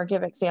inform or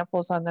give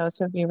examples on those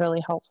would be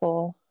really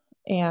helpful.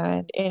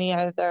 And any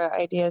other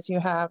ideas you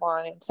have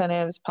on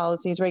incentives,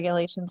 policies,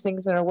 regulations,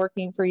 things that are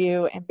working for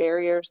you, and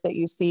barriers that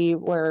you see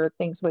where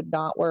things would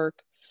not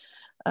work,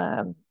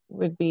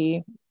 would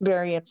be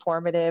very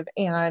informative.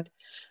 And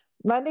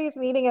Monday's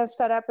meeting is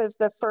set up as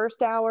the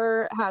first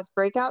hour has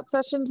breakout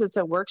sessions. It's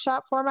a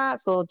workshop format.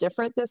 It's a little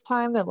different this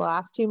time than the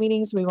last two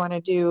meetings. We want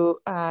to do,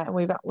 and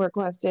we've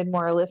requested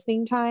more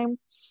listening time.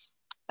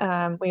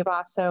 We've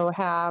also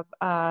have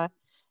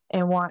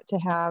and want to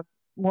have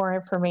more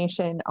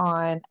information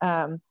on,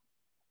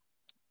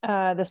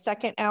 the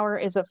second hour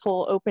is a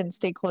full open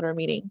stakeholder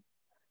meeting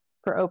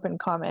for open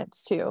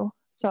comments too.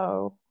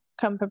 So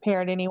come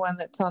prepared. Anyone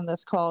that's on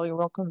this call, you're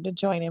welcome to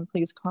join in.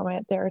 Please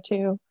comment there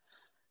too.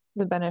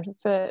 The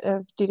benefit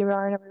of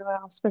DWR and everyone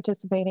else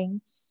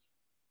participating,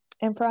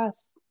 and for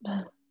us.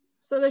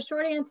 So the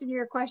short answer to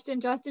your question,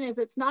 Justin, is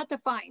it's not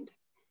defined.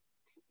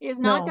 It is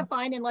not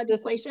defined in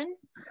legislation.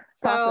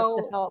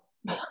 So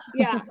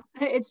yeah,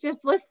 it's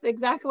just lists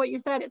exactly what you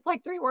said. It's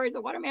like 3 words,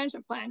 a water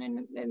management plan.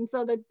 And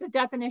so the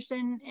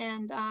definition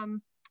and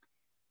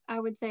I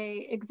would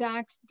say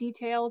exact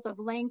details of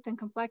length and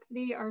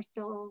complexity are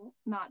still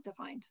not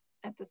defined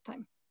at this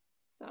time.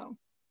 So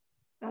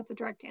that's a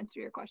direct answer to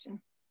your question.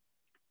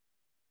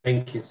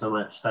 Thank you so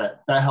much.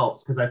 That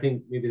helps, because I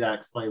think maybe that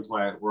explains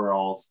why we're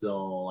all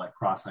still like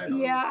cross-eyed on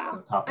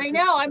the topic. I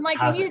know. I'm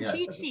like, we need a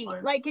cheat sheet.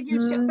 Like, could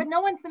you? But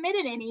no one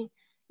submitted any.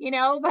 You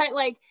know, but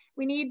like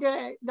we need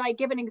to like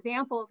give an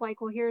example of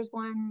like, well, here's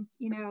one,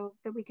 you know,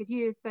 that we could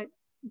use, but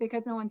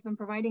because no one's been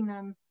providing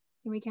them,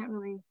 we can't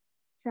really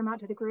share them out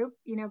to the group,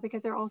 you know,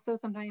 because they're also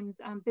sometimes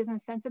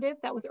business sensitive.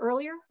 That was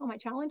earlier on my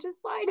challenges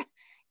slide,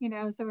 you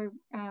know, so we're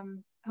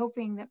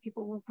hoping that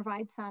people will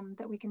provide some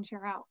that we can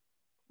share out.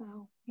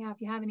 So yeah, if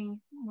you have any,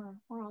 we're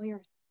all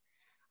ears.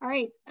 All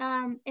right,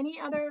 any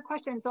other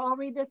questions? So I'll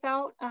read this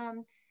out.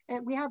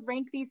 We have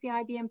ranked these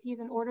CII BMPs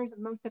in orders of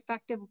most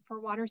effective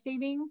for water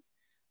savings.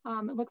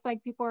 It looks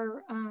like people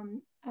are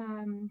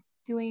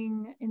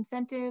doing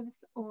incentives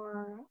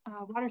or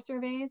water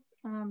surveys.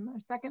 Our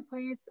second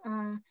place,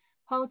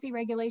 policy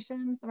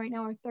regulations right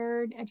now are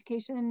third,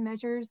 education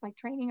measures like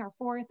training are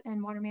fourth,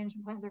 and water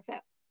management plans are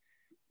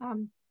fifth.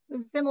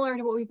 This is similar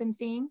to what we've been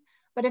seeing,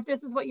 but if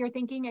this is what you're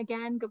thinking,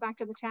 again, go back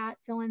to the chat,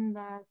 fill in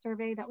the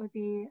survey. That would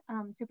be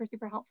super,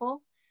 super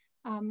helpful.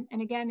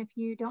 And again, if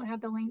you don't have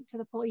the link to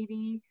the poll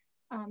EV,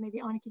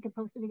 maybe Annika can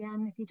post it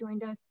again if you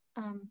joined us.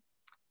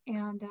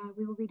 And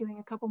we will be doing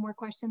a couple more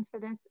questions for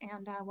this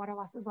and water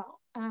loss as well.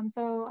 And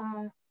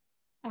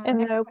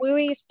the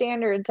WUI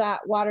standards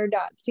at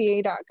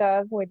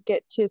water.ca.gov would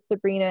get to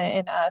Sabrina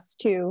and us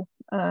too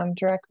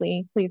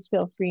directly. Please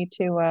feel free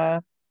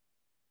to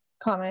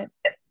comment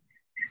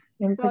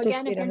and so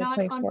again, if you're on the not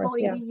 24th, on poll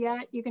EV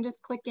yet, you can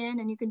just click in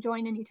and you can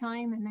join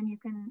anytime, and then you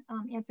can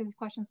answer these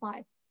questions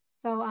live.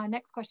 So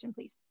next question,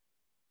 please.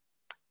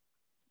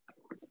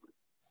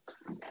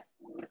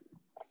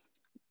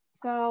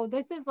 So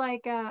this is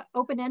like a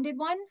open-ended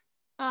one.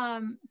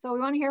 So we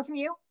want to hear from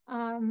you.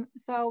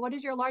 So what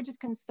is your largest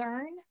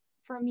concern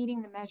for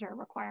meeting the measure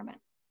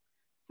requirements?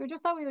 So we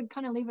just thought we would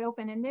kind of leave it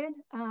open-ended.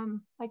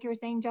 Like you were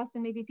saying,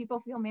 Justin, maybe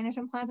people feel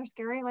management plans are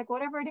scary, like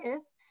whatever it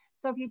is.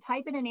 So if you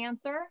type in an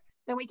answer,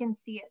 then we can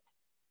see it.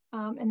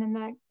 And then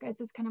this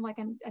is kind of like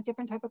a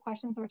different type of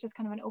question. So it's just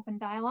kind of an open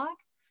dialogue.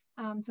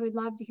 So we'd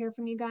love to hear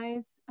from you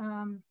guys,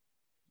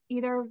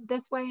 either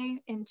this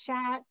way in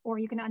chat, or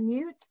you can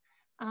unmute.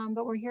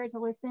 But we're here to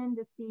listen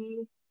to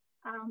see,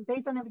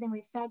 based on everything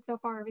we've said so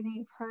far, everything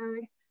you've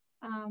heard,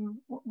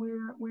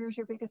 where's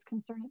your biggest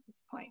concern at this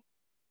point?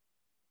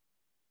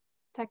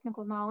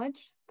 Technical knowledge,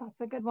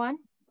 that's a good one.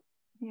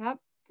 Yep.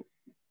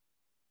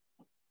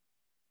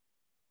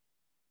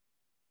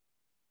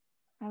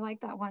 I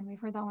like that one. We've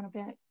heard that one a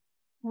bit.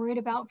 Worried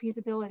about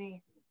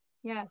feasibility.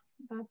 Yes,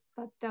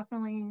 that's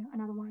definitely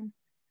another one.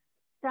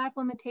 Staff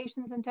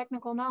limitations and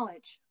technical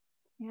knowledge.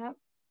 Yep.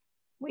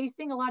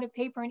 Wasting a lot of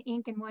paper and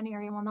ink in one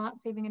area while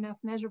not saving enough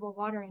measurable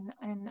water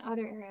in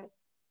other areas.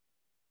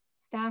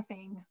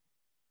 Staffing.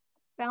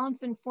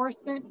 Balanced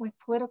enforcement with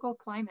political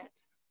climate.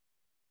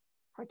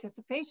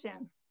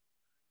 Participation.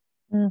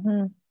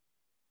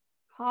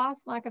 Cost,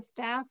 lack of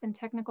staff, and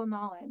technical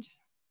knowledge.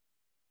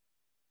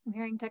 I'm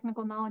hearing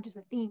technical knowledge is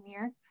a theme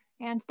here,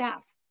 and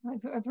staff.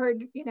 I've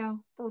heard, you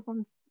know, those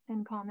ones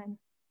in common.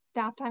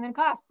 Staff time and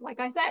cost. Like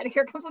I said,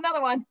 here comes another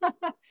one.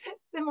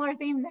 Similar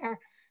theme there.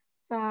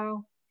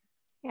 So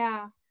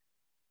yeah,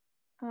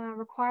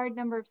 required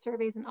number of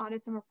surveys and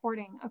audits and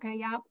reporting. Okay,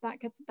 yeah,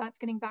 that's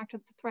getting back to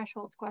the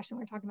thresholds question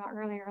we were talking about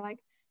earlier. Like,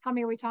 how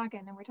many are we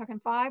talking? And we're talking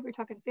 5, we're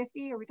talking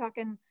 50, or we're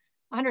talking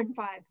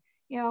 105,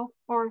 you know,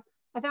 or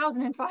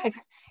 1,005,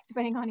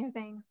 depending on your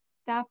thing.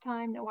 Staff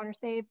time, no water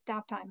saved,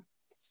 staff time.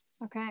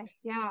 Okay,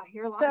 yeah,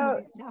 you're a lot of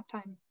these staff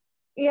times.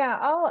 Yeah,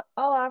 I'll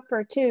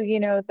offer too, you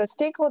know, the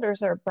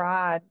stakeholders are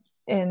broad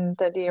in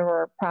the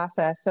DWR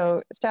process.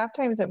 So staff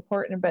time is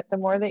important, but the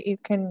more that you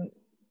can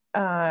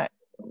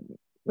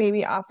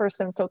maybe offer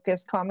some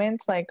focused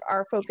comments, like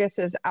our focus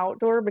is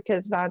outdoor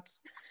because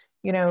that's,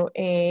 you know,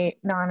 a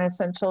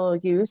non-essential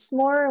use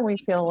more. And we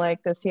feel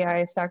like the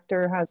CII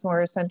sector has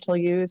more essential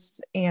use,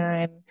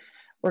 and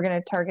we're going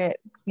to target,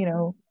 you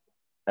know,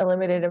 a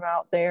limited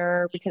amount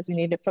there because we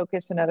need to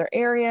focus in other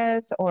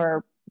areas,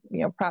 or,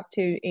 you know, Prop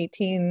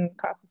 218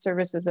 cost of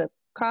service is a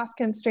cost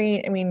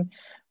constraint. I mean,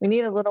 we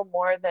need a little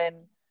more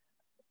than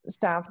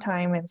staff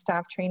time, and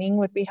staff training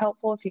would be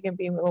helpful if you can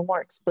be a little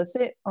more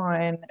explicit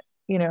on,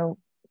 you know,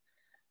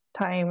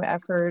 time,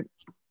 effort.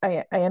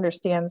 I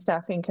understand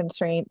staffing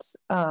constraints,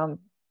 but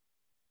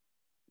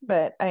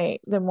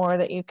the more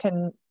that you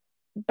can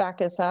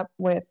back us up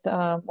with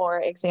more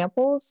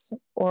examples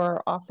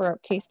or offer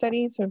up case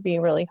studies would be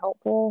really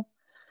helpful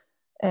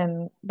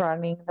in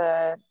broadening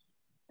the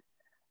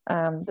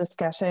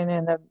discussion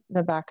and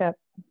the backup.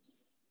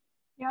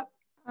 Yep.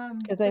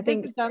 Because I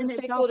think some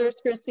stakeholders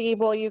perceive,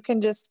 well, you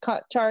can just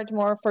charge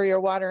more for your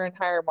water and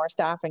hire more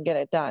staff and get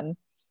it done.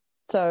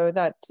 So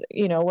that's,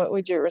 you know, what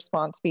would your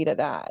response be to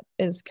that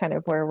is kind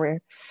of where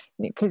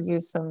we could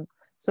use some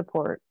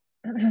support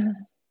and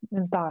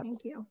thoughts. Thank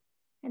you.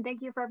 And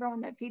thank you for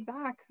everyone that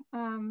feedback.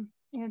 You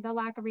know, the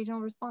lack of regional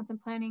response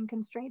and planning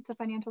constraints of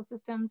financial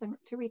systems and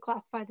to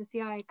reclassify the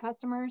CII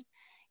customers.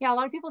 Yeah, a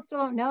lot of people still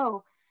don't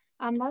know.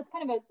 That's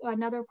kind of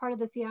another part of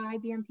the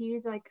CII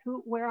BMPs, like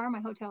where are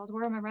my hotels?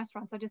 Where are my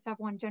restaurants? I just have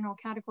one general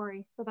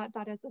category. So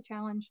that is a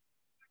challenge.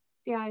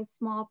 CII is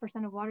small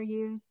 % of water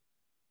use.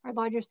 Our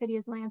larger city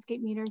is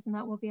landscape meters, and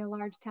that will be a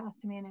large task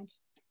to manage.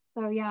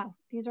 So yeah,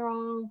 these are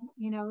all,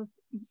 you know,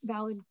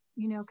 valid,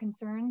 you know,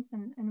 concerns,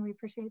 and we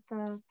appreciate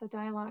the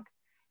dialogue.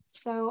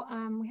 So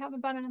we have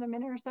about another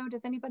minute or so.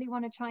 Does anybody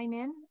want to chime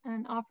in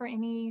and offer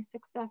any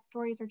success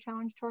stories or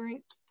challenge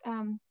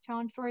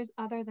stories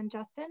other than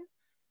Justin?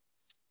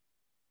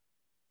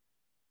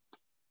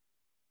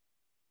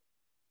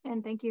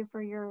 And thank you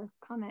for your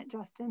comment,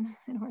 Justin,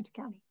 in Orange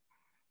County.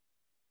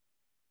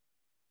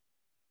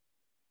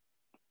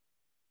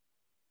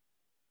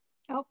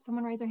 Oh,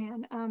 someone raised their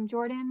hand.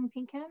 Jordan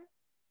Pinkham,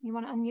 you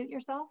want to unmute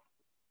yourself?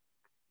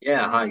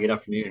 Yeah, hi, good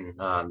afternoon.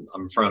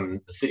 I'm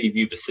from the city of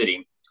Yuba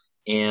City,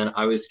 and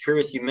I was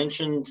curious, you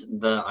mentioned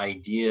the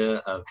idea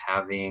of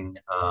having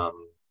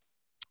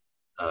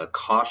a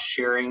cost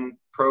sharing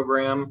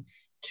program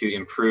to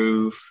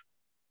improve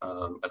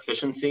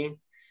efficiency.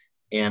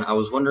 And I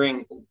was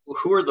wondering,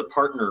 who are the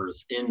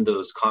partners in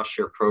those cost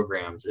share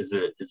programs? Is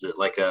it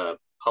like a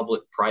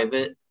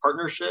public-private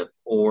partnership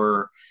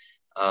or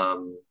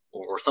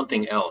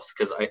something else?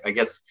 Because I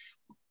guess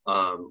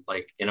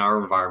like in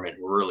our environment,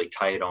 we're really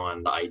tight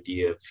on the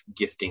idea of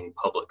gifting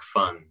public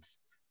funds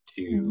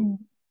to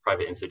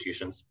private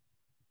institutions.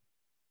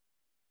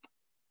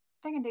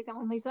 I can take that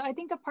one, Lisa. I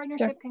think the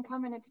partnership can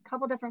come in a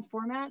couple different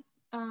formats.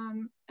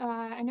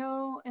 I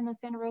know in the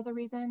Santa Rosa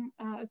region,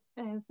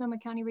 Sonoma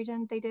County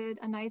region, they did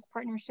a nice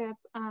partnership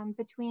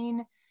between,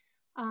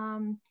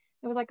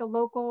 it was like a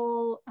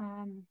local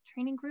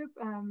training group.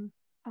 And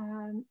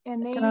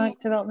they, economic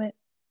development.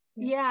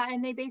 Yeah,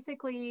 and they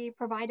basically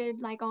provided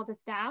like all the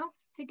staff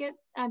to get,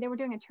 they were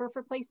doing a turf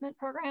replacement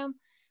program.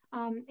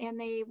 And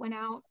they went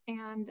out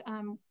and,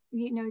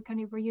 you know,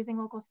 kind of were using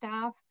local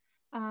staff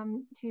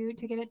to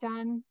get it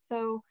done.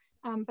 So,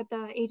 but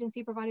the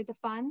agency provided the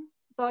funds.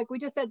 So like we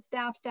just said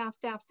staff,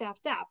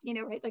 you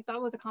know, right? Like that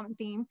was a common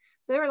theme.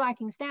 So they were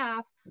lacking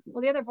staff.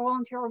 Well, the other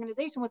volunteer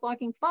organization was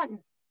lacking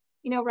funds,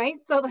 you know, right?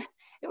 So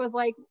it was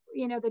like,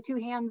 you know, the two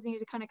hands needed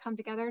to kind of come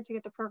together to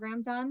get the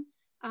program done.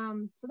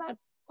 So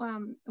that's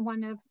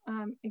one of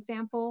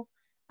example.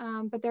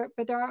 But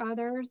there are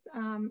others.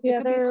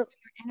 Yeah, there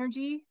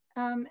energy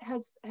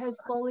has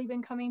slowly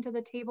been coming to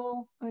the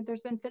table.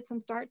 There's been fits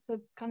and starts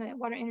of kind of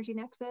water energy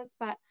nexus,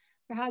 but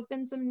there has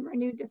been some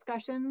renewed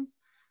discussions.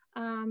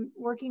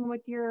 Working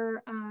with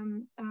your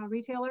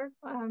retailer,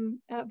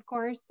 of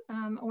course,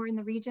 or in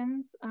the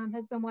regions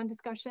has been one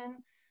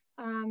discussion.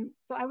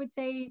 So I would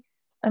say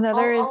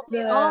another all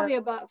the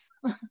above.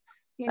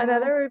 You know?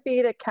 Another would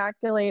be to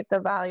calculate the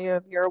value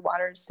of your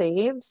water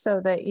saved so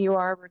that you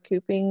are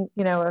recouping,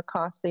 you know, a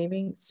cost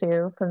savings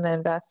too from the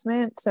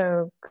investment.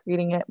 So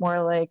creating it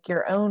more like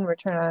your own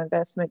return on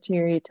investment to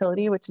your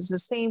utility, which is the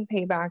same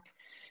payback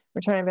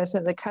return on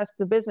investment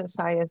the business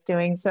side is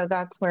doing. So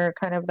that's where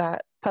kind of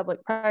that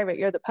public-private,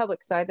 you're the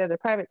public side, they're the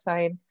private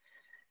side.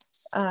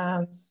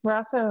 We're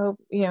also,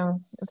 you know,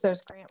 if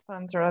there's grant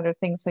funds or other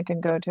things that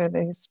can go to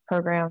these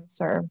programs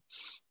or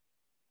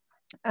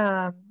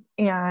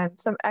and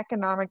some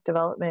economic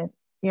development,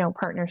 you know,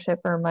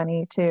 partnership or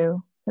money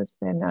too has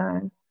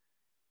been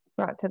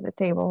brought to the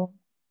table.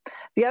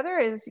 The other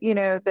is, you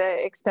know,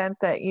 the extent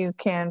that you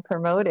can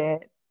promote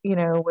it, you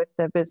know, with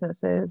the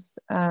businesses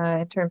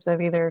in terms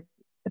of either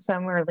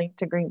some are linked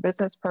to green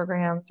business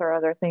programs or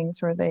other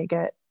things where they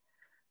get,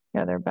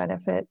 you know, their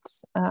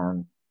benefits.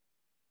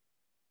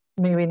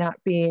 Maybe not,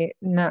 you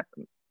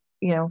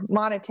know,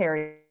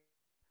 monetary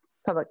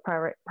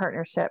public-private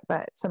partnership,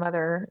 but some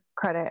other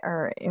credit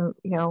or, you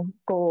know,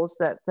 goals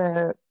that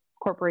the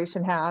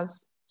corporation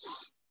has.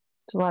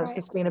 There's a lot of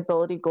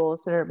sustainability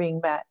goals that are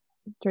being met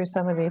through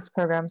some of these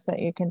programs that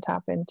you can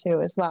tap into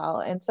as well.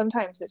 And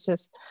sometimes it's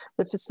just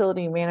the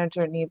facility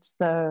manager needs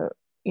the,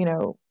 you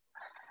know,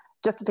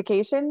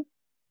 justification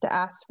to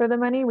ask for the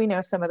money. We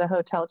know some of the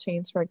hotel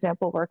chains, for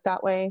example, work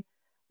that way,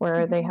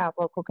 where they have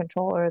local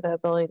control or the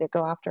ability to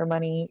go after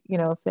money, you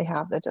know, if they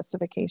have the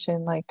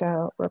justification, like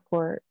a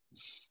report.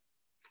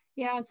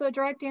 Yeah, so a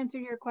direct answer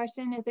to your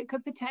question is it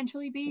could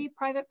potentially be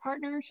private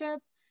partnership.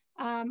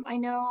 I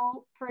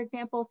know, for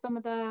example, some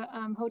of the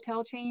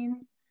hotel chains,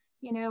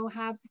 you know,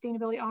 have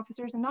sustainability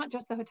officers, and not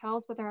just the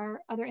hotels, but there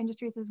are other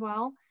industries as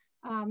well.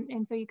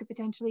 And so you could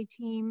potentially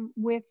team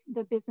with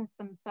the business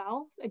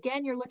themselves.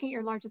 Again, you're looking at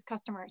your largest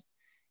customers.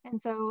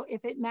 And so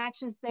if it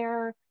matches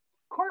their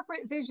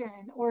corporate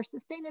vision or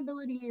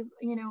sustainability,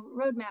 you know,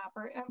 roadmap,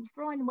 or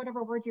throw in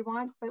whatever word you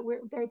want, but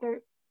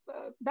they're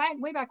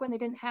way back when they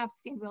didn't have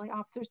sustainability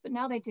officers, but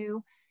now they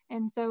do.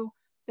 And so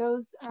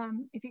those,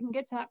 if you can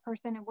get to that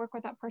person and work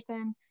with that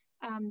person,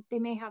 they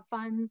may have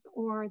funds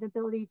or the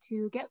ability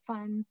to get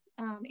funds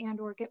and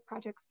or get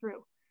projects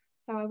through.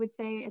 So I would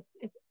say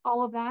it's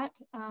all of that.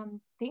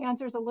 The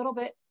answer is a little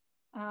bit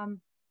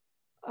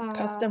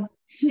custom,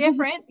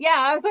 different. Yeah,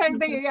 I was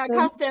thinking, yeah,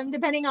 custom,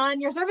 depending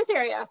on your service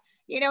area.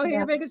 You know, who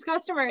your biggest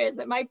customer is.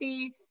 It might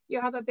be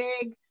you have a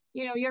big,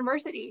 you know,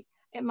 university.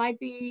 It might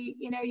be,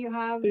 you know, you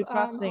have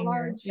a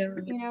large,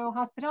 you know,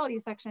 hospitality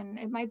section.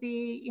 It might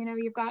be, you know,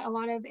 you've got a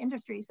lot of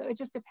industry. So it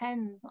just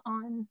depends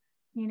on,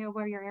 you know,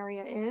 where your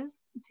area is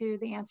to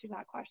the answer to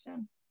that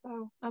question.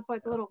 So that's why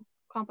it's a little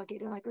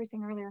complicated, like we were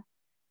saying earlier.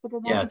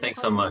 Yeah,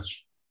 thanks so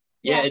much.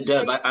 Yeah, it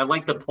does. I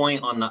like the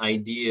point on the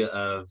idea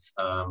of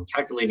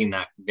calculating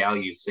that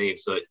value saved.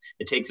 So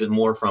it takes it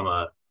more from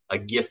a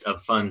gift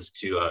of funds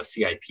to a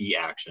CIP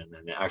action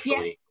and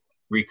actually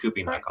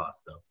recouping that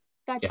cost. So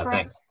that's correct.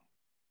 Thanks.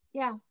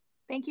 Yeah,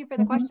 thank you for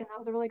the question. That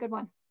was a really good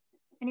one.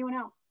 Anyone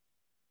else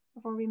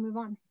before we move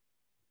on?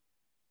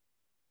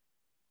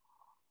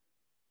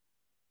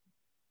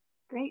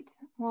 Great.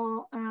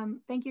 Well,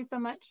 thank you so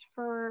much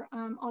for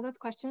all those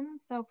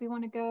questions. So if we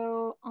want to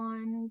go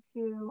on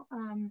to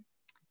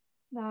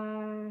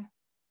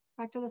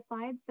back to the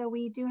slides. So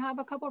we do have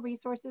a couple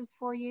resources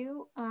for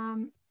you.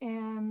 And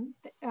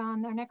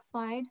on our next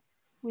slide,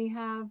 we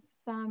have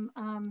some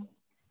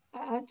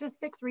just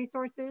 6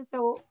 resources.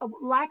 So a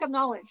lack of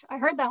knowledge. I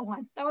heard that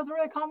one. That was a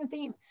really common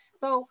theme.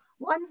 So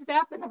one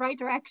step in the right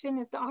direction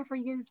is to offer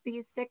you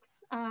these 6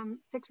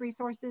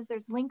 resources.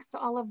 There's links to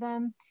all of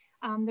them.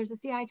 There's a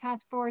CII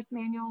task force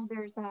manual.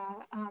 There's a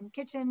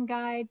kitchen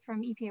guide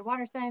from EPA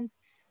WaterSense.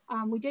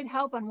 We did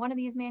help on one of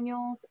these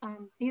manuals.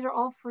 These are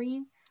all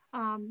free.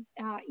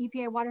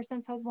 EPA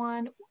WaterSense has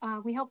one.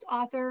 We helped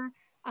author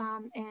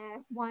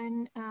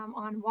one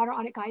on water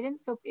audit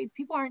guidance. So if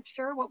people aren't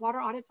sure what water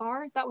audits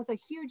are, that was a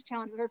huge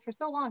challenge we heard for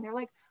so long. They're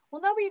like,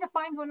 well, nobody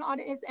defines what an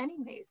audit is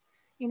anyways.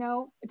 You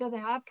know, does it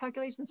have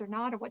calculations or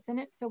not, or what's in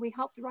it? So we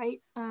helped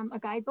write a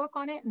guidebook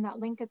on it, and that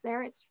link is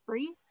there. It's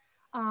free.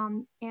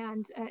 And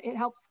it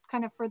helps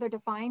kind of further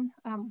define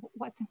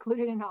what's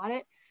included in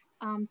audit.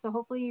 So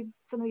hopefully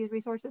some of these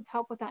resources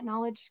help with that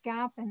knowledge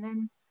gap. And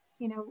then,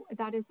 you know,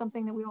 that is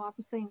something that we will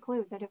obviously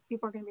include, that if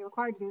people are going to be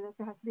required to do this,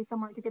 there has to be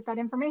somewhere to get that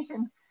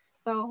information.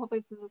 So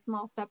hopefully this is a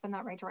small step in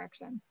that right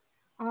direction.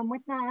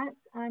 With that,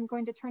 I'm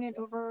going to turn it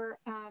over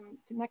to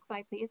next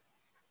slide, please.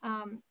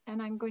 And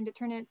I'm going to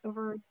turn it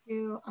over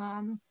to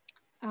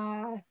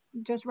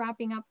just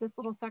wrapping up this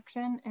little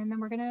section, and then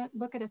we're going to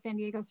look at a San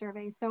Diego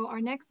survey. So our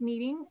next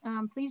meeting,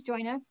 please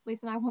join us.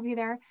 Lisa and I will be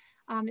there,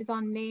 is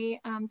on May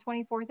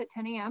 24th at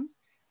 10 a.m.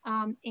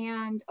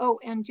 And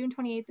June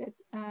 28th is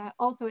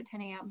also at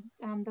 10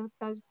 a.m. Those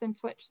have been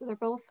switched. So they're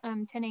both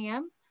 10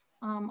 a.m.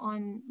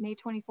 On May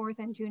 24th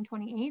and June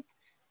 28th.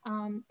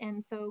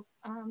 And so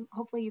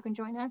hopefully you can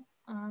join us.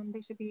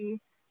 They should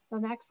be, the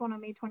next one on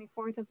May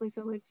 24th, as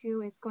Lisa alluded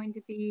to, is going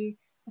to be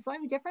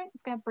slightly different.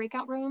 It's going to have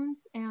breakout rooms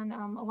and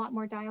a lot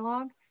more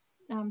dialogue.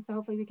 So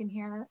hopefully we can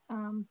hear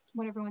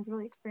what everyone's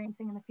really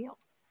experiencing in the field.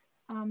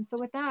 So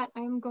with that,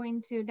 I'm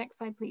going to, next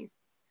slide, please.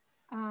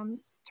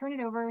 Turn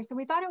it over. So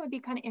we thought it would be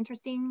kind of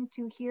interesting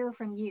to hear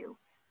from you.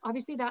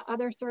 Obviously that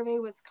other survey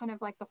was kind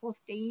of like the whole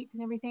state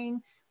and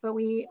everything, but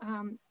we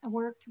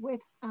worked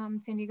with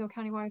San Diego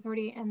County Water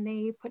Authority, and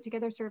they put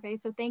together a survey.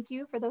 So thank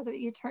you for those of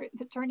you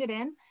that turned it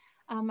in.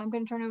 I'm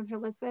going to turn it over to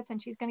Elizabeth, and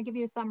she's going to give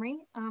you a summary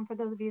for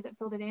those of you that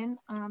filled it in.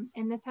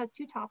 And this has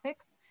 2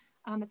 topics.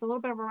 It's a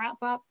little bit of a wrap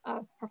up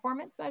of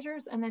performance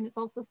measures, and then it's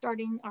also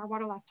starting our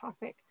water loss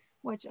topic,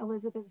 which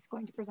Elizabeth is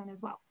going to present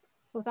as well.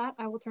 So with that,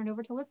 I will turn it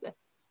over to Elizabeth.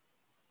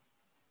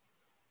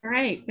 All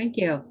right, thank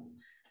you.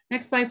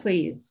 Next slide,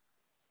 please.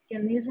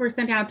 And these were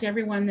sent out to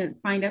everyone that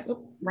signed up.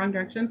 Oh, wrong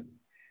direction.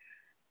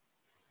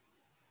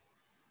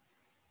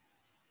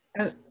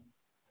 Oh,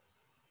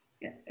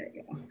 yeah, there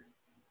you go.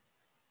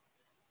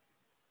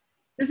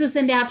 This was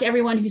sent out to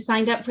everyone who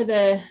signed up for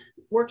the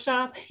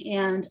workshop,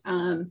 and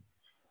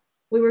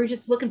we were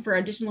just looking for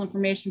additional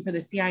information for the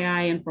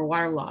CII and for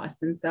water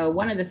loss. And so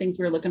one of the things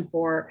we were looking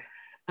for,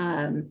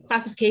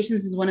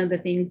 classifications is one of the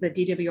things that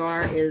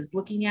DWR is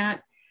looking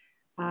at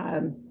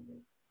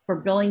for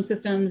billing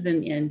systems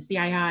and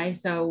CII.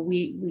 So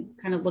we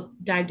kind of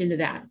dived into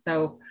that.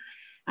 So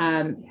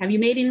have you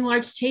made any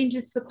large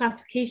changes to the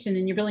classification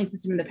in your billing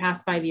system in the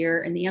past 5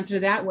 years? And the answer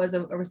to that was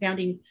a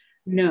resounding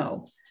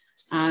no.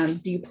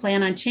 Do you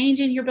plan on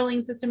changing your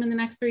billing system in the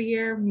next 3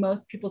 years?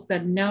 Most people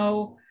said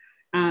no.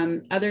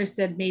 Others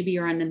said maybe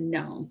or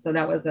unknown. So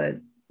that was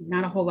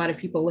not a whole lot of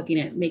people looking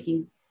at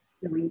making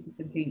billing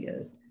system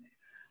changes.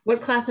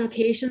 What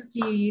classifications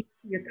do you use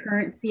for your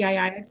current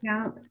CII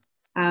account?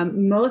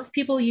 Most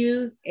people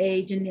use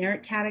a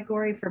generic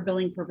category for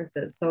billing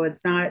purposes. So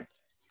it's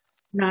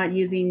not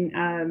using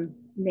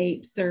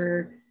NAEPS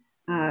or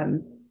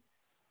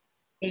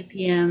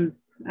APNs.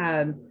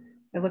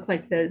 It looks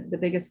like the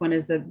biggest one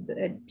is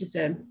just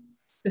a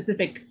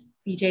specific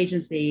each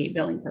agency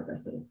billing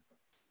purposes.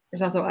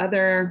 There's also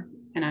other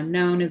and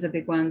unknown is a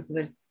big one. So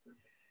there's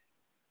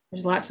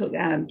a lot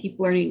to keep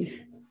learning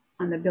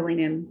on the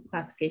billing and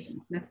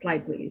classifications. Next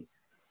slide, please.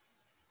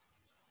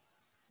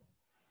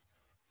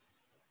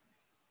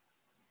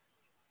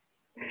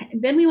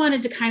 And then we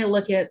wanted to kind of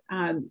look at,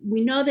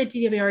 we know that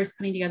DWR is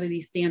putting together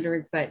these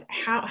standards, but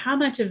how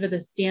much of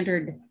the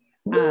standard,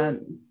 how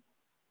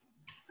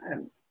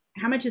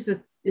much is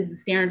the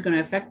standard going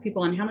to affect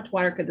people, and how much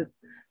water could this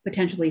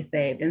potentially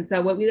save? And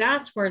so what we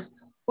asked for is,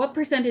 what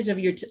percentage of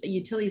your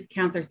utilities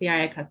accounts are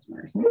CII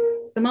customers?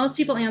 So most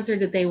people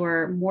answered that they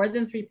were more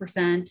than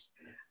 3%.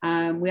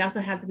 We also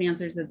had some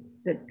answers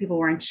that people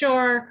were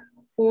unsure,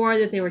 or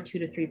that they were 2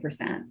 to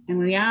 3%. And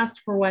we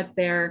asked for what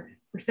their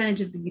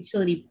percentage of the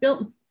utility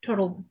bill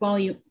total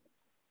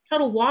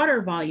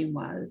water volume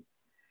was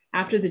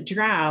after the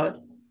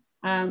drought.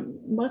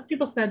 Most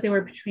people said they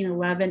were between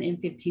 11 and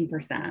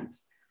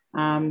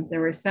 15%. There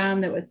were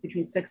some that was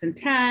between 6 and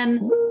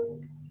 10,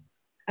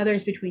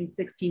 others between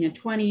 16 and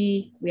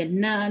 20. We had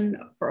none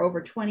for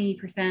over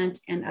 20%,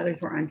 and others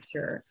were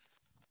unsure.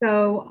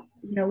 So,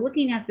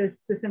 looking at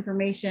this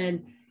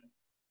information,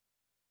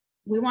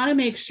 we want to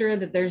make sure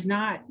that there's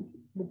not,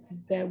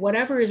 that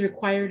whatever is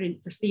required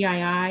for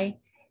CII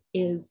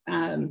is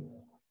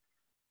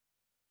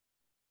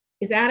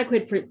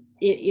adequate for,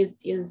 is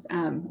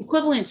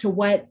equivalent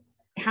to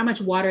how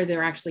much water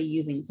they're actually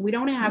using. So we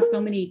don't have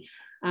so many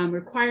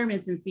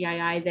requirements in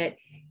CII that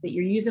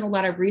you're using a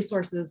lot of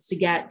resources to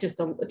get just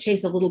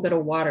chase a little bit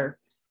of water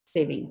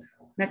savings.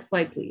 Next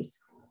slide, please.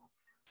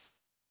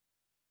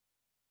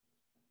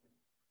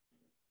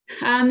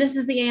 This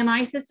is the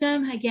AMI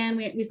system. Again,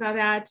 we saw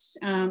that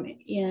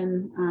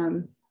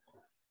in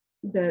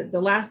the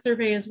last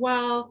survey as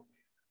well.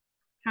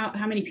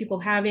 How many people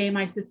have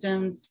AMI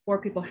systems? 4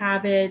 people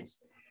have it.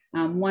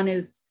 One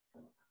is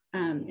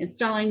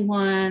installing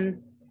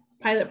one,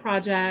 pilot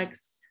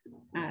projects.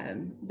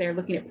 They're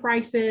looking at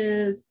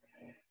prices.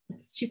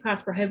 It's too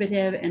cost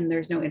prohibitive, and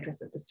there's no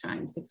interest at this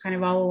time. So it's kind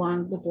of all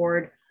along the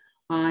board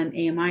on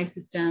AMI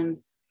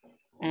systems.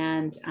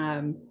 And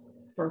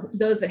for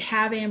those that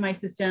have AMI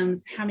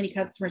systems, how many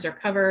customers are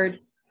covered?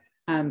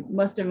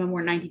 Most of them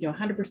were 90 to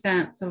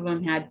 100%. Some of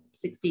them had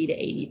 60 to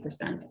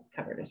 80%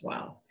 covered as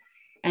well.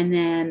 And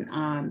then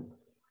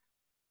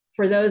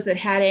for those that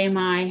had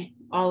AMI,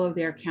 all of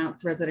their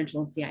accounts,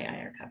 residential and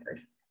CII, are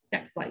covered.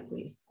 Next slide,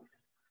 please.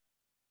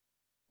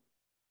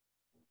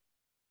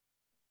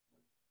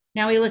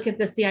 Now we look at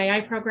the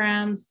CII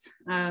programs.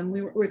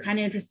 We're kind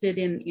of interested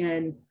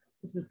in,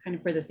 this is kind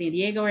of for the San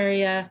Diego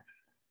area,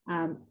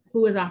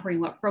 who was offering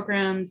what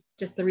programs,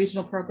 just the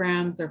regional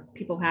programs, or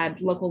people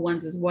had local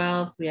ones as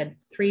well. So we had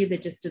 3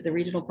 that just did the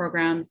regional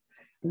programs,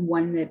 and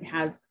 1 that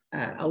has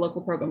a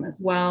local program as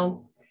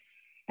well.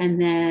 And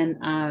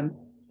then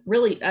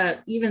really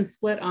even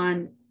split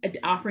on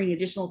offering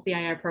additional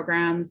CII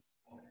programs,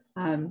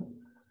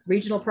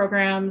 regional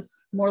programs,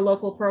 more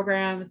local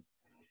programs,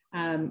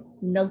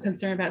 no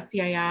concern about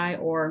CII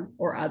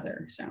or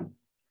other. So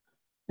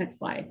next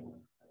slide.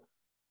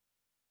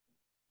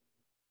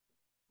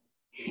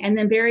 And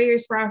then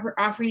barriers for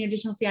offering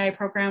additional CII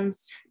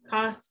programs: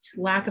 cost,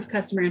 lack of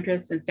customer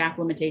interest, and staff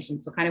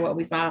limitations. So kind of what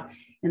we saw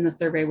in the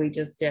survey we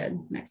just did.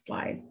 Next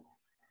slide.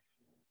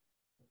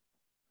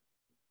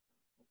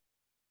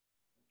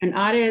 And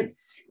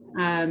audits,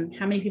 how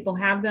many people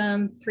have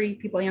them? 3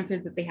 people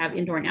answered that they have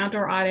indoor and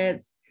outdoor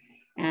audits,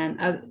 and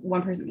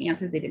 1 person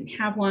answered they didn't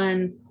have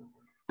one.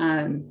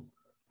 And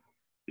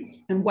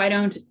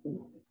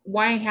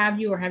why have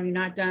you or have you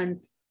not done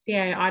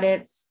CII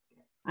audits?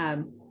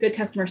 Good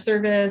customer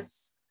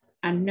service,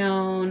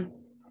 unknown,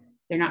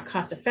 they're not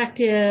cost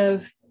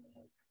effective,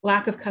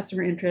 lack of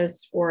customer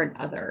interest, or an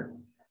other.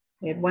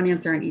 We had 1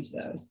 answer on each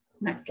of those.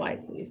 Next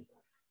slide, please.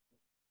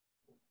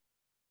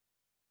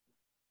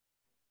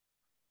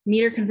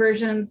 Meter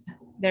conversions,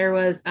 there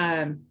was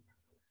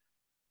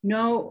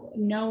no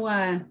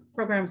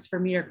programs for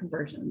meter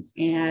conversions,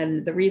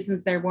 and the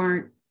reasons there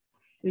weren't,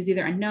 it was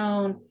either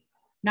unknown,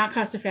 not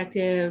cost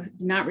effective,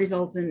 did not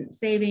result in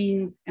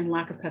savings, and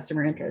lack of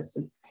customer interest.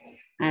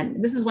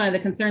 And this is one of the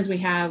concerns we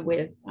have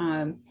with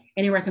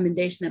any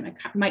recommendation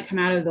that might come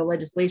out of the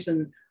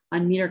legislation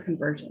on meter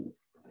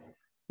conversions.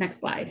 Next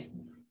slide.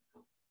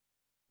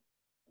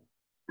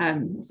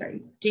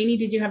 Sorry, Janie,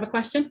 did you have a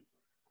question?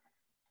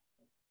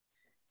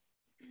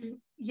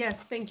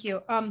 Yes, thank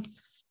you.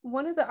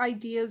 One of the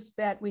ideas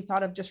that we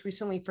thought of just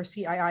recently for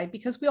CII,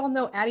 because we all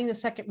know adding a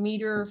second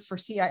meter for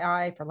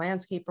CII, for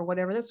landscape or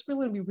whatever, that's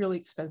really going to be really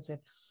expensive.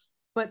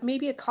 But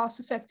maybe a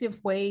cost-effective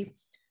way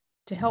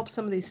to help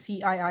some of these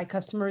CII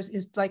customers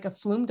is like a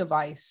flume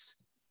device,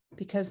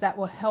 because that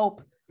will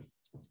help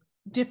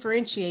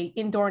differentiate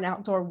indoor and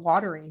outdoor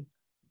watering.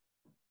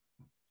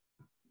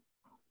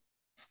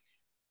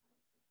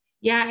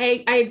 Yeah,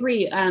 I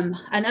agree.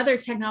 Another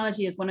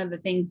technology is one of the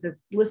things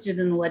that's listed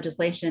in the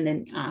legislation,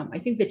 and I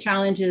think the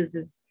challenge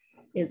is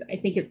I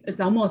think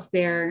it's almost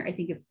there. I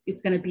think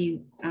it's going to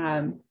be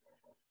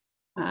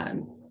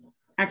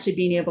actually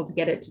being able to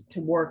get it to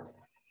work,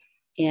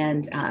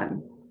 and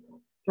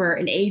for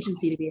an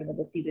agency to be able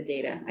to see the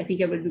data. I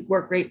think it would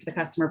work great for the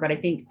customer, but I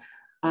think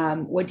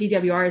what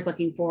DWR is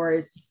looking for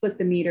is to split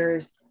the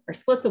meters or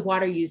split the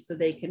water use so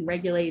they can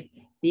regulate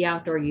the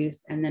outdoor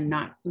use and then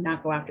not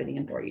go after the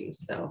indoor use.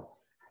 So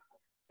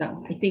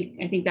I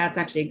think that's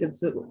actually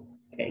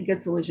a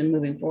good solution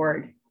moving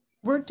forward.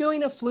 We're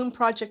doing a Flume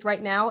project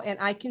right now, and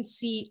I can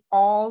see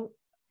all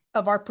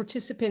of our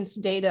participants'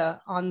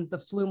 data on the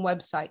Flume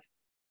website.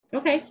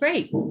 Okay,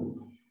 great.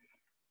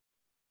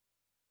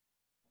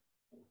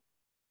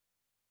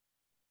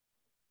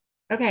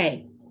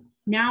 Okay,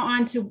 now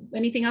on to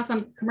anything else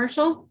on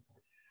commercial.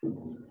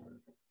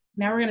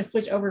 Now we're going to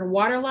switch over to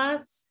water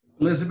loss.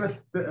 Elizabeth,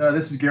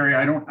 this is Gary.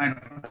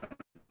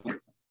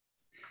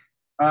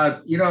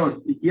 You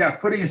know, yeah,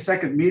 putting a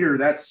second meter,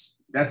 that's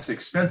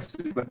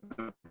expensive, but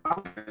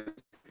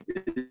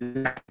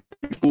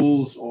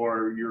schools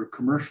or your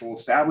commercial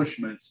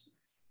establishments,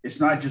 it's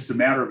not just a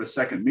matter of a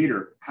second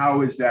meter.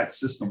 How is that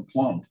system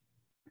plumbed?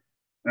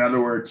 In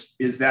other words,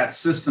 is that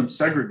system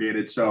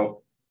segregated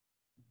so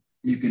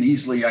you can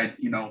easily,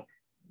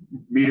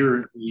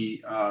 meter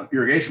the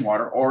irrigation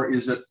water, or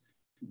is it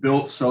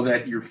built so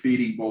that you're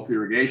feeding both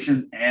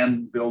irrigation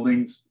and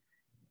buildings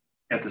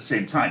at the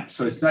same time?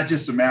 So it's not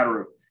just a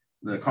matter of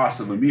the cost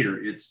of a meter.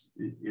 It's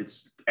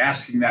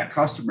asking that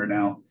customer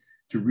now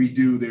to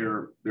redo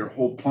their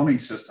whole plumbing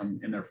system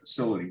in their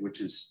facility,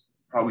 which is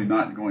probably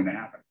not going to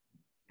happen.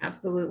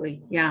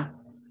 Absolutely. Yeah.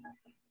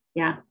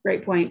 Yeah.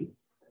 Great point.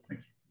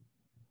 Thank you.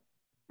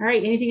 All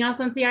right. Anything else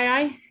on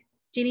CII?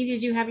 Jeannie,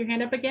 did you have your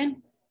hand up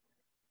again?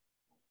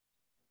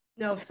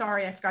 No,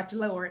 sorry, I forgot to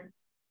lower it.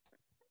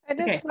 I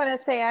just want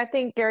to say, I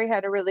think Gary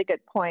had a really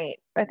good point.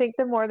 I think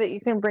the more that you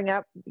can bring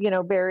up,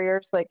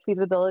 barriers like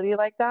feasibility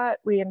like that,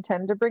 we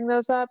intend to bring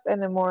those up.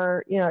 And the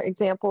more,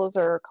 examples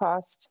or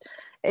cost,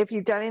 if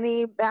you've done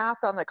any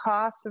math on the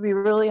cost, would be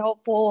really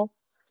helpful.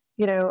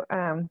 We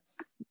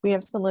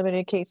have some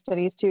limited case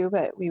studies too,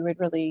 but we would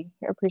really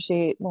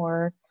appreciate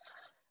more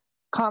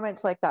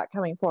comments like that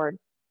coming forward.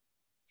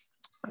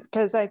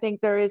 Because I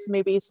think there is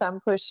maybe some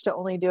push to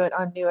only do it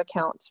on new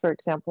accounts, for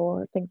example,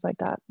 or things like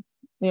that.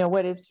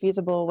 What is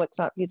feasible, what's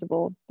not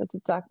feasible. That's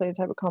exactly the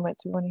type of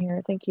comments we want to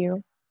hear. Thank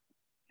you.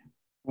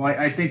 Well,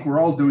 I think we're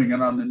all doing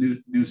it on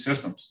the new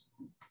systems.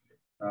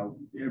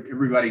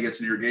 Everybody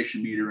gets an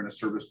irrigation meter and a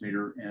service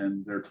meter,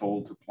 and they're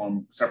told to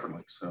plumb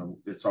separately. So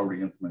it's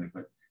already implemented.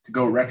 But to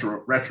go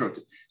retro,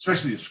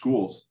 especially the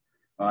schools,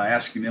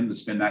 asking them to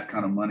spend that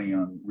kind of money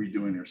on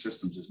redoing their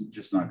systems is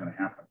just not going to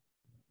happen.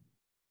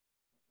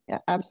 Yeah,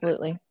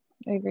 absolutely.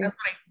 I agree. That's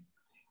what I'm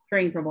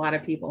hearing from a lot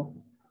of people.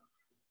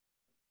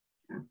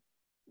 Yeah.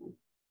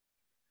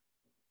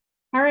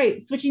 All right,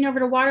 switching over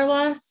to water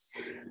loss.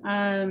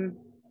 Do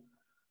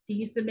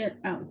you submit?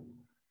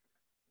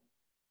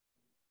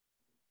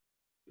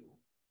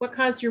 What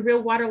caused your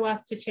real water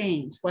loss to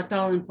change? Select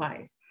all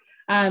implies.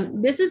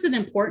 This is an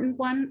important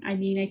one. I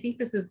mean, I think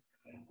this is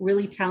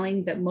really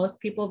telling that most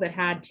people that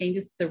had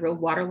changes to the real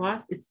water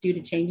loss, it's due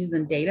to changes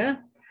in data.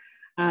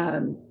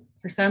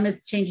 For some,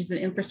 it's changes in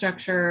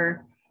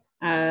infrastructure,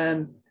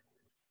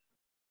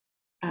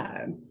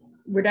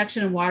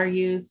 reduction in water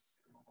use.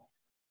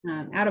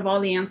 Out of all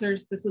the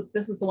answers, this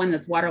is the one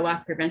that's water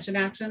loss prevention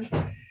actions.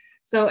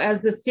 So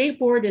as the state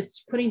board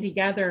is putting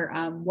together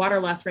water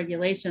loss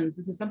regulations,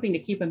 this is something to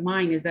keep in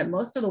mind, is that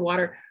most of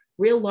the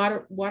real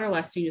water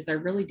loss changes are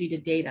really due to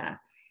data.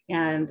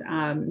 And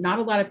not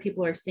a lot of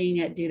people are seeing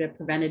it due to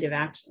preventative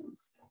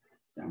actions.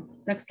 So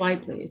next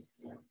slide, please.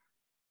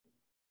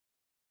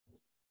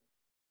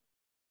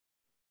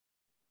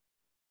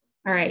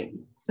 All right,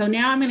 so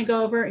now I'm going to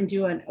go over and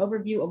do an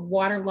overview of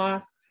water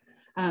loss.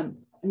 I'm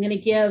going to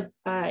give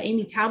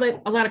Amy Talbot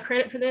a lot of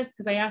credit for this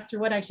because I asked her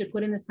what I should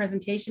put in this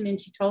presentation and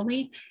she told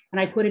me, and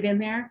I put it in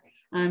there.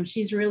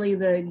 She's really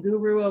the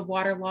guru of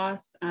water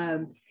loss.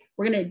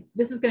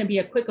 This is going to be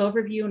a quick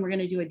overview, and we're going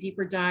to do a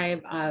deeper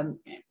dive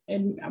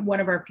in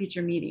one of our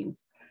future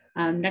meetings.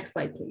 Next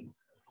slide,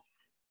 please.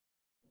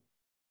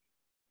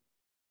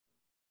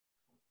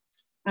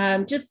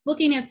 Just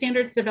looking at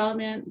standards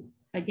development.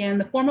 Again,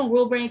 the formal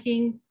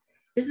rulemaking,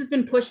 this has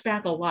been pushed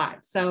back a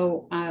lot.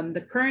 So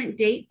the current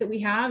date that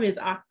we have is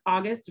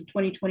August of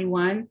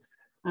 2021.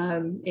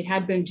 It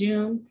had been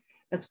June.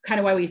 That's kind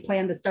of why we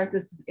planned to start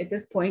this at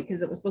this point,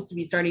 because it was supposed to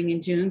be starting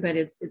in June, but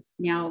it's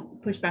now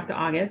pushed back to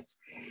August.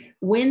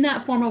 When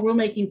that formal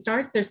rulemaking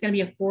starts, there's going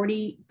to be a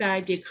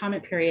 45-day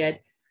comment period.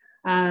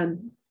 We're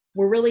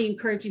really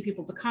encouraging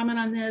people to comment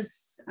on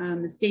this.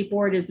 The state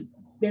board has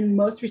been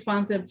most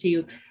responsive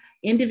to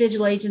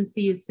individual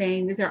agencies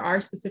saying these are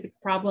our specific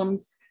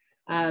problems,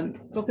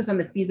 focus on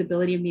the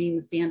feasibility of meeting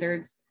the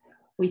standards.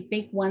 We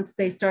think once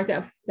they start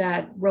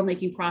that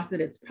rulemaking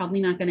process, it's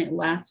probably not going to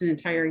last an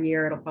entire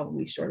year. It'll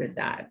probably be short of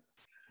that.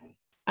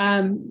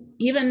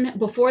 Even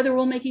before the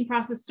rulemaking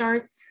process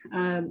starts,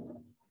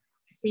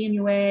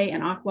 CNUA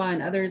and Aqua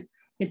and others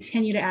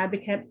continue to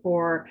advocate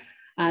for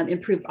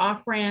improved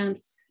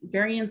off-ramps,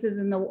 variances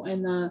in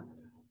the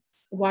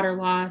water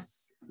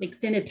loss,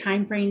 extended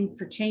time frame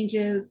for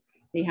changes,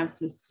 They have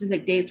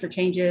specific dates for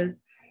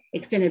changes,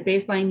 extended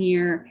baseline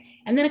year,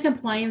 and then a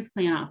compliance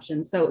plan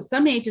option. So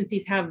some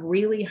agencies have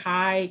really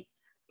high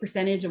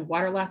percentage of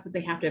water loss that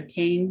they have to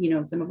obtain. You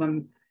know, some of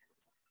them,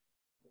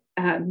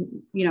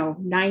 you know,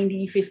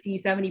 90, 50,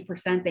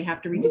 70%, they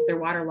have to reduce their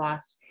water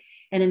loss.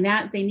 And in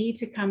that, they need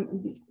to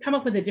come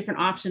up with a different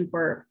option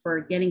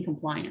for getting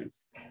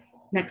compliance.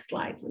 Next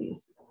slide,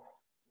 please.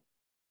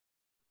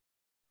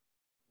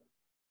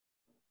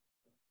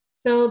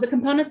 So the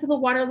components of the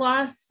water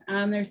loss,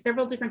 there's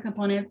several different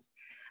components.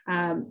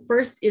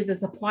 First is a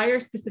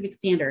supplier specific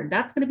standard.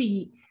 That's going to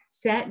be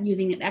set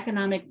using an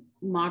economic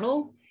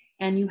model,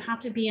 and you have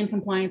to be in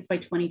compliance by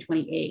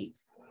 2028.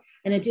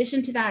 In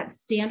addition to that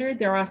standard,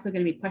 there are also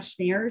going to be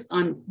questionnaires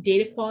on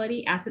data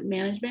quality, asset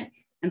management,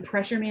 and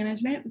pressure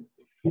management.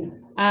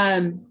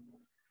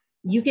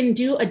 You can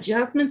do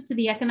adjustments to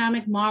the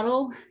economic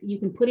model. You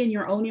can put in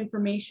your own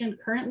information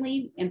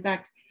currently. In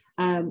fact,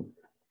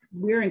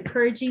 we're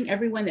encouraging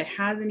everyone that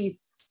has any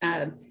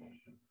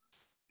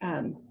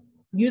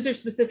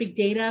user-specific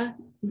data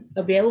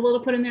available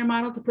to put in their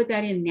model to put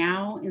that in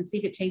now and see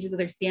if it changes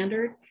their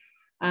standard.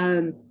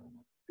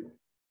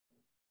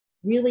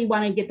 Really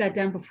want to get that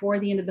done before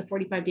the end of the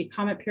 45-day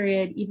comment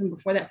period, even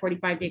before that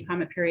 45-day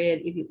comment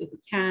period, if you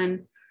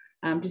can,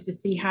 just to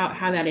see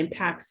how that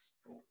impacts,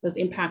 those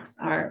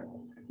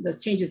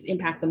changes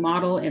impact the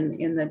model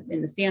and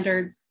in the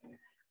standards.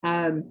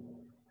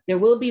 There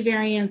will be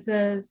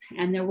variances,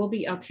 and there will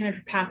be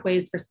alternative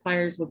pathways for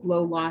suppliers with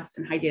low loss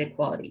and high data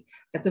quality.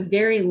 That's a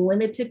very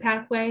limited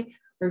pathway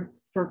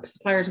for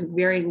suppliers with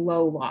very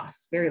low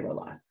loss, very low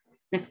loss.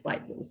 Next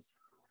slide, please.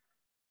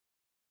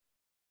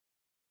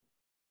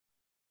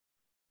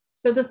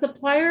 So the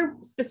supplier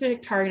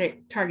specific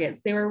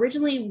targets, they were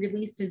originally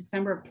released in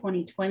December of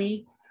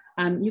 2020.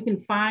 You can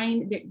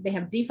find, they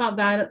have default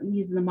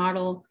values in the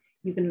model.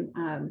 You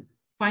can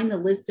find the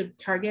list of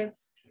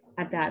targets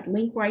at that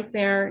link right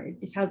there.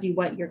 It tells you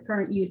what your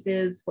current use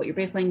is, what your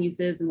baseline use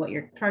is, and what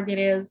your target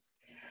is.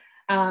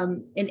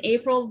 In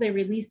April, they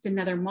released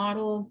another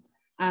model.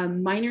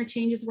 Minor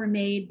changes were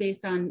made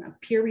based on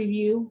a peer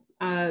review.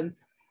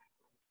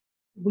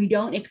 We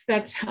don't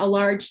expect a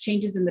large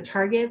changes in the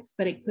targets,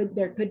 but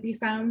there could be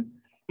some.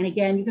 And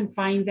again, you can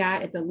find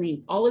that at the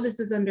link. All of this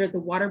is under the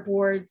Water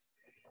Board's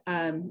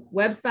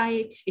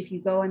website. If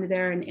you go under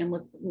there and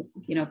look,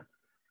 you know,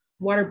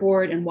 Water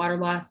Board and water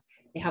loss,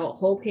 they have a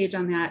whole page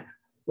on that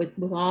with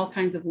all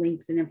kinds of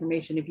links and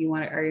information if you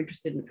are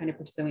interested in kind of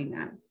pursuing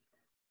that.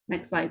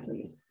 Next slide,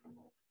 please.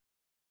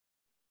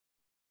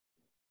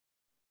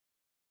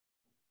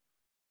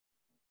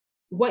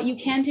 What you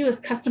can do is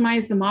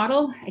customize the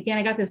model. Again,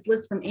 I got this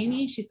list from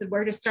Amy. She said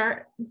where to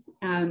start.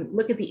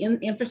 Look at the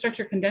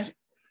infrastructure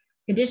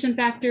condition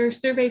factor,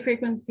 survey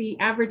frequency,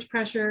 average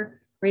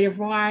pressure, rate of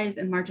rise,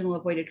 and marginal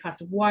avoided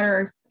cost of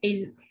water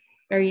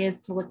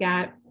areas to look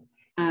at.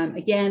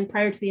 Again,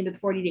 prior to the end of the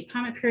 40-day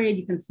comment period,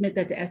 you can submit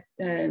that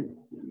to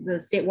the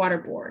State Water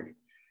Board,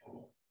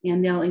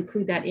 and they'll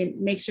include that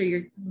in. Make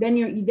sure then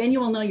you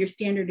will know your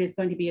standard is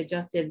going to be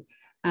adjusted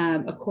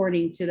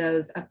according to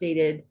those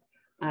updated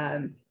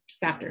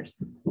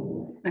factors.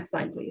 Next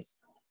slide, please.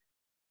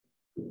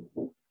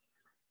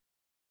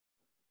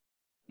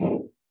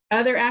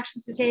 Other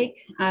actions to take,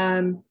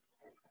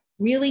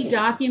 really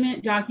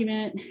document.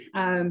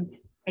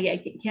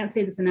 I can't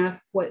say this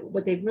enough.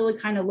 What they've really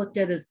kind of looked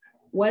at is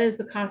what is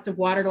the cost of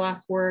water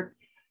loss work,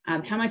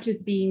 how much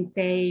is being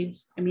saved.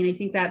 I mean, I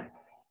think that,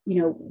 you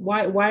know,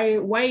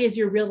 why is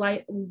your real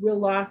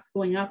loss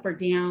going up or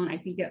down? I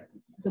think that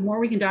the more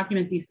we can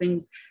document these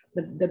things,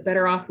 the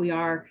better off we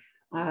are,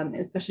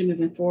 especially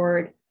moving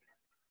forward.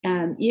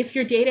 If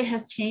your data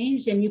has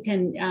changed, and you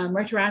can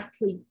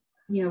retroactively,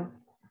 you know,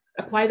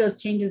 apply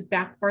those changes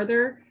back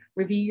further,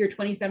 review your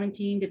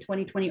 2017 to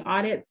 2020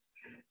 audits.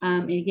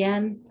 And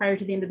again, prior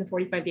to the end of the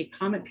 45-day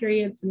comment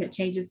period, submit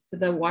changes to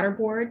the Water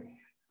Board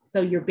so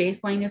your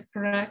baseline is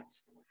correct.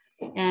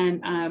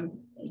 And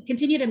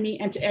continue to meet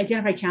and to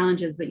identify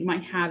challenges that you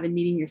might have in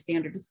meeting your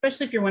standards,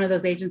 especially if you're one of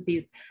those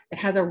agencies that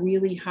has a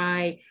really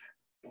high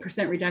 %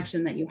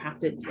 reduction that you have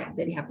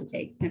to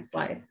take. Next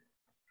slide.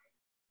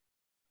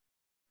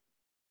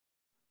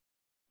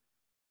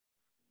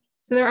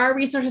 So there are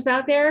resources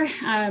out there.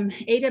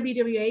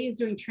 AWWA is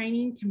doing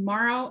training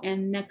tomorrow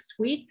and next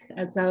week.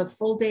 It's a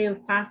full day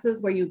of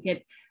classes where you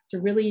get to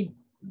really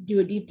do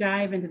a deep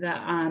dive into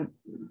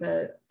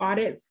the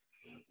audits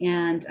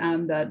and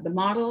the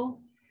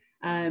model.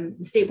 The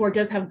State Board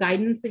does have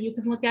guidance that you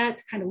can look at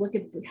to kind of look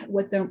at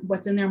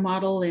what's in their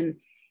model and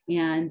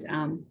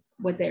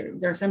what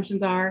their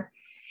assumptions are.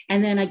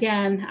 And then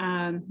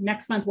again,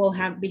 next month we'll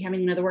be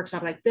having another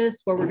workshop like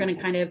this where we're going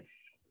to kind of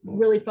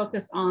really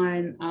focus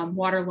on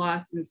water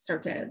loss and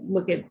start to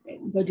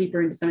go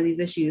deeper into some of these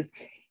issues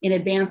in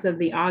advance of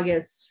the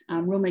August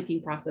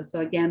rulemaking process. So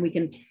again, we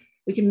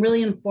can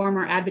really inform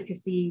our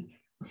advocacy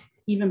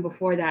even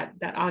before that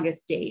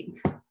August date.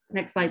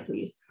 Next slide,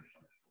 please.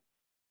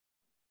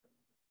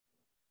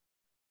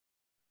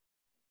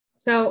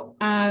 So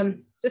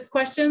just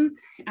questions.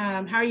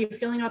 How are you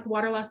feeling about the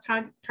water loss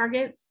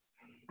targets?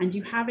 And do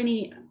you have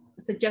any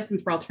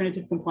suggestions for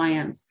alternative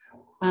compliance.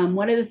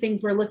 One of the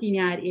things we're looking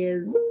at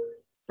is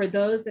for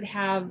those that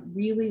have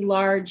really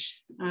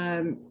large,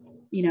 you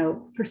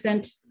know,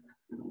 percentage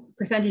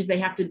they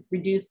have to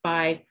reduce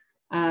by,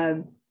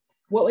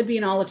 what would be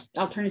an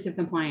alternative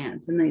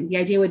compliance? And the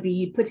idea would be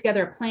you put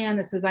together a plan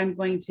that says, I'm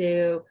going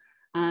to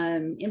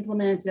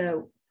implement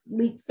a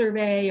leak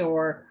survey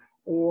or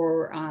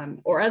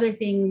other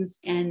things.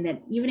 And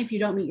that even if you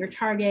don't meet your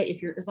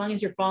target, as long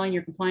as you're following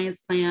your compliance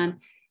plan,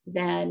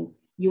 then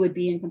you would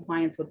be in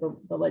compliance with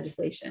the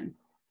legislation.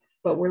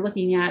 But we're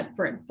looking at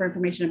for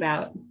information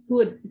about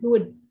who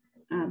would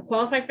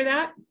qualify for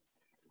that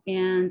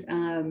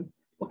and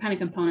what kind of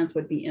components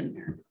would be in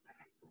there.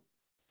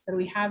 So do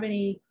we have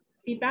any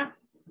feedback?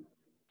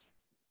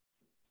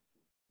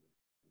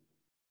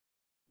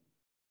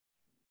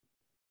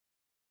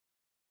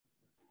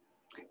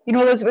 You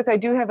know, Elizabeth, I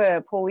do have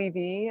a poll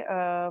EV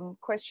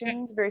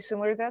question very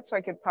similar to that, so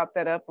I could pop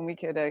that up and we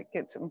could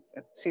get some,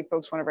 see if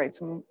folks want to write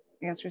some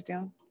answers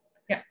down.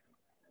 Yeah.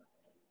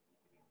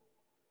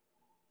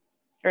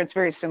 Or it's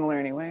very similar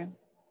anyway.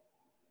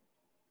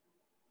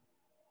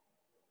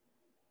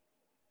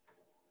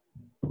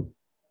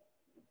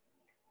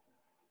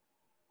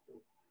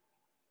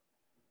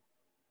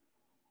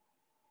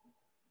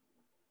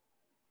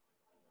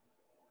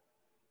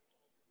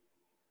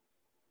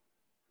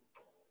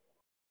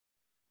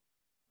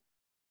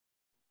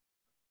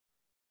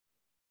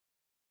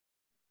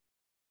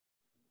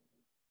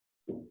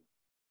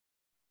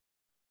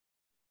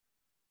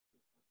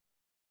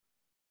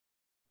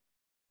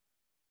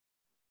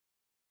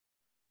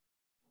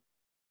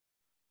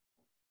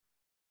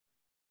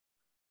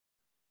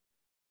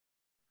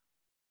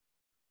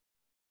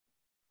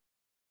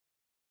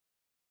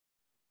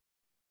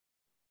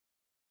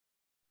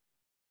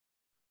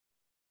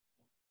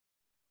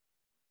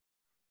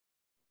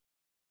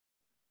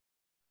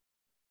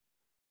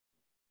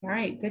 All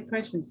right, good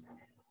questions.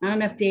 Not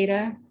enough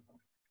data.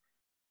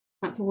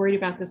 Not so worried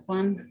about this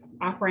one.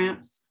 Off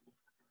ramps.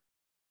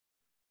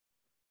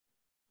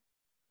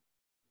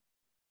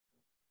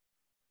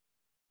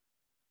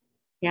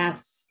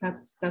 Yes,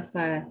 that's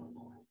a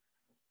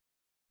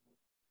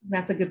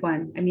good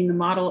one. I mean, the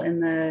model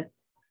and the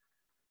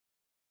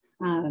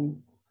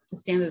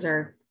standards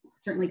are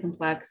certainly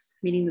complex.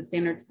 Meeting the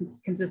standards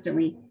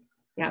consistently.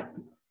 Yeah.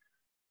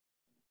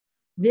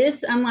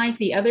 This, unlike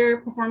the other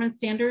performance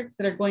standards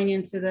that are going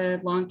into the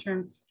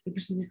long-term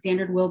efficiency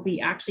standard, will be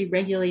actually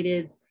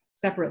regulated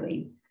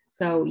separately.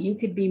 So you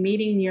could be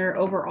meeting your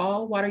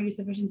overall water use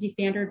efficiency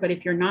standard, but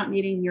if you're not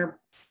meeting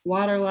your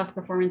water loss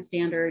performance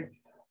standard,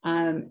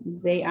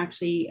 they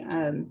actually,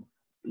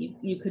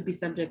 you could be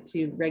subject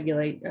to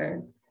regulate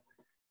or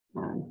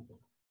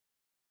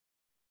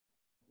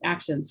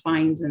actions,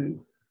 fines,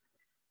 and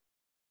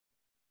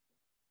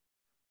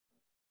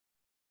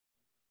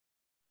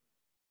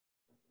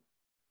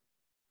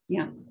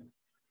yeah.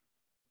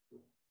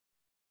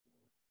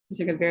 There's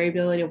like a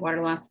variability of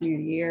water loss from year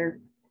to year.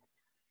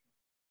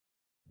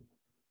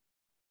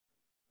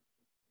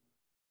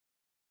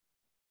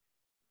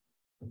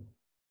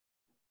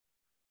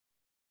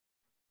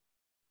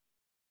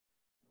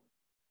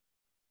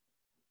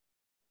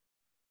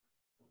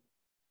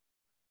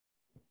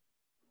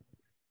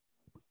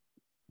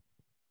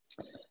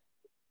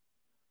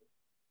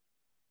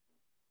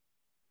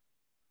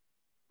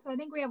 So I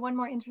think we have one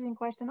more interesting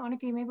question.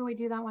 Annika, maybe we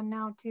do that one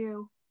now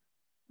too,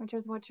 which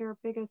is what's your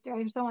biggest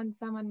area?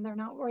 Someone, they're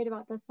not worried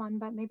about this one,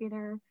 but maybe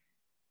they're,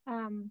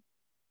 so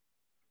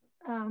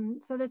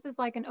this is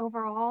like an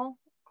overall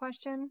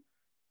question,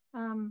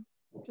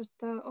 just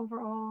the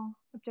overall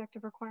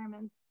objective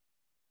requirements.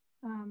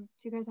 Do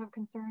you guys have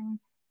concerns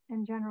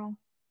in general?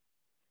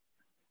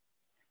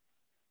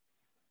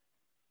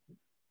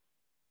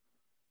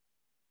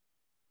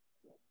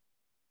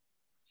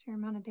 Sheer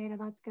amount of data,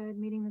 that's good.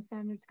 Meeting the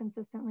standards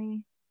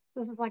consistently. So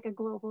this is like a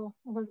global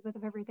Elizabeth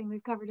of everything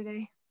we've covered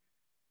today.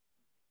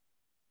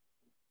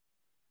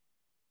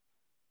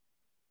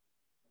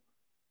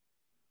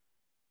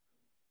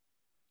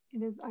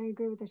 It is, I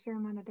agree with the sheer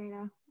amount of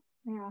data.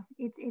 Yeah,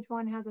 each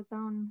one has its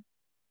own,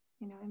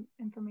 you know,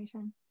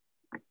 information.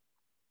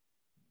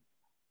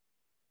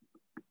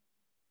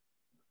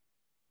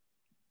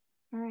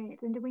 All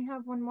right, and do we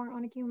have one more,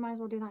 Annika? We might as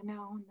well do that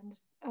now. And then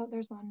just, oh,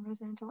 there's one,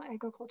 residential,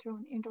 agricultural,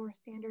 and indoor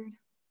standard.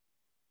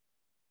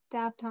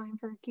 Staff time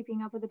for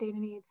keeping up with the data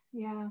needs.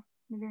 Yeah,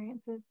 the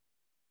variances.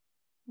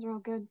 Those are all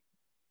good.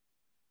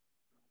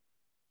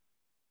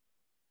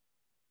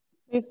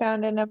 We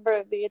found a number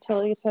of the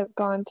utilities have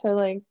gone to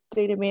like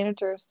data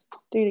managers,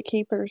 data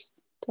keepers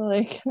to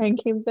like try and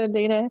keep the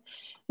data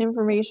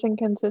information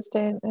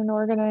consistent and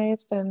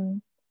organized,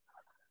 and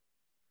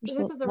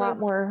so there's a lot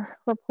more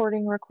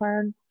reporting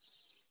required.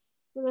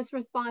 So this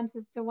response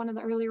is to one of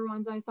the earlier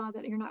ones I saw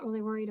that you're not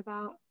really worried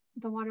about,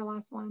 the water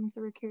loss one. So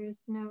we're curious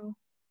to know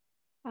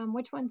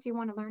which ones you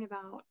want to learn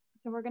about.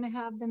 So we're going to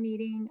have the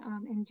meeting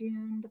in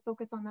June. The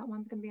focus on that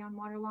one's going to be on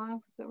water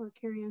loss, but we're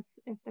curious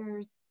if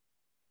there's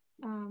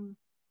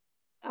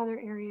other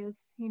areas,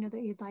 you know,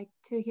 that you'd like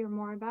to hear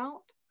more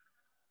about.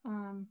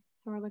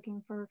 So we're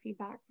looking for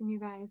feedback from you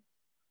guys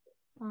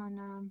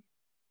on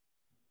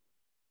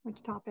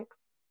which topics,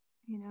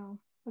 you know,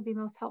 would be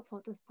most helpful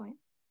at this point.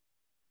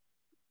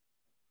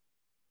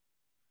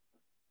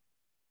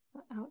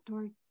 The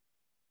outdoor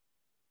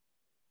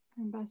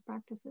and best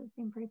practices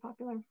seem pretty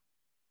popular.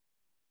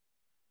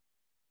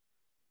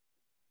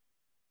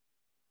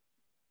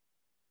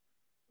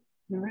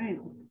 All right.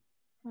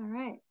 All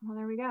right. Well,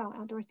 there we go.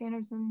 Outdoor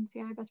standards and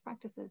CII best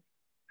practices.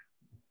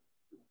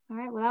 All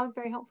right. Well, that was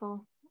very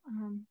helpful.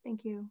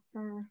 Thank you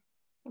for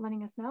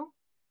letting us know.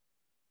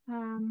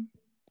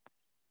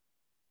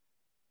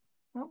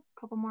 Oh, a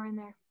couple more in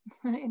there.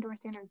 Indoor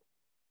standards.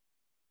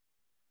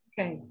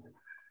 Okay.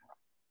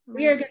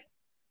 We are going to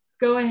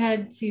go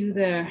ahead to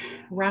the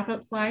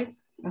wrap-up slides.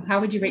 How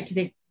would you rate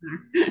today's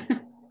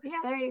webinar?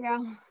 Yeah, there you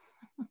go.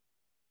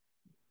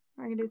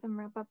 We're going to do some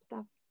wrap-up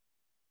stuff.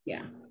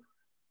 Yeah.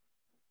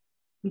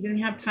 We didn't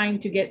have time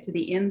to get to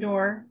the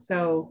indoor,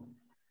 so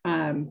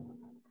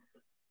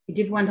we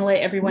did want to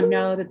let everyone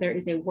know that there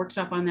is a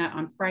workshop on that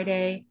on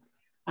Friday,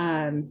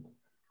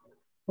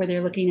 where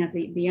they're looking at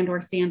the indoor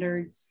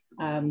standards.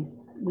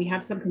 We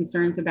have some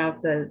concerns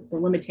about the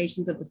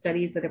limitations of the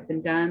studies that have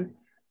been done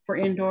for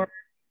indoor,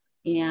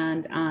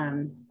 and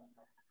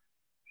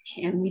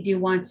we do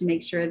want to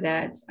make sure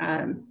that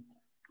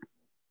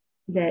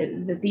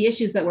that the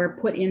issues that were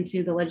put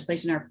into the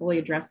legislation are fully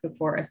addressed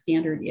before a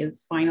standard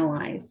is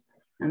finalized.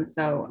 And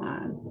so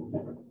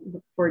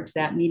look forward to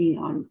that meeting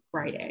on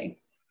Friday.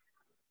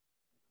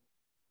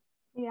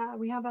 Yeah,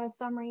 we have a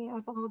summary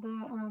of all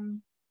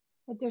the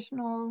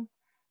additional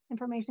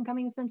information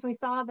coming. Since we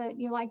saw that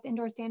you liked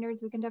indoor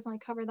standards, we can definitely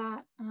cover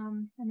that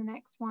in the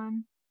next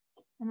one,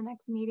 in the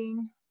next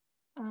meeting.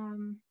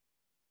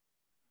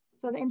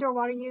 So the indoor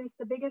water use,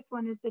 the biggest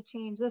one is the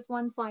change. This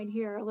one slide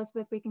here,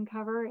 Elizabeth, we can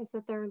cover, is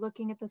that they're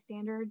looking at the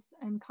standards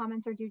and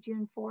comments are due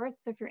June 4th.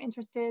 So if you're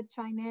interested,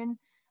 chime in.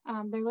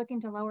 They're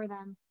looking to lower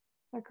them.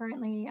 They're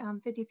currently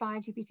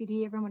 55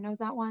 GPCD, everyone knows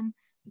that one.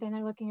 But then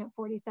they're looking at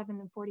 47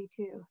 and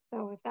 42.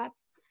 So if that's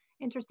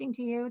interesting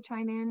to you,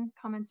 chime in.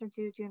 Comments are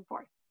due June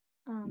 4th.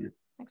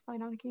 Next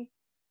slide, Aniki.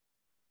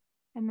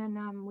 And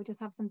then we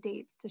just have some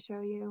dates to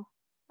show you.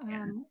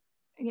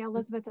 Yeah,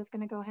 Elizabeth is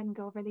going to go ahead and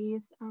go over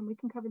these. We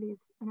can cover these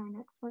in our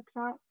next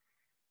workshop.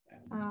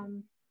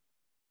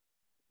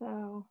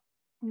 So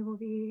we will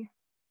be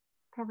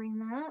covering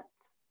that.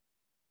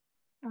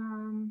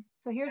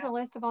 So here's a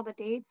list of all the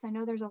dates. I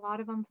know there's a lot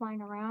of them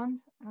flying around.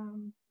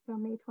 So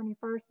May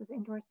 21st is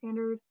indoor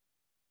standard.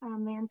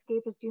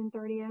 Landscape is June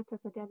 30th.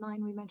 That's a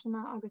deadline. We mentioned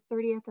that. August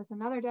 30th is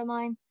another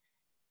deadline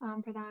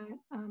for that.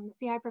 The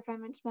CI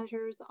performance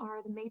measures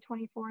are the May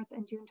 24th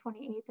and June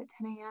 28th at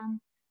 10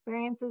 a.m.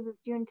 Variances is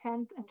June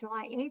 10th and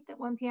July 8th at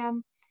 1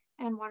 p.m.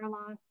 And water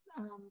loss,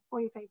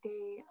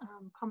 45-day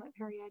comment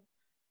period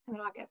in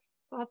August.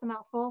 So that's a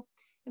mouthful.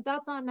 If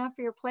that's not enough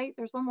for your plate,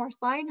 there's one more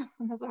slide,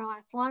 and this is our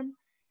last one.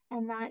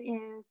 And that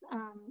is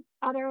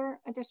other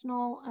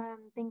additional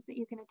things that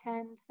you can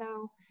attend.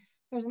 So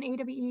there's an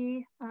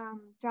AWE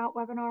drought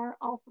webinar,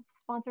 also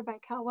sponsored by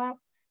CalWEP,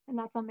 and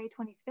that's on May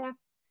 25th.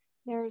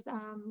 There's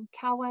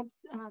CalWEP's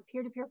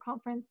peer-to-peer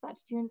conference,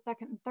 that's June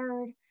 2nd and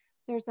 3rd.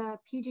 There's a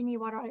PG&E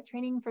water audit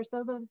training for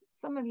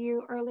some of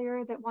you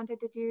earlier that wanted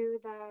to do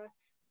the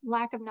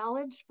lack of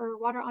knowledge for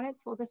water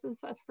audits. Well, this is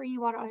a free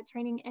water audit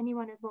training.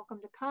 Anyone is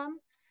welcome to come.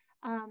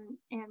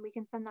 And we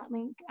can send that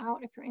link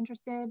out if you're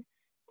interested.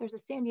 There's a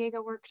San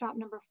Diego workshop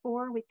number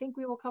 4. We think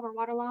we will cover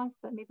water loss,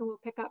 but maybe we'll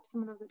pick up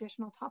some of those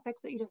additional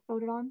topics that you just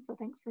voted on. So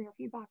thanks for your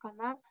feedback on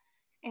that.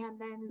 And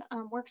then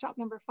workshop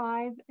number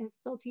 5 is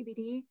still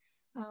TBD.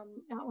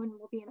 That one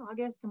will be in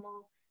August, and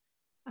we'll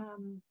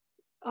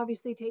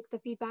obviously take the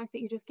feedback that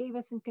you just gave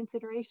us in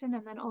consideration,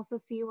 and then also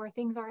see where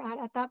things are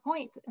at that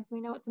point. As we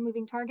know, it's a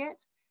moving target,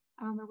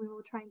 and we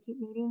will try and keep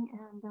meeting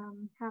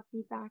and have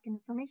feedback and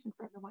information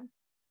for everyone.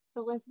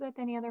 So Elizabeth,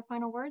 any other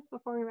final words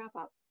before we wrap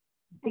up?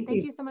 And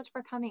thank you so much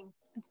for coming.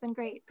 It's been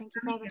great. Thank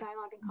you for all the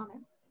dialogue and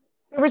comments.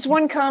 There was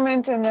one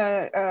comment in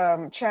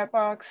the chat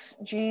box.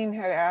 Jean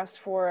had asked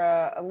for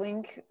a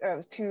link. It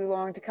was too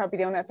long to copy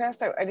down that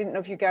fast. I didn't know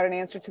if you got an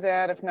answer to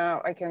that. If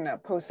not, I can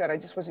post that. I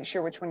just wasn't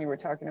sure which one you were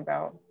talking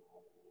about.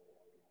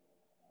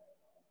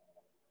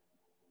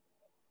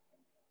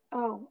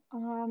 Oh,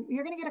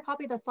 you're going to get a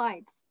copy of the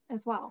slides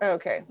as well.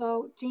 Okay.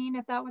 So Jean,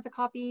 if that was a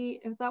copy,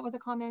 if that was a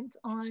comment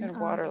on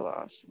water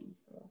loss.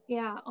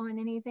 Yeah, on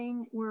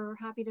anything, we're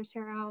happy to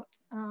share out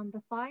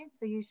the slides.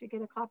 So you should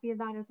get a copy of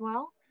that as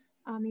well.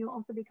 You'll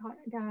also be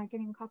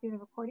getting a copy of the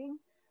recording.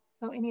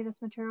 So any of this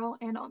material,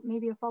 and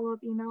maybe a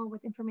follow-up email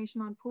with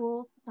information on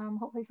pools,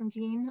 hopefully from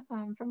Jean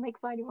from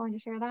Lakeside, you're willing to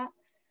share that.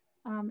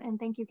 And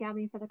thank you,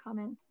 Gabby, for the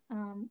comments,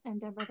 and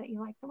Deborah, that you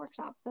liked the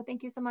workshop. So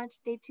thank you so much.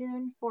 Stay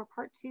tuned for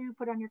part 2,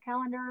 put on your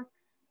calendar.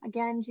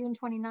 Again, June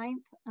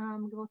 29th,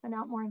 we will send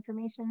out more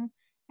information.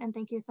 And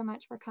thank you so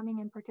much for coming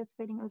and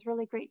participating. It was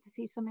really great to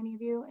see so many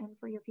of you and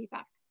for your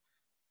feedback.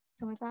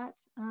 So with that,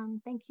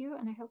 thank you.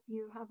 And I hope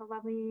you have a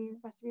lovely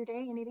rest of your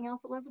day. Anything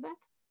else, Elizabeth?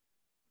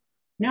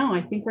 No,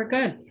 I think we're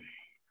good.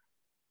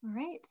 All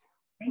right.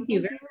 Thank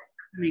you very much.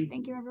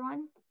 Thank you,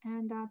 everyone.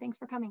 And thanks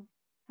for coming.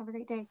 Have a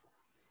great day.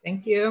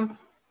 Thank you.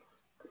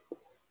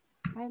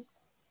 Bye.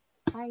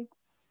 Bye.